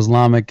radical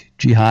Islamic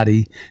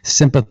jihadi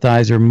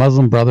sympathizer,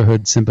 Muslim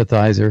Brotherhood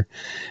sympathizer.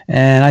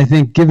 And I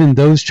think given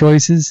those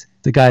choices,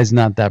 the guy's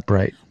not that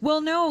bright.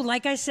 Well, no,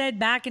 like I said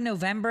back in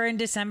November and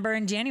December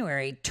and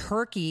January,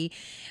 Turkey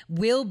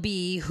will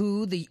be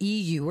who the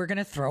EU are going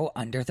to throw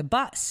under the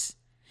bus.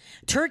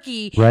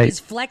 Turkey is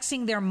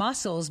flexing their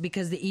muscles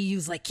because the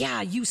EU's like,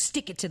 yeah, you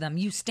stick it to them.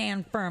 You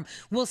stand firm.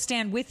 We'll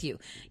stand with you.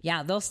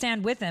 Yeah, they'll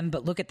stand with them,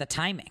 but look at the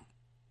timing.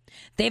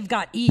 They've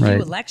got EU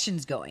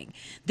elections going.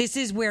 This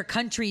is where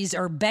countries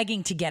are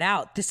begging to get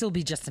out. This will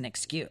be just an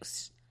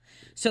excuse.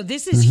 So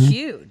this is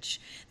huge.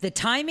 The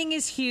timing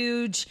is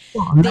huge.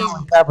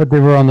 But they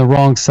were on the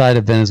wrong side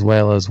of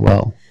Venezuela as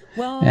well.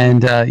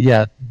 And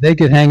they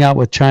could hang out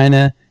with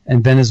China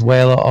and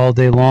Venezuela all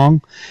day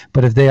long.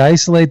 But if they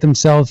isolate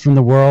themselves from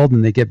the world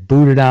and they get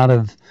booted out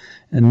of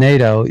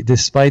NATO,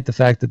 despite the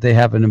fact that they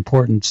have an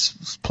important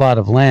plot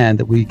of land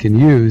that we can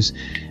use,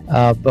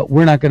 but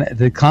we're not going to.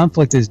 The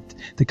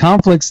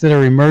conflicts that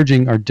are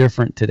emerging are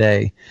different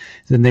today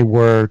than they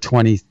were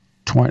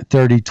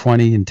 30,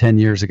 20, and 10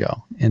 years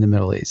ago in the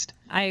Middle East.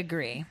 I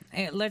agree.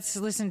 Let's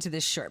listen to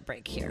this short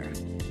break here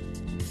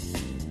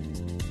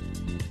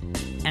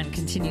and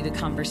continue the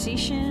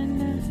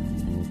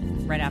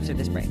conversation right after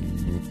this break.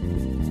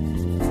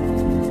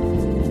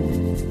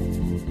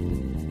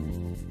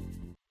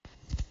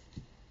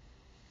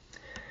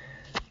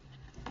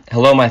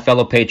 Hello, my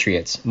fellow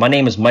patriots. My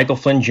name is Michael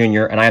Flynn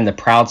Jr., and I am the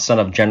proud son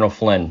of General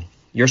Flynn.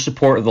 Your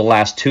support of the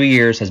last 2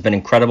 years has been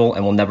incredible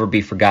and will never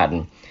be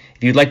forgotten.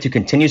 If you'd like to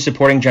continue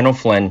supporting General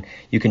Flynn,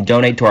 you can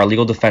donate to our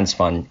Legal Defense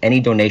Fund. Any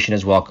donation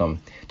is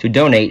welcome. To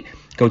donate,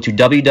 go to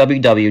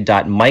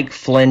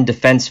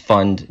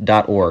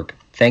www.mikeflynndefensefund.org.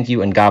 Thank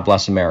you, and God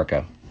bless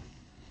America.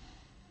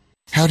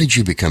 How did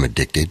you become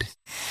addicted?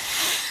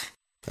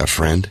 A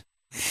friend?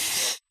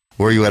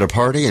 Were you at a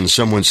party and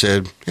someone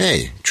said,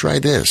 hey, try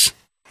this?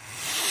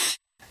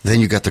 Then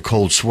you got the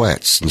cold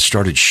sweats and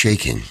started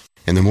shaking.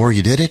 And the more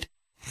you did it,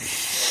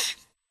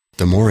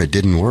 the more it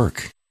didn't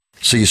work.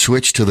 So you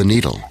switched to the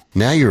needle.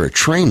 Now you're a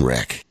train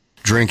wreck.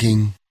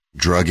 Drinking,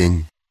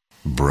 drugging,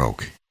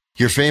 broke.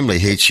 Your family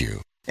hates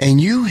you. And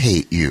you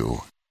hate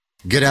you.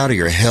 Get out of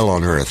your hell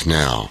on earth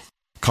now.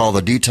 Call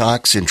the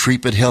Detox and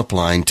Treatment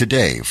Helpline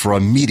today for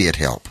immediate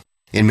help.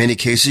 In many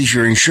cases,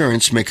 your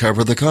insurance may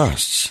cover the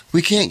costs.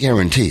 We can't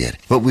guarantee it,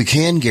 but we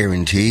can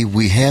guarantee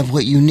we have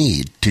what you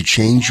need to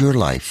change your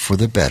life for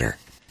the better.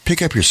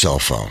 Pick up your cell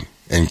phone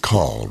and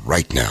call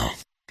right now.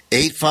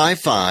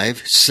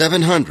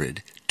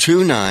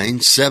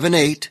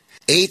 855-700-2978.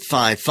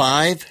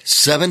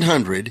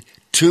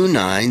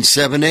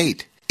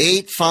 855-700-2978.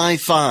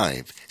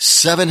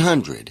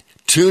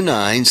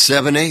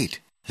 855-700-2978.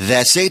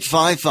 That's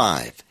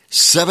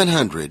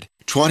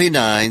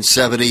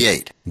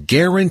 855-700-2978.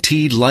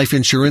 Guaranteed life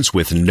insurance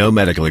with no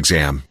medical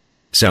exam.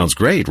 Sounds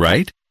great,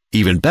 right?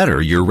 Even better,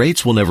 your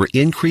rates will never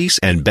increase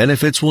and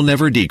benefits will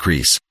never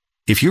decrease.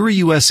 If you're a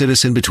U.S.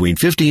 citizen between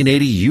 50 and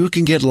 80, you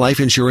can get life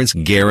insurance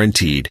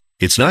guaranteed.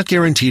 It's not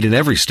guaranteed in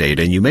every state,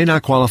 and you may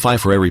not qualify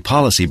for every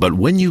policy, but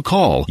when you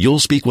call, you'll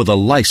speak with a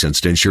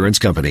licensed insurance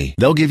company.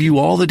 They'll give you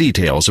all the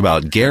details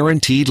about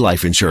guaranteed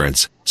life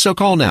insurance. So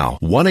call now,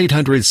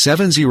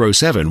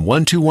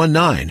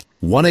 1-800-707-1219.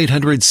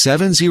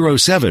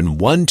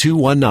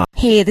 1-800-707-1219.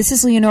 Hey, this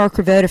is Leonora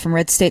Cravota from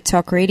Red State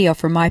Talk Radio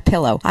for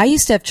MyPillow. I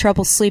used to have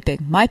trouble sleeping.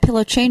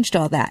 MyPillow changed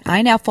all that.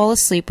 I now fall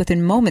asleep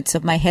within moments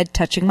of my head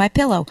touching my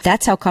pillow.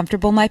 That's how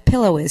comfortable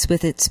MyPillow is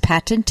with its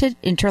patented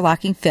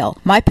interlocking fill.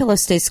 MyPillow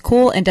stays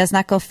cool and does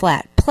not go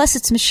flat. Plus,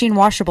 it's machine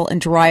washable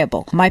and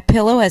dryable.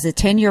 MyPillow has a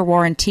 10-year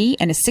warranty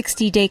and a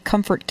 60-day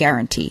comfort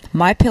guarantee.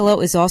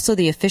 MyPillow is also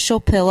the official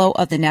pillow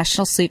of the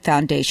National Sleep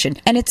Foundation,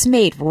 and it's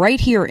made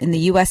right here in the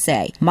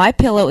USA.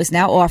 MyPillow is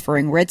now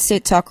offering Red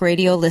State Talk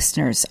Radio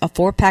listeners a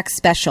 4-pack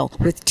special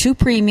with 2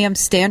 premium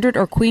standard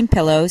or queen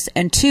pillows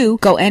and 2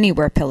 Go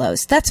Anywhere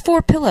pillows. That's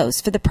 4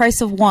 pillows for the price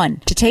of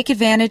 1. To take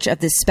advantage of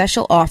this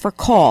special offer,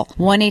 call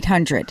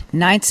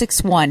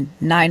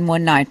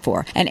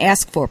 1-800-961-9194 and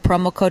ask for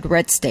promo code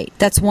REDSTATE.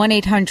 That's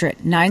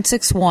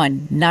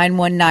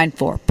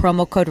 1-800-961-9194,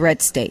 promo code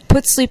REDSTATE.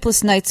 Put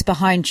sleepless nights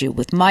behind you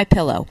with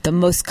MyPillow, the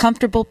most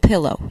comfortable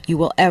pillow you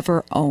will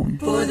ever own.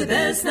 For the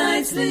best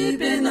night's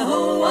sleep in the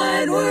whole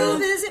wide world,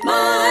 visit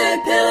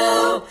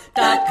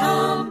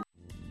MyPillow.com.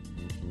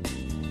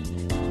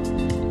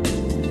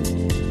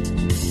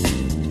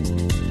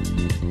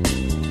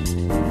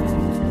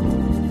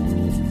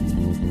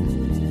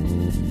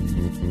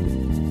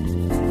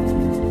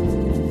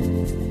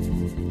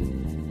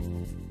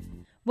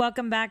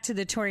 Welcome back to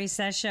the Tori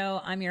Says Show.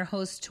 I'm your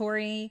host,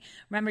 Tori.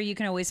 Remember, you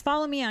can always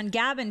follow me on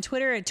Gab and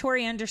Twitter at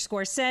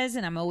Tori_says,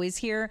 and I'm always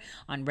here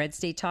on Red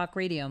State Talk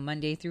Radio,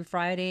 Monday through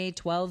Friday,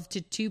 12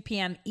 to 2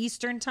 p.m.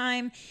 Eastern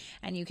Time.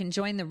 And you can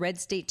join the Red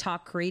State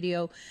Talk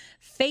Radio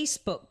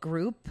Facebook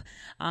group.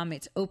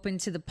 It's open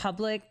to the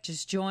public.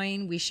 Just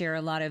join. We share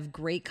a lot of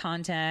great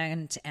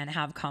content and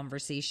have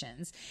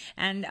conversations.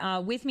 And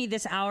with me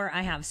this hour,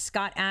 I have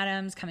Scott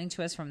Adams coming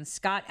to us from the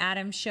Scott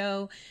Adams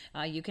Show.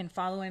 You can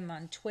follow him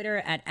on Twitter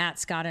at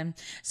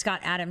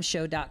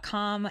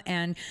scottadamshow.com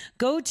and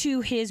go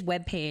to his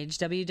webpage,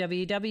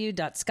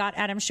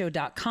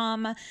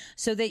 www.scottadamshow.com,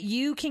 so that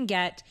you can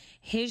get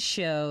his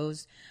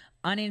shows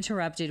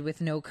uninterrupted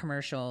with no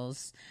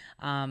commercials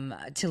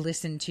to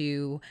listen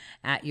to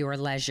at your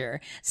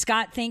leisure.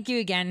 Scott, thank you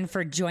again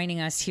for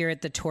joining us here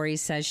at the Tori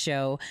Says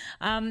Show.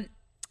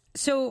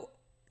 So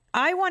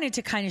I wanted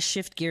to kind of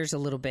shift gears a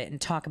little bit and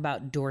talk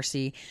about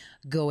Dorsey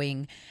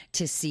going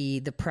to see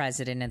the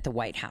president at the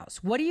White House.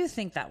 What do you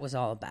think that was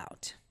all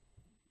about?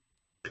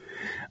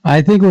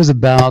 I think it was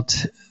about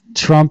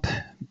Trump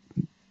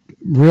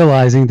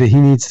realizing that he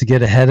needs to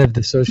get ahead of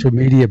the social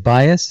media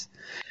bias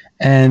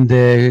and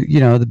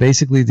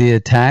basically the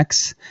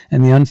attacks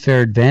and the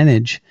unfair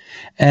advantage,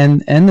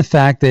 and the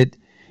fact that,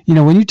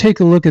 when you take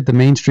a look at the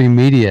mainstream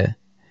media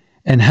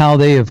and how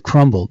they have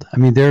crumbled. I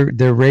mean,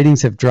 their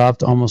ratings have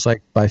dropped almost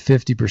like by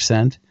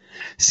 50%.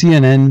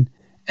 CNN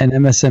and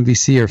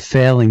MSNBC are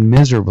failing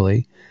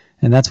miserably,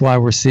 and that's why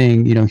we're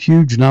seeing,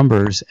 huge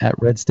numbers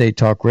at Red State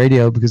Talk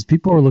Radio, because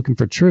people are looking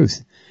for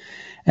truth.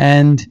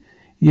 And,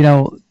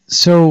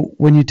 so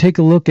when you take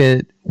a look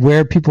at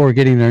where people are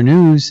getting their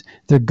news,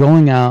 they're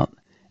going out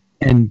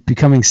and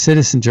becoming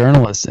citizen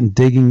journalists and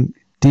digging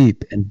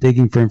deep and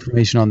digging for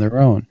information on their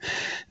own.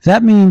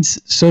 That means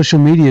social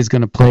media is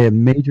going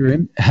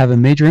to have a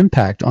major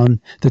impact on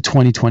the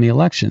 2020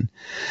 election.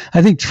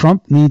 I think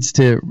Trump he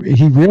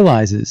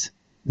realizes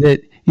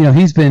that, he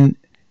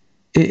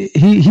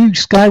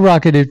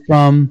skyrocketed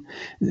from,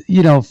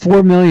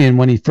 4 million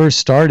when he first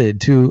started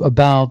to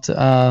about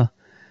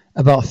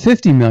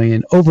 50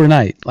 million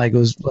overnight. Like, it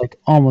was like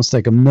almost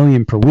like 1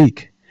 million per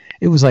week.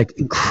 It was like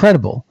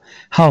incredible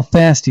how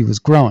fast he was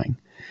growing.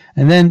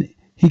 And then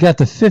he got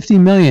to 50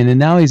 million, and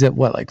now he's at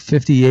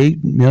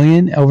 58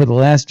 million over the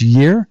last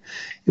year.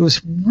 It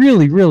was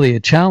really, really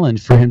a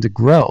challenge for him to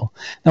grow.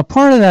 Now,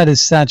 part of that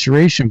is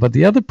saturation, but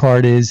the other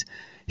part is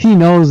he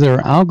knows there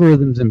are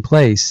algorithms in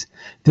place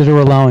that are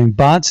allowing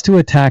bots to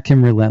attack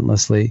him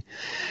relentlessly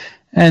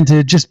and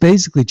to just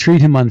basically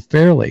treat him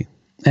unfairly.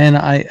 And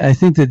I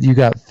think that you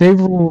got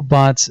favorable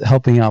bots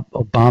helping out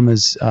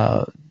Obama's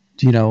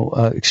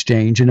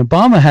exchange. And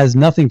Obama has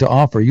nothing to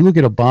offer. You look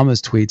at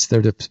Obama's tweets,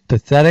 they're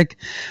pathetic,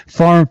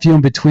 far and few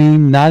in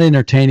between, not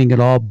entertaining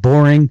at all,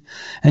 boring.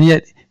 And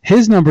yet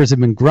his numbers have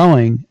been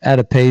growing at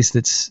a pace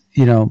that's,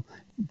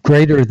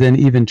 greater than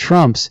even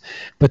Trump's.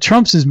 But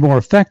Trump's is more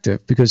effective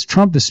because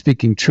Trump is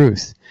speaking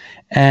truth.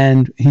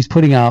 And he's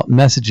putting out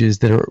messages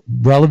that are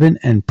relevant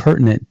and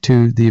pertinent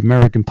to the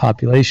American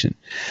population.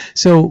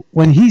 So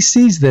when he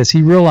sees this,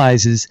 he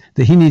realizes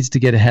that he needs to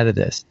get ahead of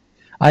this.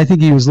 I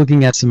think he was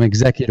looking at some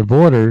executive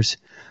orders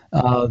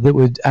that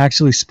would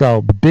actually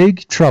spell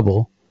big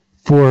trouble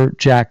for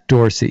Jack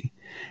Dorsey,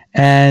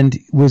 and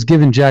was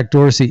giving Jack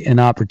Dorsey an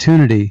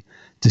opportunity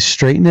to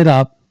straighten it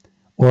up,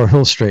 or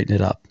he'll straighten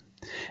it up.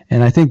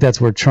 And I think that's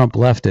where Trump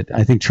left it.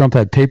 I think Trump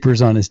had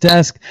papers on his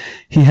desk.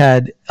 He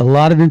had a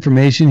lot of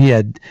information. He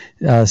had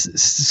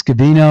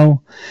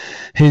Scavino,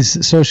 his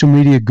social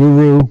media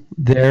guru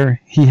there.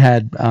 He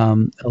had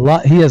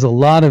He has a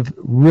lot of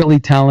really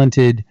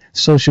talented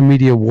social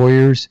media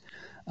warriors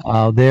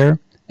there.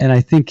 And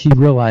I think he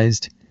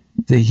realized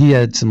that he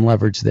had some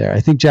leverage there. I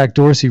think Jack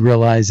Dorsey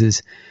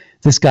realizes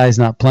this guy's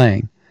not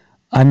playing.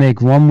 I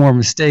make one more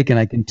mistake and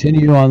I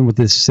continue on with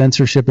this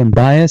censorship and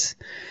bias,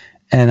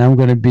 and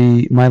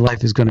my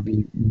life is going to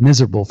be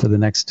miserable for the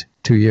next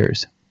 2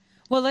 years.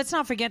 Well, let's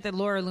not forget that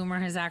Laura Loomer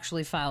has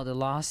actually filed a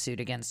lawsuit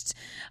against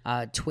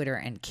Twitter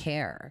and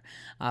CARE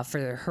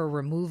for her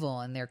removal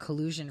and their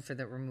collusion for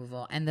the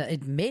removal and the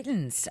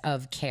admittance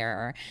of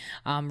CARE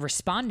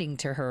responding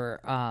to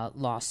her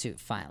lawsuit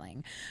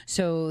filing.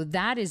 So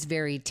that is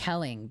very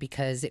telling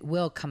because it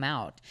will come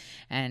out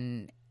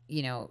and,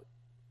 you know,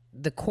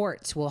 the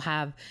courts will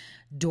have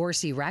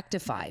Dorsey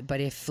rectify. But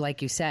if,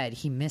 like you said,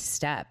 he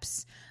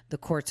missteps, the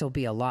courts will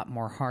be a lot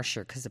more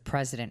harsher because the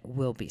president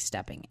will be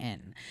stepping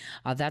in.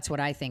 That's what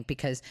I think,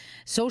 because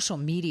social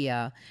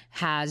media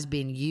has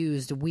been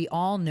used. We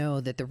all know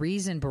that the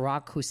reason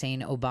Barack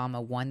Hussein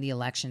Obama won the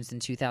elections in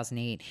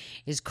 2008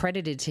 is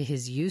credited to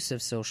his use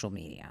of social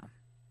media.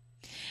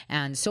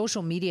 And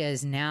social media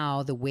is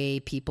now the way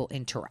people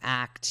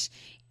interact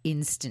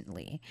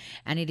instantly,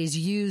 and it is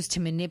used to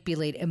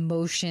manipulate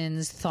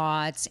emotions,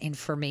 thoughts,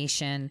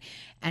 information,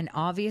 and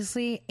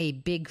obviously a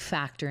big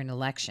factor in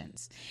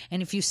elections.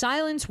 And if you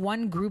silence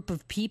one group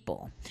of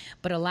people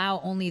but allow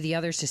only the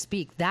others to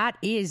speak, that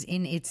is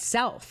in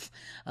itself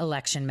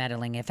election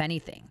meddling, if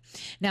anything.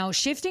 Now,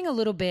 shifting a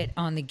little bit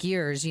on the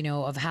gears, you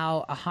know, of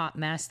how a hot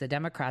mess the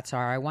Democrats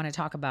are, I want to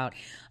talk about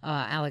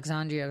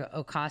Alexandria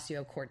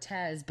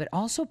Ocasio-Cortez, but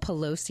also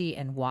Pelosi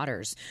and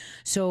Waters.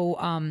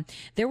 So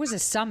there was a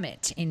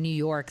summit in New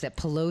York that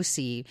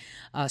Pelosi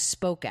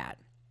spoke at.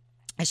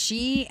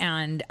 She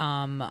and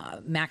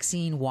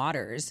Maxine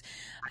Waters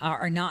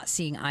are not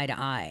seeing eye to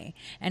eye.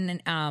 And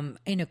then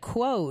in a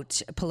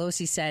quote,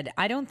 Pelosi said,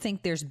 "I don't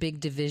think there's big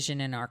division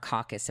in our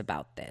caucus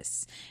about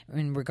this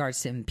in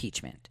regards to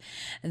impeachment.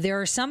 There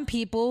are some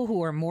people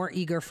who are more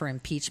eager for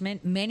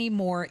impeachment, many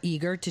more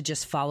eager to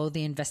just follow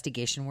the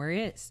investigation where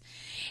it is."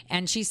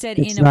 And she said,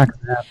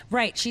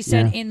 she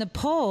said in the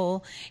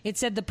poll, it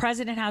said the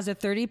president has a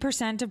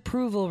 30%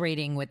 approval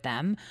rating with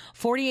them.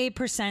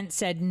 48%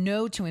 said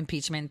no to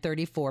impeachment.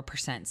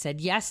 34%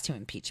 said yes to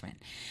impeachment.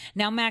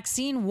 Now,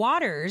 Maxine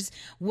Waters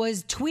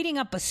was tweeting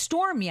up a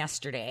storm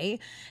yesterday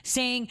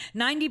saying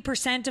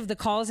 90% of the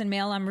calls and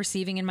mail I'm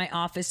receiving in my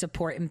office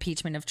support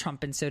impeachment of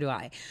Trump, and so do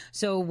I.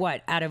 So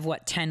what, out of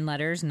 10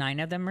 letters, 9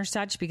 of them are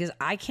such? Because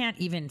I can't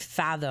even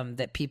fathom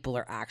that people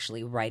are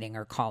actually writing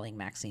or calling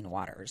Maxine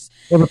Waters.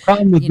 Well, the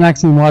problem with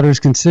Maxine Waters'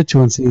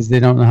 constituency is they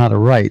don't know how to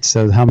write.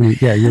 So how many?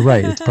 Yeah, you're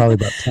right. It's probably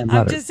about 10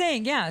 letters. I'm just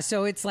saying, yeah.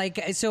 So it's like,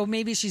 so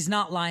maybe she's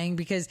not lying,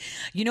 because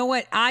you know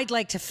what? I'd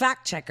like to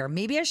fact check her.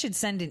 Maybe I should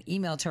send an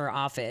email to her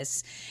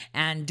office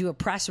and do a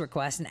press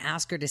request and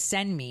ask her to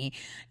send me,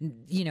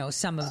 you know,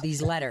 some of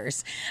these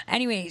letters.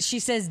 Anyway, she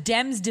says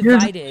Dems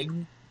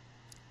divided.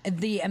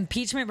 The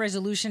impeachment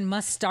resolution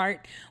must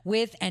start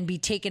with and be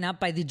taken up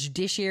by the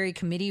Judiciary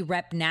Committee.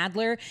 Rep.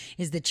 Nadler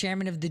is the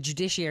chairman of the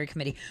Judiciary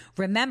Committee.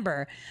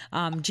 Remember,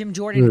 Jim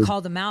Jordan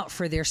called them out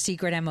for their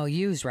secret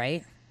MOUs,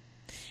 right?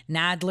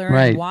 Nadler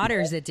and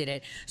Waters that did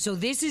it. So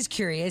this is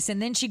curious.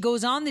 And then she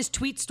goes on this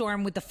tweet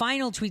storm with the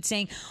final tweet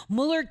saying,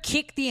 Mueller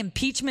kicked the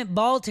impeachment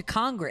ball to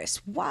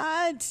Congress.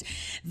 What?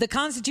 The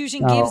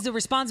Constitution gives the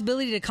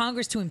responsibility to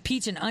Congress to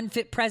impeach an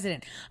unfit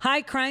president.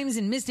 High crimes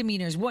and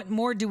misdemeanors. What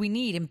more do we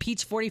need?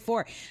 Impeach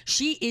 44.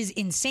 She is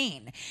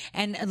insane.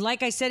 And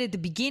like I said at the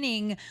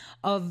beginning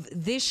of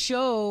this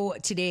show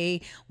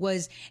today,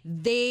 was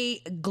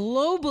they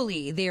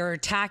are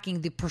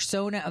attacking the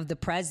persona of the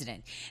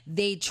president.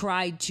 They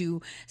tried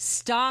to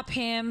stop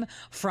him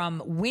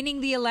from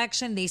winning the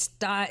election.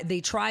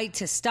 They tried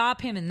to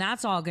stop him, and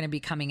that's all going to be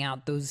coming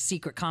out, those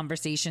secret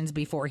conversations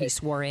before he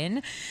swore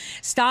in.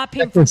 Stop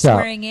him from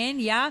swearing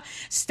in,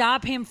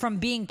 stop him from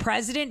being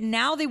president.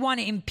 Now they want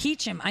to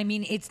impeach him. I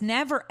mean, it's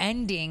never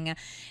ending.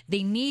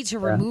 They need to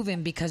remove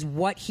him, because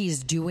what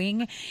he's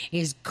doing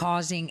is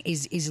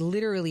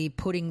literally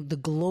putting the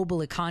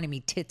global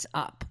economy tits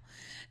up,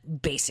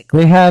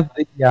 basically. They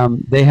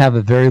have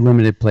a very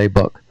limited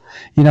playbook.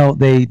 You know,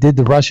 they did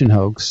the Russian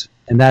hoax,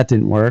 and that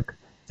didn't work.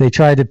 They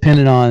tried to pin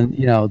it on,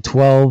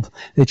 12.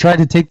 They tried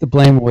to take the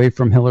blame away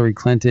from Hillary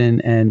Clinton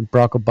and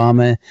Barack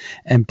Obama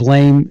and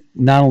blame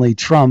not only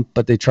Trump,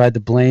 but they tried to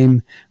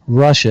blame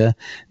Russia.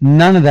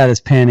 None of that is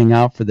panning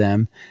out for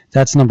them.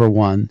 That's number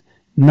one.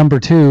 Number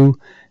two,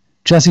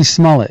 Jussie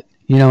Smollett.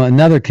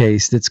 Another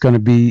case that's going to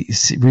be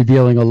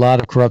revealing a lot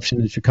of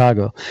corruption in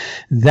Chicago.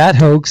 That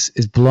hoax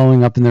is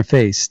blowing up in their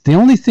face. The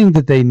only thing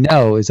that they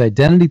know is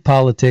identity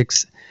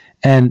politics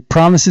and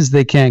promises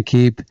they can't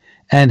keep,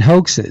 and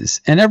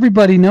hoaxes. And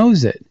everybody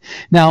knows it.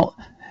 Now,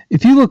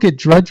 if you look at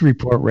Drudge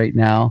Report right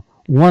now,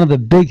 one of the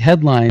big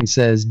headlines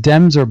says,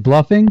 Dems are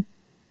bluffing, ?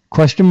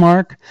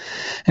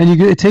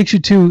 And it takes you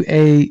to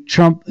a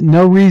Trump,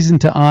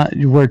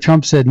 where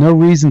Trump said no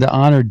reason to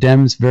honor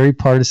Dems' very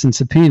partisan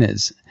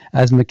subpoenas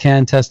as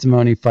McCann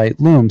testimony fight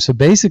looms. So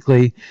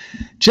basically,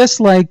 just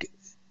like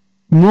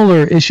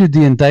Mueller issued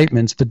the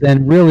indictments, but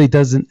then really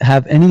doesn't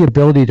have any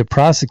ability to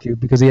prosecute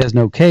because he has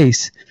no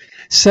case,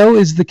 so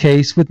is the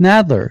case with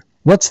Nadler.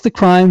 What's the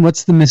crime?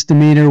 What's the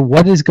misdemeanor?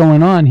 What is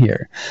going on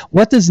here?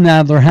 What does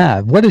Nadler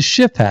have? What does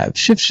Schiff have?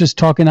 Schiff's just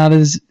talking out of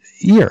his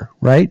ear,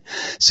 right?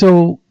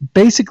 So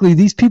basically,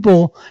 these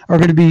people are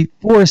going to be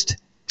forced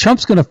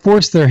Trump's going to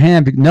force their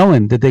hand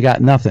knowing that they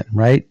got nothing,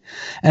 right?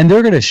 And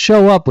they're going to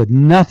show up with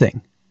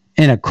nothing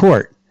in a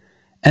court.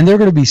 And they're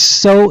going to be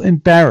so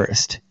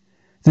embarrassed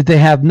that they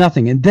have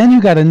nothing. And then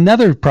you got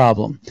another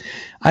problem.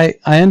 I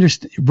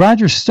understand.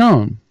 Roger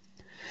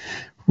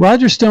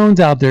Stone's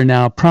out there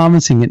now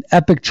promising an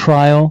epic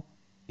trial.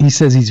 He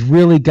says he's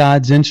really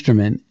God's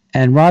instrument.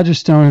 And Roger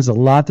Stone has a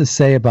lot to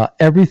say about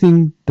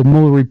everything the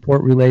Mueller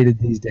report related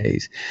these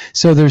days.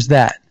 So there's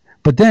that.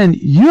 But then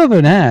you have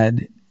an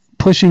ad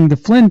pushing the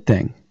Flynn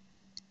thing,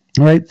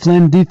 right?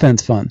 Flynn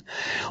Defense Fund.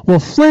 Well,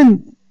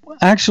 Flynn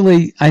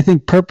actually, I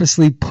think,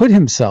 purposely put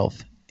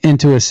himself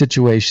into a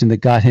situation that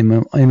got him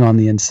in on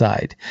the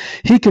inside.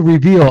 He could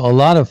reveal a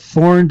lot of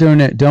foreign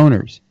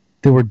donors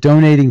that were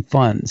donating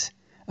funds,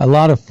 a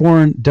lot of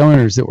foreign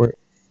donors that were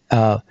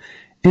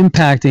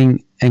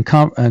impacting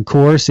and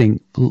coercing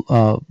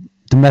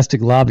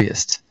domestic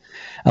lobbyists,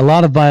 a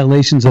lot of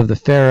violations of the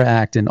FARA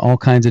Act and all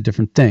kinds of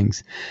different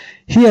things.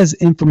 He has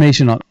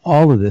information on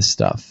all of this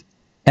stuff.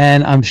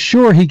 And I'm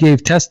sure he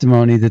gave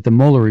testimony that the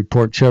Mueller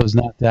report chose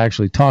not to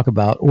actually talk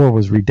about or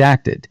was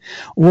redacted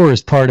or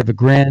is part of a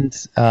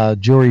grand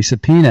jury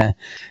subpoena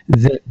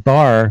that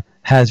Barr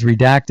has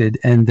redacted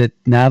and that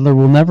Nadler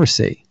will never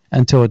see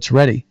until it's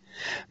ready.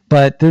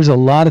 But there's a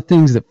lot of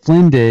things that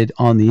Flynn did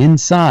on the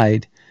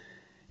inside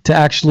to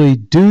actually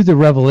do the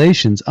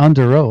revelations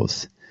under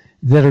oath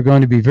that are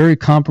going to be very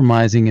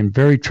compromising and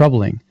very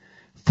troubling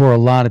for a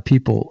lot of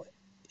people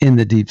in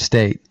the deep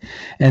state.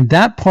 And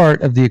that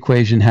part of the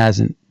equation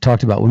hasn't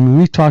talked about. When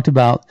we've talked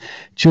about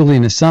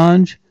Julian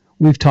Assange,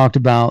 we've talked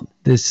about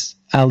this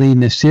Ali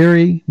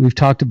Nassiri, we've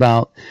talked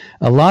about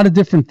a lot of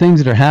different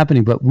things that are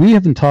happening, but we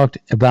haven't talked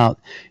about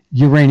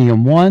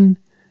Uranium One,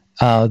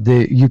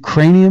 the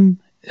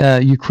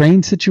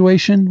Ukraine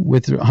situation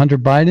with Hunter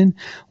Biden.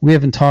 We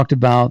haven't talked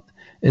about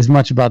as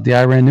much about the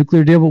Iran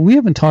nuclear deal, but we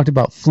haven't talked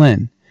about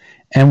Flynn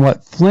and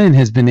what Flynn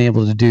has been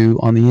able to do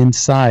on the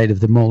inside of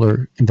the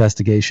Mueller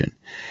investigation.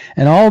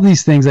 And all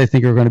these things, I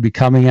think, are going to be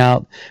coming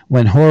out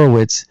when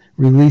Horowitz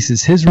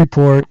releases his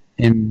report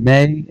in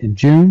May and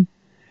June,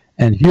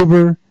 and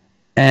Huber,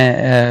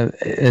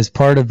 as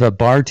part of a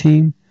Barr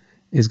team,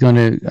 is going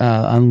to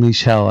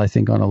unleash hell, I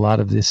think, on a lot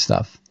of this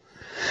stuff.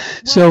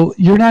 So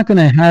you're not going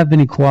to have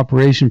any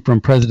cooperation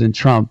from President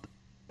Trump,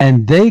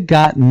 and they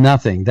got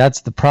nothing.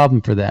 That's the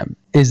problem for them,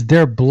 is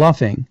they're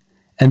bluffing,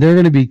 and they're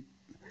going to be,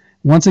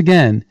 once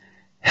again,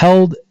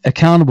 held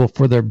accountable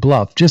for their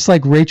bluff. Just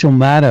like Rachel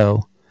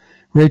Maddow,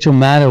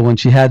 when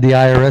she had the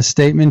IRS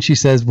statement, she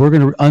says, we're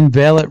going to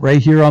unveil it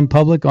right here on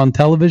public, on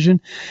television.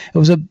 It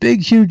was a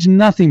big, huge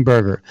nothing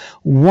burger.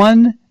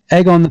 One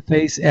egg on the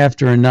face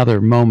after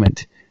another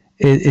moment.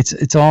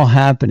 It's all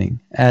happening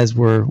as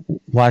we're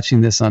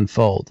watching this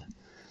unfold.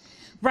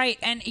 Right.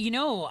 And,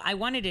 I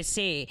wanted to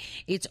say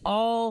it's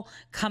all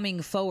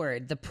coming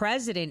forward. The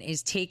president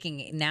is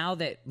taking, now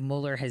that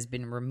Mueller has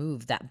been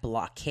removed, that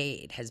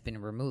blockade has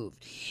been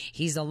removed,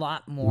 he's a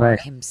lot more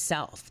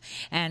himself.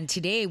 And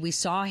today we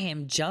saw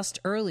him just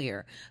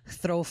earlier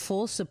throw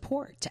full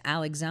support to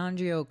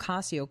Alexandria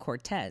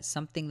Ocasio-Cortez,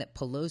 something that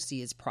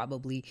Pelosi is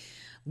probably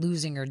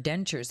losing her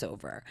dentures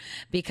over,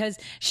 because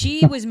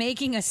she was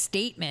making a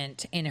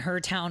statement in her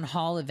town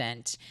hall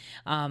event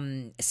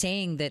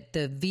saying that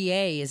the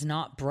VA is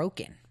not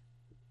broken.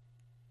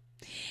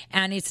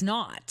 And it's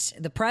not.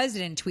 The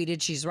president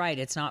tweeted, she's right,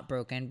 it's not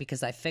broken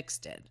because I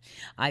fixed it.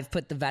 I've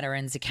put the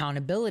Veterans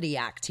Accountability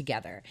Act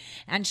together.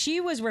 And she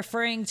was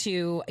referring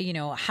to,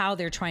 how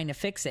they're trying to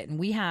fix it. And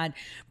we had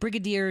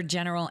Brigadier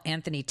General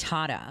Anthony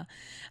Tata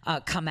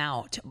come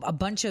out, a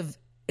bunch of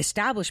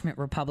establishment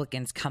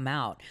Republicans come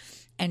out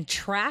and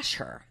trash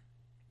her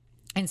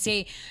and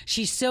say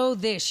she's so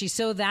this, she's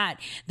so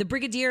that. The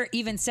brigadier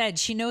even said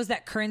she knows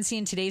that currency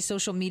in today's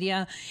social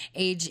media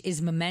age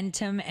is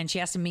momentum, and she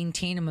has to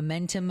maintain a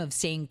momentum of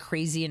saying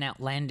crazy and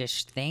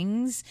outlandish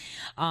things.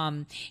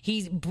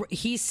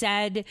 He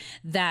said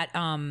that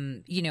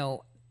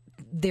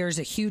there's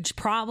a huge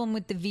problem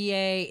with the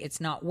VA.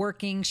 It's not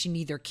working. She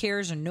neither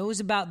cares or knows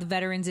about the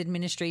Veterans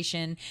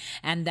Administration,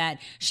 and that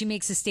she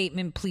makes a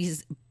statement,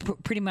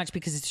 pretty much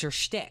because it's her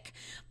shtick.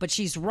 But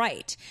she's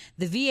right.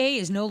 The VA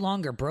is no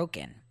longer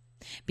broken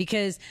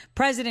because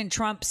President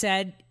Trump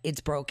said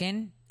it's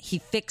broken. He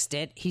fixed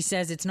it. He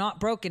says it's not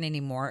broken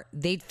anymore.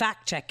 They'd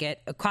fact check it.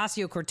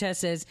 Ocasio-Cortez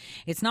says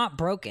it's not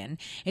broken.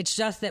 It's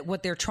just that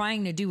what they're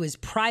trying to do is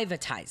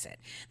privatize it.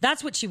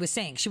 That's what she was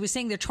saying. She was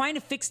saying they're trying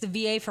to fix the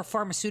VA for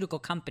pharmaceutical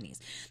companies.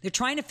 They're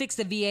trying to fix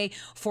the VA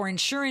for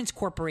insurance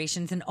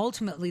corporations. And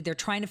ultimately, they're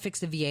trying to fix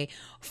the VA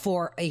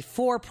for a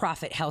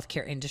for-profit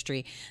healthcare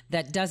industry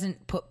that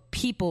doesn't put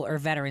people or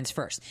veterans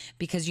first.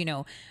 Because,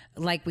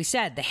 like we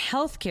said, the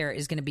healthcare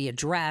is going to be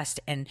addressed.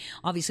 And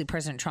obviously,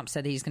 President Trump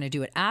said that he's going to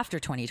do it after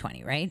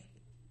 2020, right?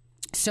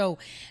 So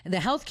the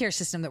healthcare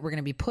system that we're going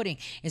to be putting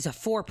is a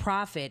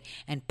for-profit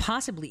and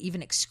possibly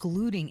even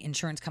excluding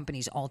insurance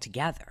companies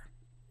altogether.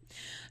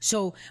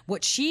 So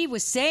what she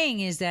was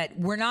saying is that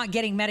we're not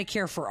getting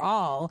Medicare for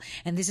all,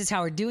 and this is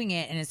how we're doing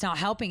it, and it's not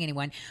helping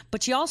anyone.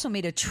 But she also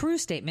made a true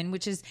statement,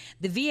 which is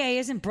the VA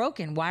isn't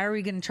broken. Why are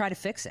we going to try to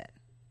fix it?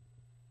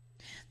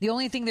 The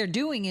only thing they're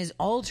doing is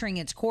altering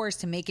its course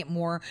to make it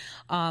more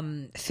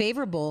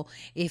favorable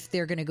if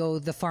they're going to go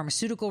the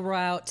pharmaceutical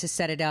route to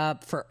set it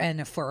up for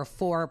a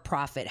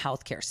for-profit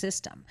healthcare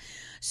system.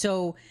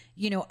 So,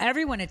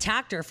 everyone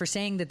attacked her for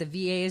saying that the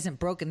VA isn't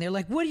broken. They're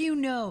like, what do you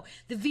know?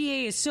 The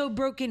VA is so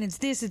broken. It's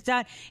this, it's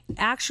that.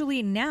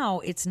 Actually, now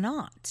it's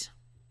not.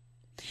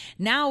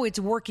 Now it's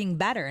working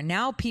better.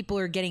 Now people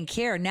are getting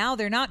care. Now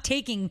they're not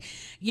taking,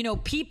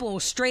 people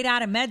straight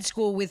out of med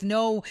school with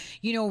no,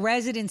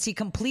 residency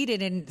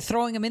completed and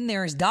throwing them in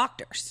there as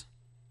doctors.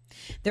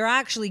 They're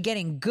actually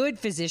getting good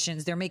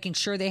physicians. They're making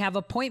sure they have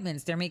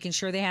appointments. They're making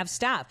sure they have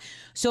staff.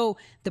 So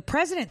the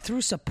president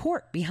threw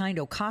support behind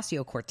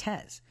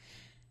Ocasio-Cortez.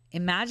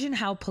 Imagine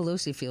how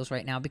Pelosi feels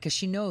right now because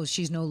she knows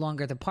she's no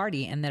longer the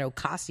party and that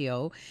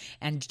Ocasio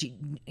and,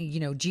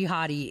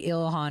 jihadi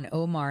Ilhan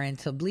Omar and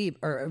Tlaib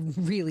are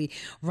really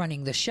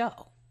running the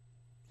show.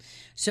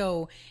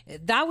 So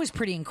that was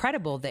pretty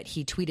incredible that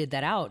he tweeted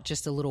that out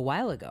just a little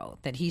while ago,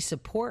 that he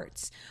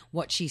supports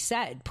what she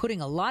said, putting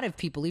a lot of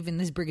people, even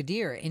this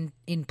brigadier, in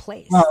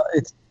place. Well,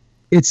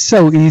 it's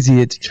so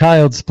easy. It's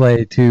child's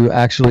play to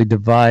actually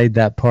divide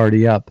that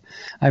party up.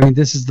 I mean,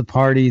 this is the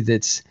party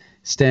that's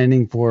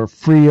standing for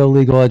free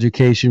illegal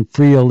education,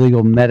 free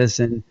illegal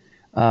medicine,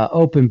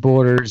 open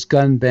borders,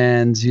 gun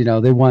bans.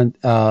 They want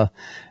they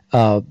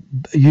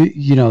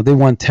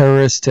want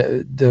terrorists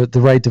to the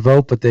right to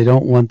vote, but they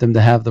don't want them to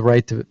have the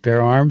right to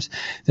bear arms.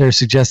 They're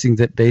suggesting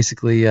that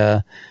basically,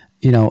 a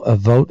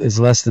vote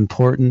is less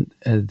important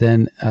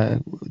than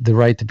the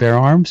right to bear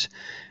arms.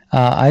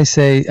 I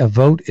say a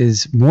vote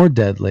is more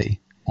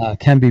deadly,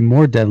 can be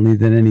more deadly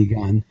than any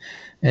gun,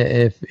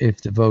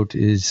 if the vote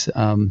is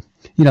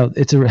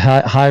it's a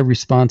high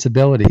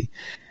responsibility.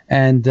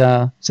 And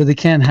so they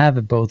can't have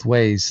it both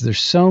ways. There's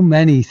so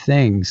many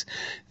things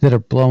that are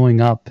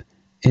blowing up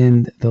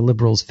in the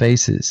liberals'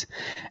 faces.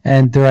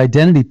 And their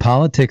identity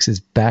politics is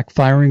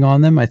backfiring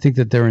on them. I think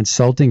that they're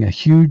insulting a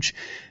huge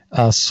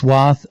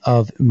swath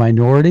of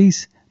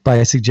minorities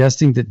by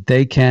suggesting that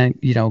they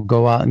can't,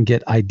 go out and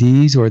get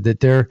IDs, or that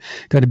they're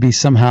going to be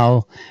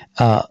somehow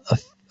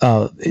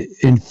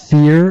in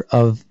fear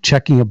of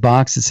checking a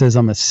box that says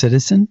I'm a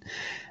citizen,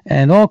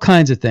 and all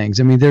kinds of things.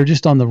 I mean, they're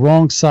just on the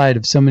wrong side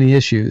of so many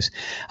issues.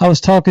 I was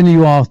talking to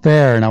you off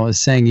air, and I was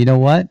saying, you know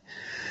what?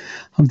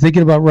 I'm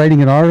thinking about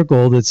writing an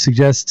article that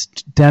suggests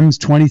Dems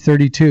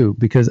 2032,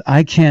 because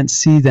I can't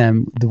see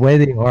them the way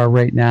they are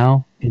right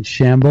now in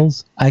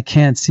shambles. I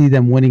can't see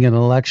them winning an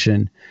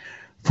election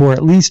for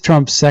at least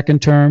Trump's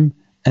second term,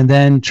 and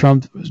then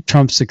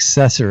Trump's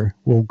successor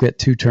will get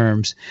 2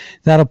 terms.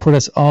 That'll put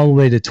us all the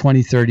way to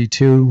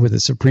 2032 with a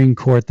Supreme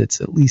Court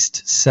that's at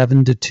least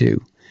 7-2.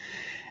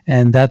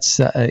 And that's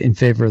in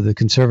favor of the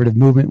conservative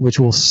movement,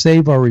 which will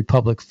save our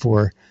republic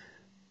for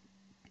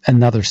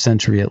another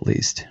century at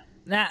least.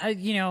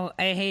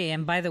 Hey,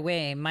 and by the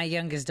way, my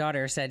youngest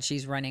daughter said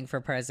she's running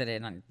for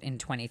president in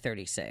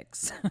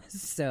 2036.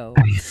 So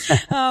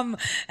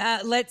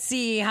let's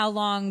see how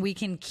long we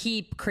can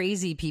keep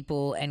crazy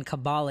people and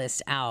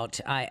Kabbalists out.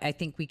 I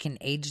think we can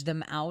age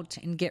them out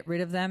and get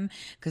rid of them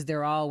because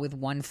they're all with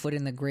one foot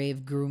in the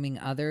grave grooming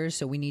others.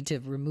 So we need to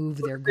remove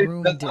their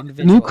groomed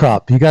individuals. New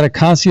crop. You got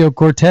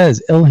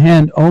Ocasio-Cortez,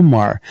 Ilhan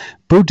Omar,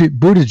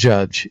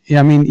 Buttigieg.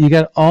 I mean, you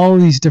got all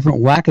these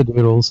different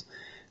wackadoodles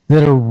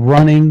that are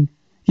running,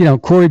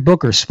 Cory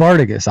Booker,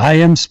 Spartacus. I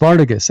am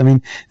Spartacus. I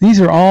mean, these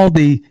are all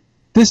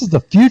this is the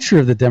future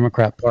of the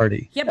Democrat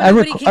Party. Yeah, but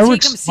nobody can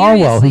take them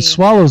Swalwell, who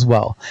swallows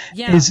well,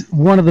 is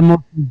one of the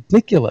most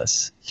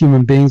ridiculous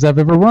human beings I've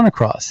ever run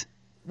across.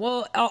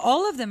 Well,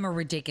 all of them are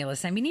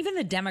ridiculous. I mean, even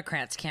the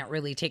Democrats can't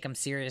really take them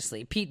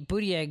seriously. Pete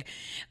Buttigieg,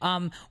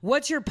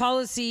 what's your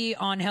policy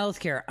on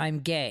healthcare? I'm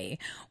gay.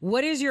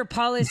 What is your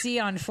policy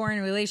on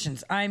foreign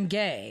relations? I'm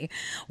gay.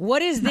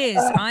 What is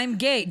this? I'm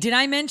gay. Did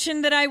I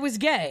mention that I was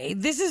gay?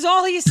 This is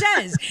all he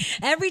says.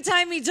 Every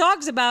time he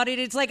talks about it,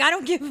 it's like, I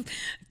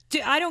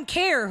don't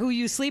care who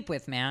you sleep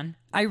with, man.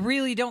 I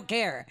really don't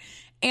care.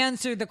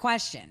 Answer the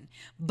question.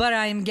 But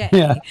I'm gay.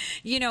 Yeah.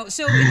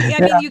 So I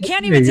mean, you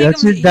can't even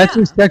take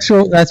them.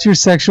 That's your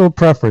sexual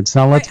preference.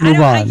 Now let's move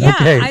on.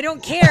 Okay. I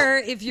don't care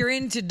if you're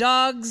into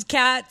dogs,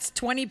 cats,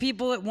 20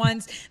 people at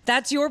once.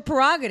 That's your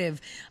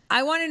prerogative.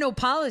 I want to know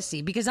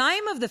policy because I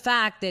am of the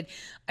fact that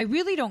I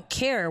really don't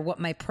care what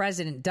my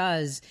president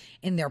does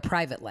in their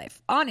private life.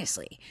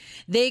 Honestly,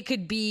 they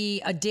could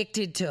be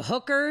addicted to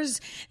hookers.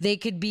 They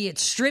could be at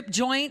strip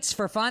joints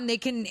for fun. They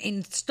can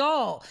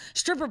install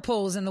stripper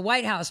poles in the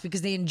White House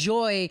because they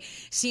enjoy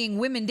seeing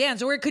women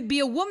dance, or it could be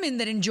a woman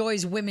that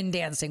enjoys women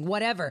dancing,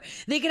 whatever.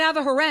 They could have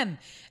a harem.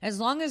 As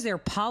long as their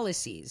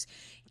policies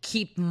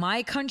keep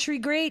my country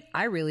great,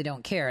 I really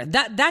don't care.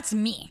 That's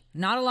me.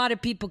 Not a lot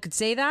of people could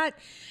say that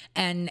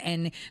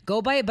and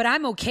go by it, but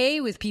I'm okay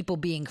with people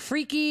being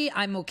freaky.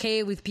 I'm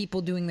okay with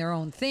people doing their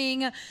own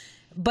thing,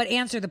 but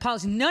answer the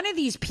policy. None of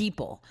these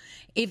people,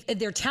 if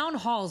they're town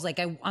halls, like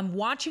I'm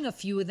watching a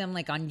few of them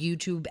like on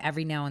YouTube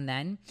every now and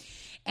then,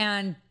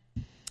 and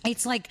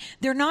it's like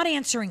they're not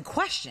answering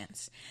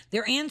questions.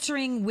 They're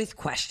answering with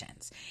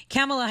questions.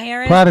 Kamala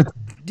Harris,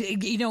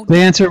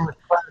 they answer with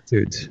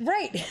prostitutes.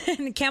 Right.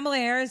 And Kamala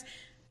Harris,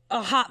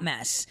 a hot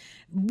mess.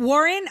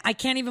 Warren, I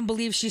can't even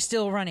believe she's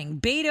still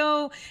running.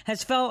 Beto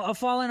has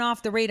fallen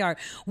off the radar.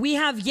 We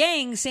have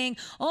Yang saying,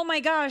 oh my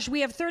gosh,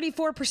 we have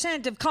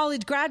 34% of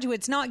college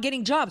graduates not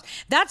getting jobs.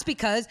 That's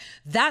because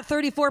that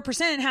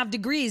 34% have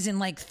degrees in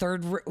like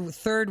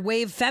third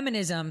wave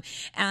feminism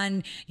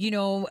and,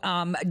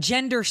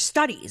 gender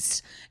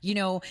studies.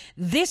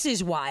 This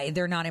is why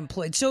they're not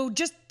employed. So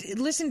just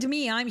listen to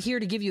me. I'm here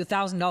to give you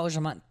 $1,000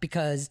 a month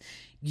because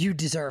you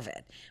deserve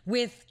it.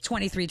 With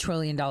 $23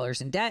 trillion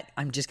in debt,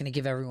 I'm just going to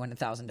give everyone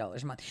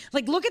 $1,000 a month.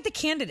 Like, look at the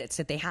candidates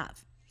that they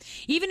have.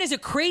 Even as a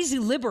crazy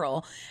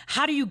liberal,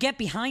 how do you get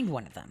behind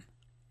one of them?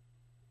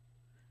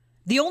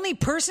 The only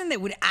person that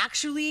would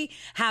actually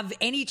have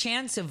any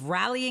chance of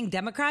rallying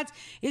Democrats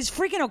is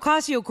freaking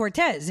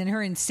Ocasio-Cortez and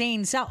her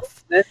insane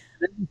self.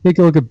 Take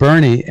a look at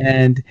Bernie,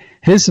 and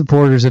his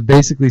supporters have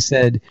basically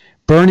said,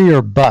 Bernie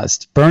or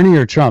bust, Bernie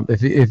or Trump.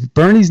 If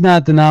Bernie's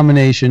not the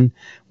nomination,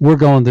 we're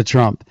going to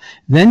Trump.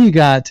 Then you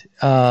got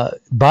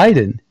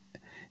Biden.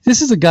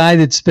 This is a guy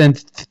that spent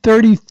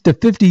 30 to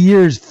 50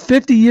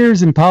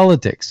 years in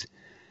politics.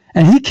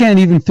 And he can't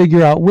even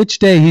figure out which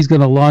day he's going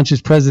to launch his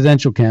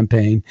presidential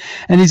campaign.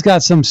 And he's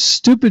got some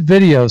stupid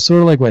video, sort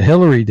of like what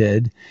Hillary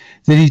did,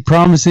 that he's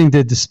promising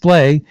to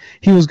display.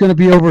 He was going to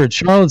be over at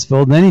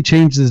Charlottesville, and then he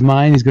changed his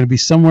mind. He's going to be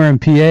somewhere in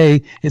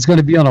PA. It's going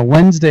to be on a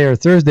Wednesday or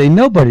Thursday.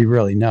 Nobody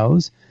really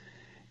knows.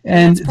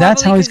 And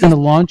that's how he's going to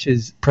launch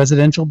his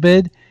presidential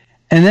bid.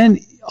 And then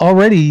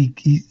already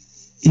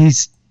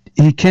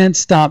he can't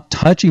stop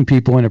touching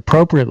people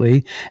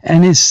inappropriately.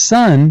 And his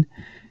son,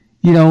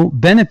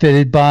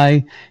 benefited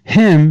by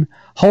him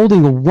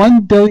holding a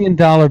 $1 billion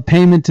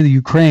payment to the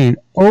Ukraine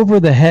over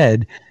the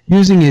head,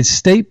 using his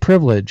state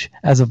privilege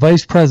as a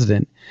vice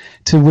president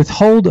to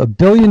withhold $1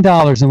 billion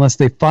unless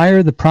they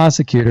fire the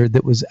prosecutor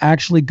that was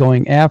actually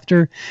going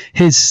after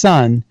his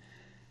son,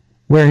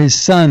 where his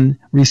son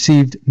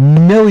received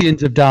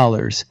millions of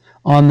dollars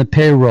on the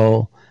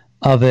payroll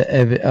of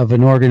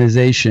an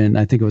organization.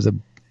 I think it was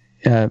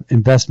a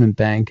investment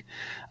bank,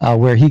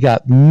 where he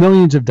got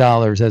millions of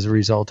dollars as a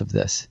result of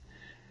this.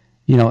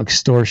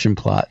 Extortion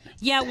plot.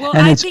 Yeah, well,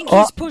 and I think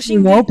he's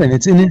pushing open.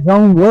 It's in his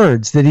own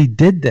words that he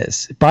did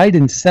this.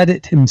 Biden said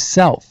it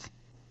himself.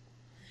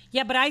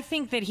 Yeah, but I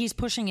think that he's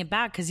pushing it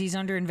back because he's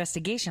under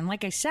investigation.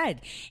 Like I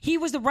said, he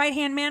was the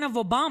right-hand man of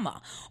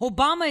Obama.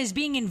 Obama is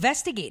being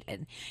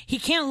investigated. He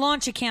can't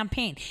launch a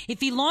campaign.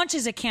 If he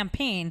launches a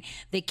campaign,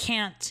 they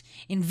can't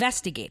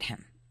investigate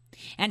him.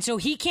 And so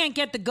he can't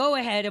get the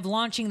go-ahead of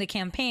launching the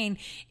campaign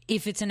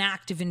if it's an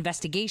active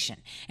investigation.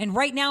 And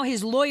right now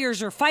his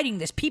lawyers are fighting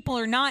this. People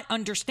are not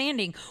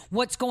understanding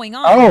what's going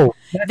on. Oh,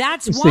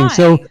 that's why.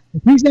 So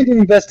if he's under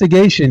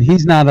investigation,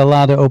 he's not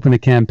allowed to open a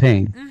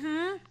campaign.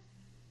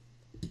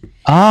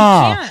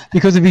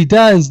 Because if he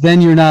does,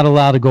 then you're not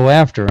allowed to go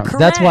after him. Correct.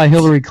 That's why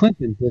Hillary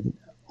Clinton didn't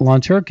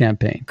launch her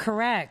campaign.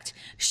 Correct.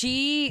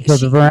 She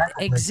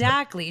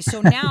exactly.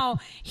 So now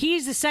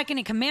he's the second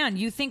in command.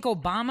 You think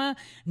Obama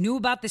knew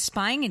about the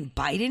spying and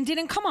Biden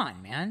didn't? Come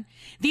on, man.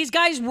 These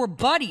guys were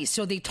buddies,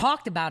 so they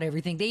talked about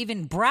everything. They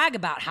even brag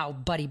about how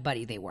buddy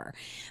they were.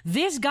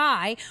 This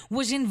guy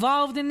was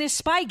involved in this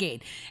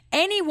Spygate.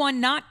 Anyone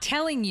not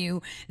telling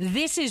you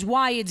this is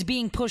why it's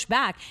being pushed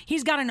back.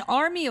 He's got an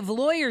army of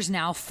lawyers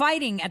now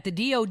fighting at the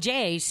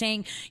DOJ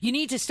saying you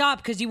need to stop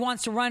because he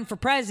wants to run for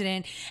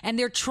president, and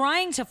they're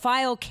trying to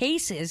file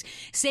cases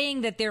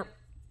saying that they're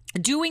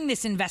doing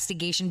this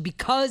investigation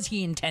because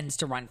he intends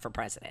to run for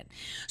president.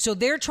 So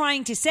they're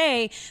trying to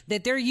say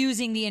that they're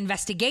using the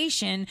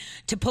investigation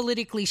to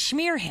politically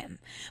smear him.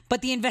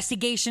 But the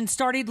investigation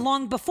started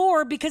long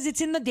before because it's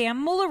in the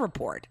damn Mueller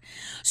report.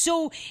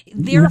 So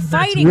they're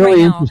fighting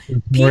really right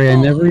now. I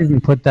never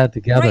even put that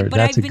together. Right,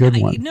 that's a good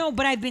one. No,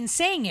 but I've been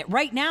saying it.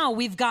 Right now,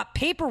 we've got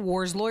paper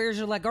wars. Lawyers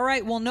are like, all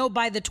right, we'll know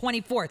by the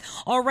 24th.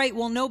 All right,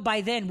 we'll know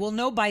by then. We'll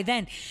know by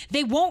then.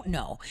 They won't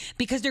know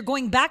because they're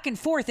going back and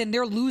forth and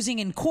they're losing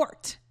in court.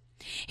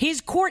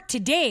 His court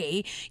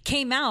today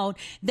came out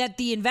that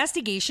the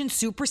investigation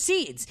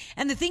supersedes.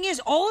 And the thing is,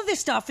 all of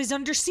this stuff is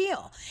under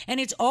seal. And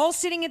it's all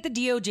sitting at the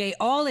DOJ,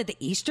 all at the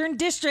Eastern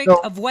District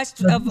of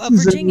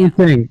Virginia.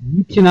 Thing.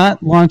 You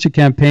cannot launch a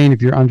campaign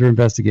if you're under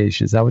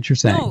investigation. Is that what you're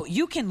saying? No,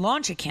 you can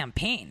launch a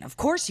campaign. Of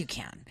course you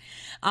can.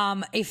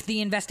 If the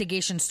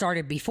investigation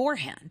started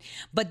beforehand.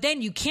 But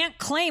then you can't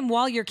claim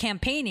while you're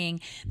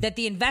campaigning that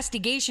the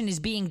investigation is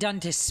being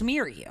done to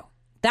smear you.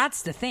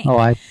 That's the thing.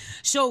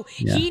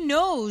 He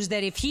knows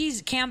that if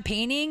he's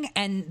campaigning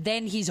and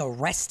then he's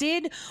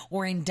arrested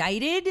or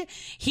indicted,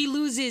 he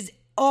loses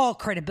all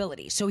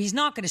credibility. So he's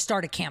not going to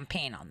start a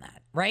campaign on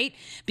that, right?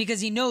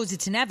 Because he knows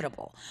it's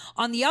inevitable.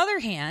 On the other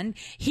hand,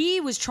 he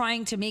was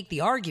trying to make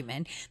the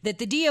argument that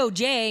the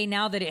DOJ,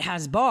 now that it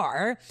has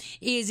Barr,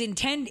 is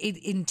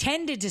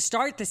intended to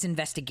start this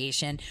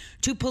investigation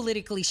to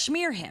politically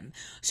smear him.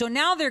 So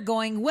now they're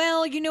going,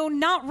 well,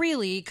 not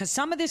really, because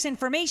some of this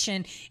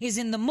information is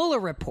in the Mueller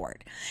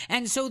report.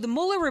 And so the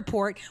Mueller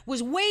report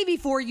was way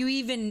before you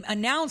even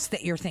announced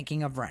that you're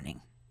thinking of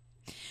running.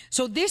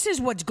 So this is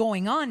what's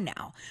going on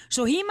now.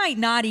 So he might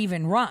not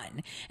even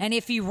run. And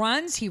if he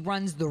runs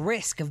the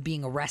risk of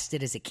being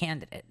arrested as a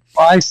candidate.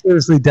 I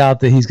seriously doubt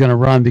that he's going to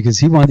run because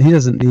he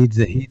doesn't need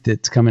the heat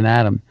that's coming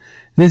at him.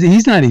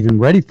 He's not even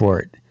ready for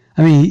it.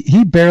 I mean,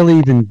 he barely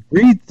even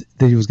breathed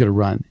that he was going to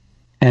run,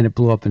 and it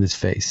blew up in his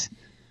face.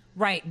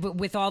 Right, but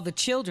with all the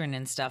children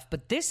and stuff.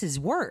 But this is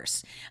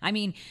worse. I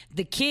mean,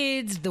 the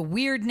kids, the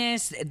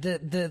weirdness,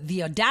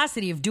 the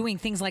audacity of doing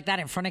things like that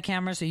in front of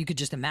camera, so you could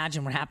just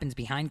imagine what happens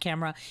behind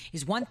camera,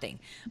 is one thing.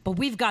 But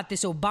we've got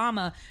this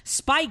Obama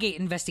Spygate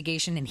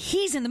investigation, and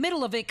he's in the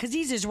middle of it because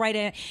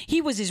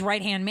he was his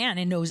right-hand man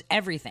and knows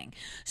everything.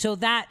 So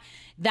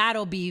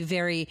that'll be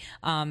very,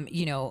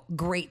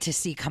 great to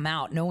see come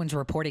out. No one's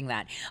reporting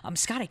that.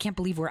 Scott, I can't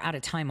believe we're out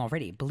of time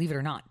already. Believe it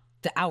or not.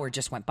 The hour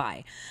just went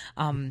by.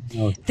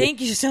 Thank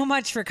you so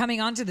much for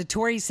coming on to the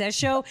Tori Says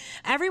Show.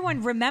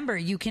 Everyone, remember,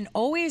 you can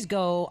always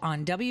go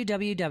on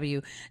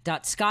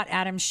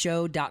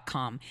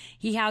www.scottadamsshow.com.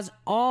 He has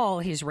all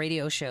his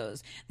radio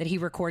shows that he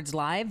records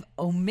live,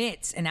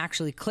 omits and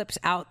actually clips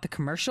out the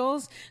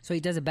commercials, so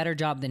he does a better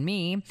job than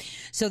me,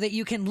 so that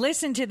you can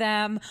listen to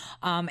them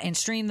and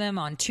stream them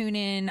on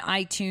TuneIn,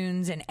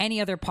 iTunes, and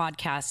any other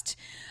podcast.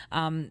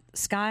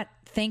 Scott,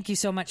 thank you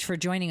so much for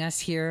joining us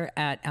here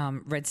at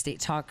Red State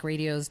Talk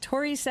Radio's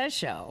Tori Says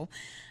Show.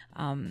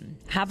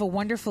 Have a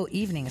wonderful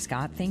evening,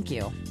 Scott. Thank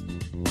you.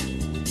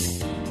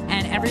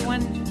 And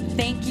everyone,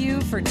 thank you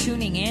for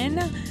tuning in.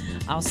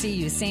 I'll see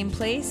you same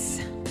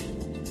place,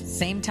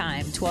 same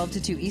time, 12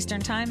 to 2 Eastern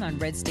Time on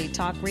Red State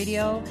Talk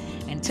Radio.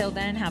 Until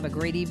then, have a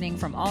great evening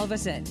from all of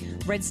us at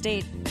Red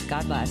State.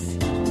 God bless.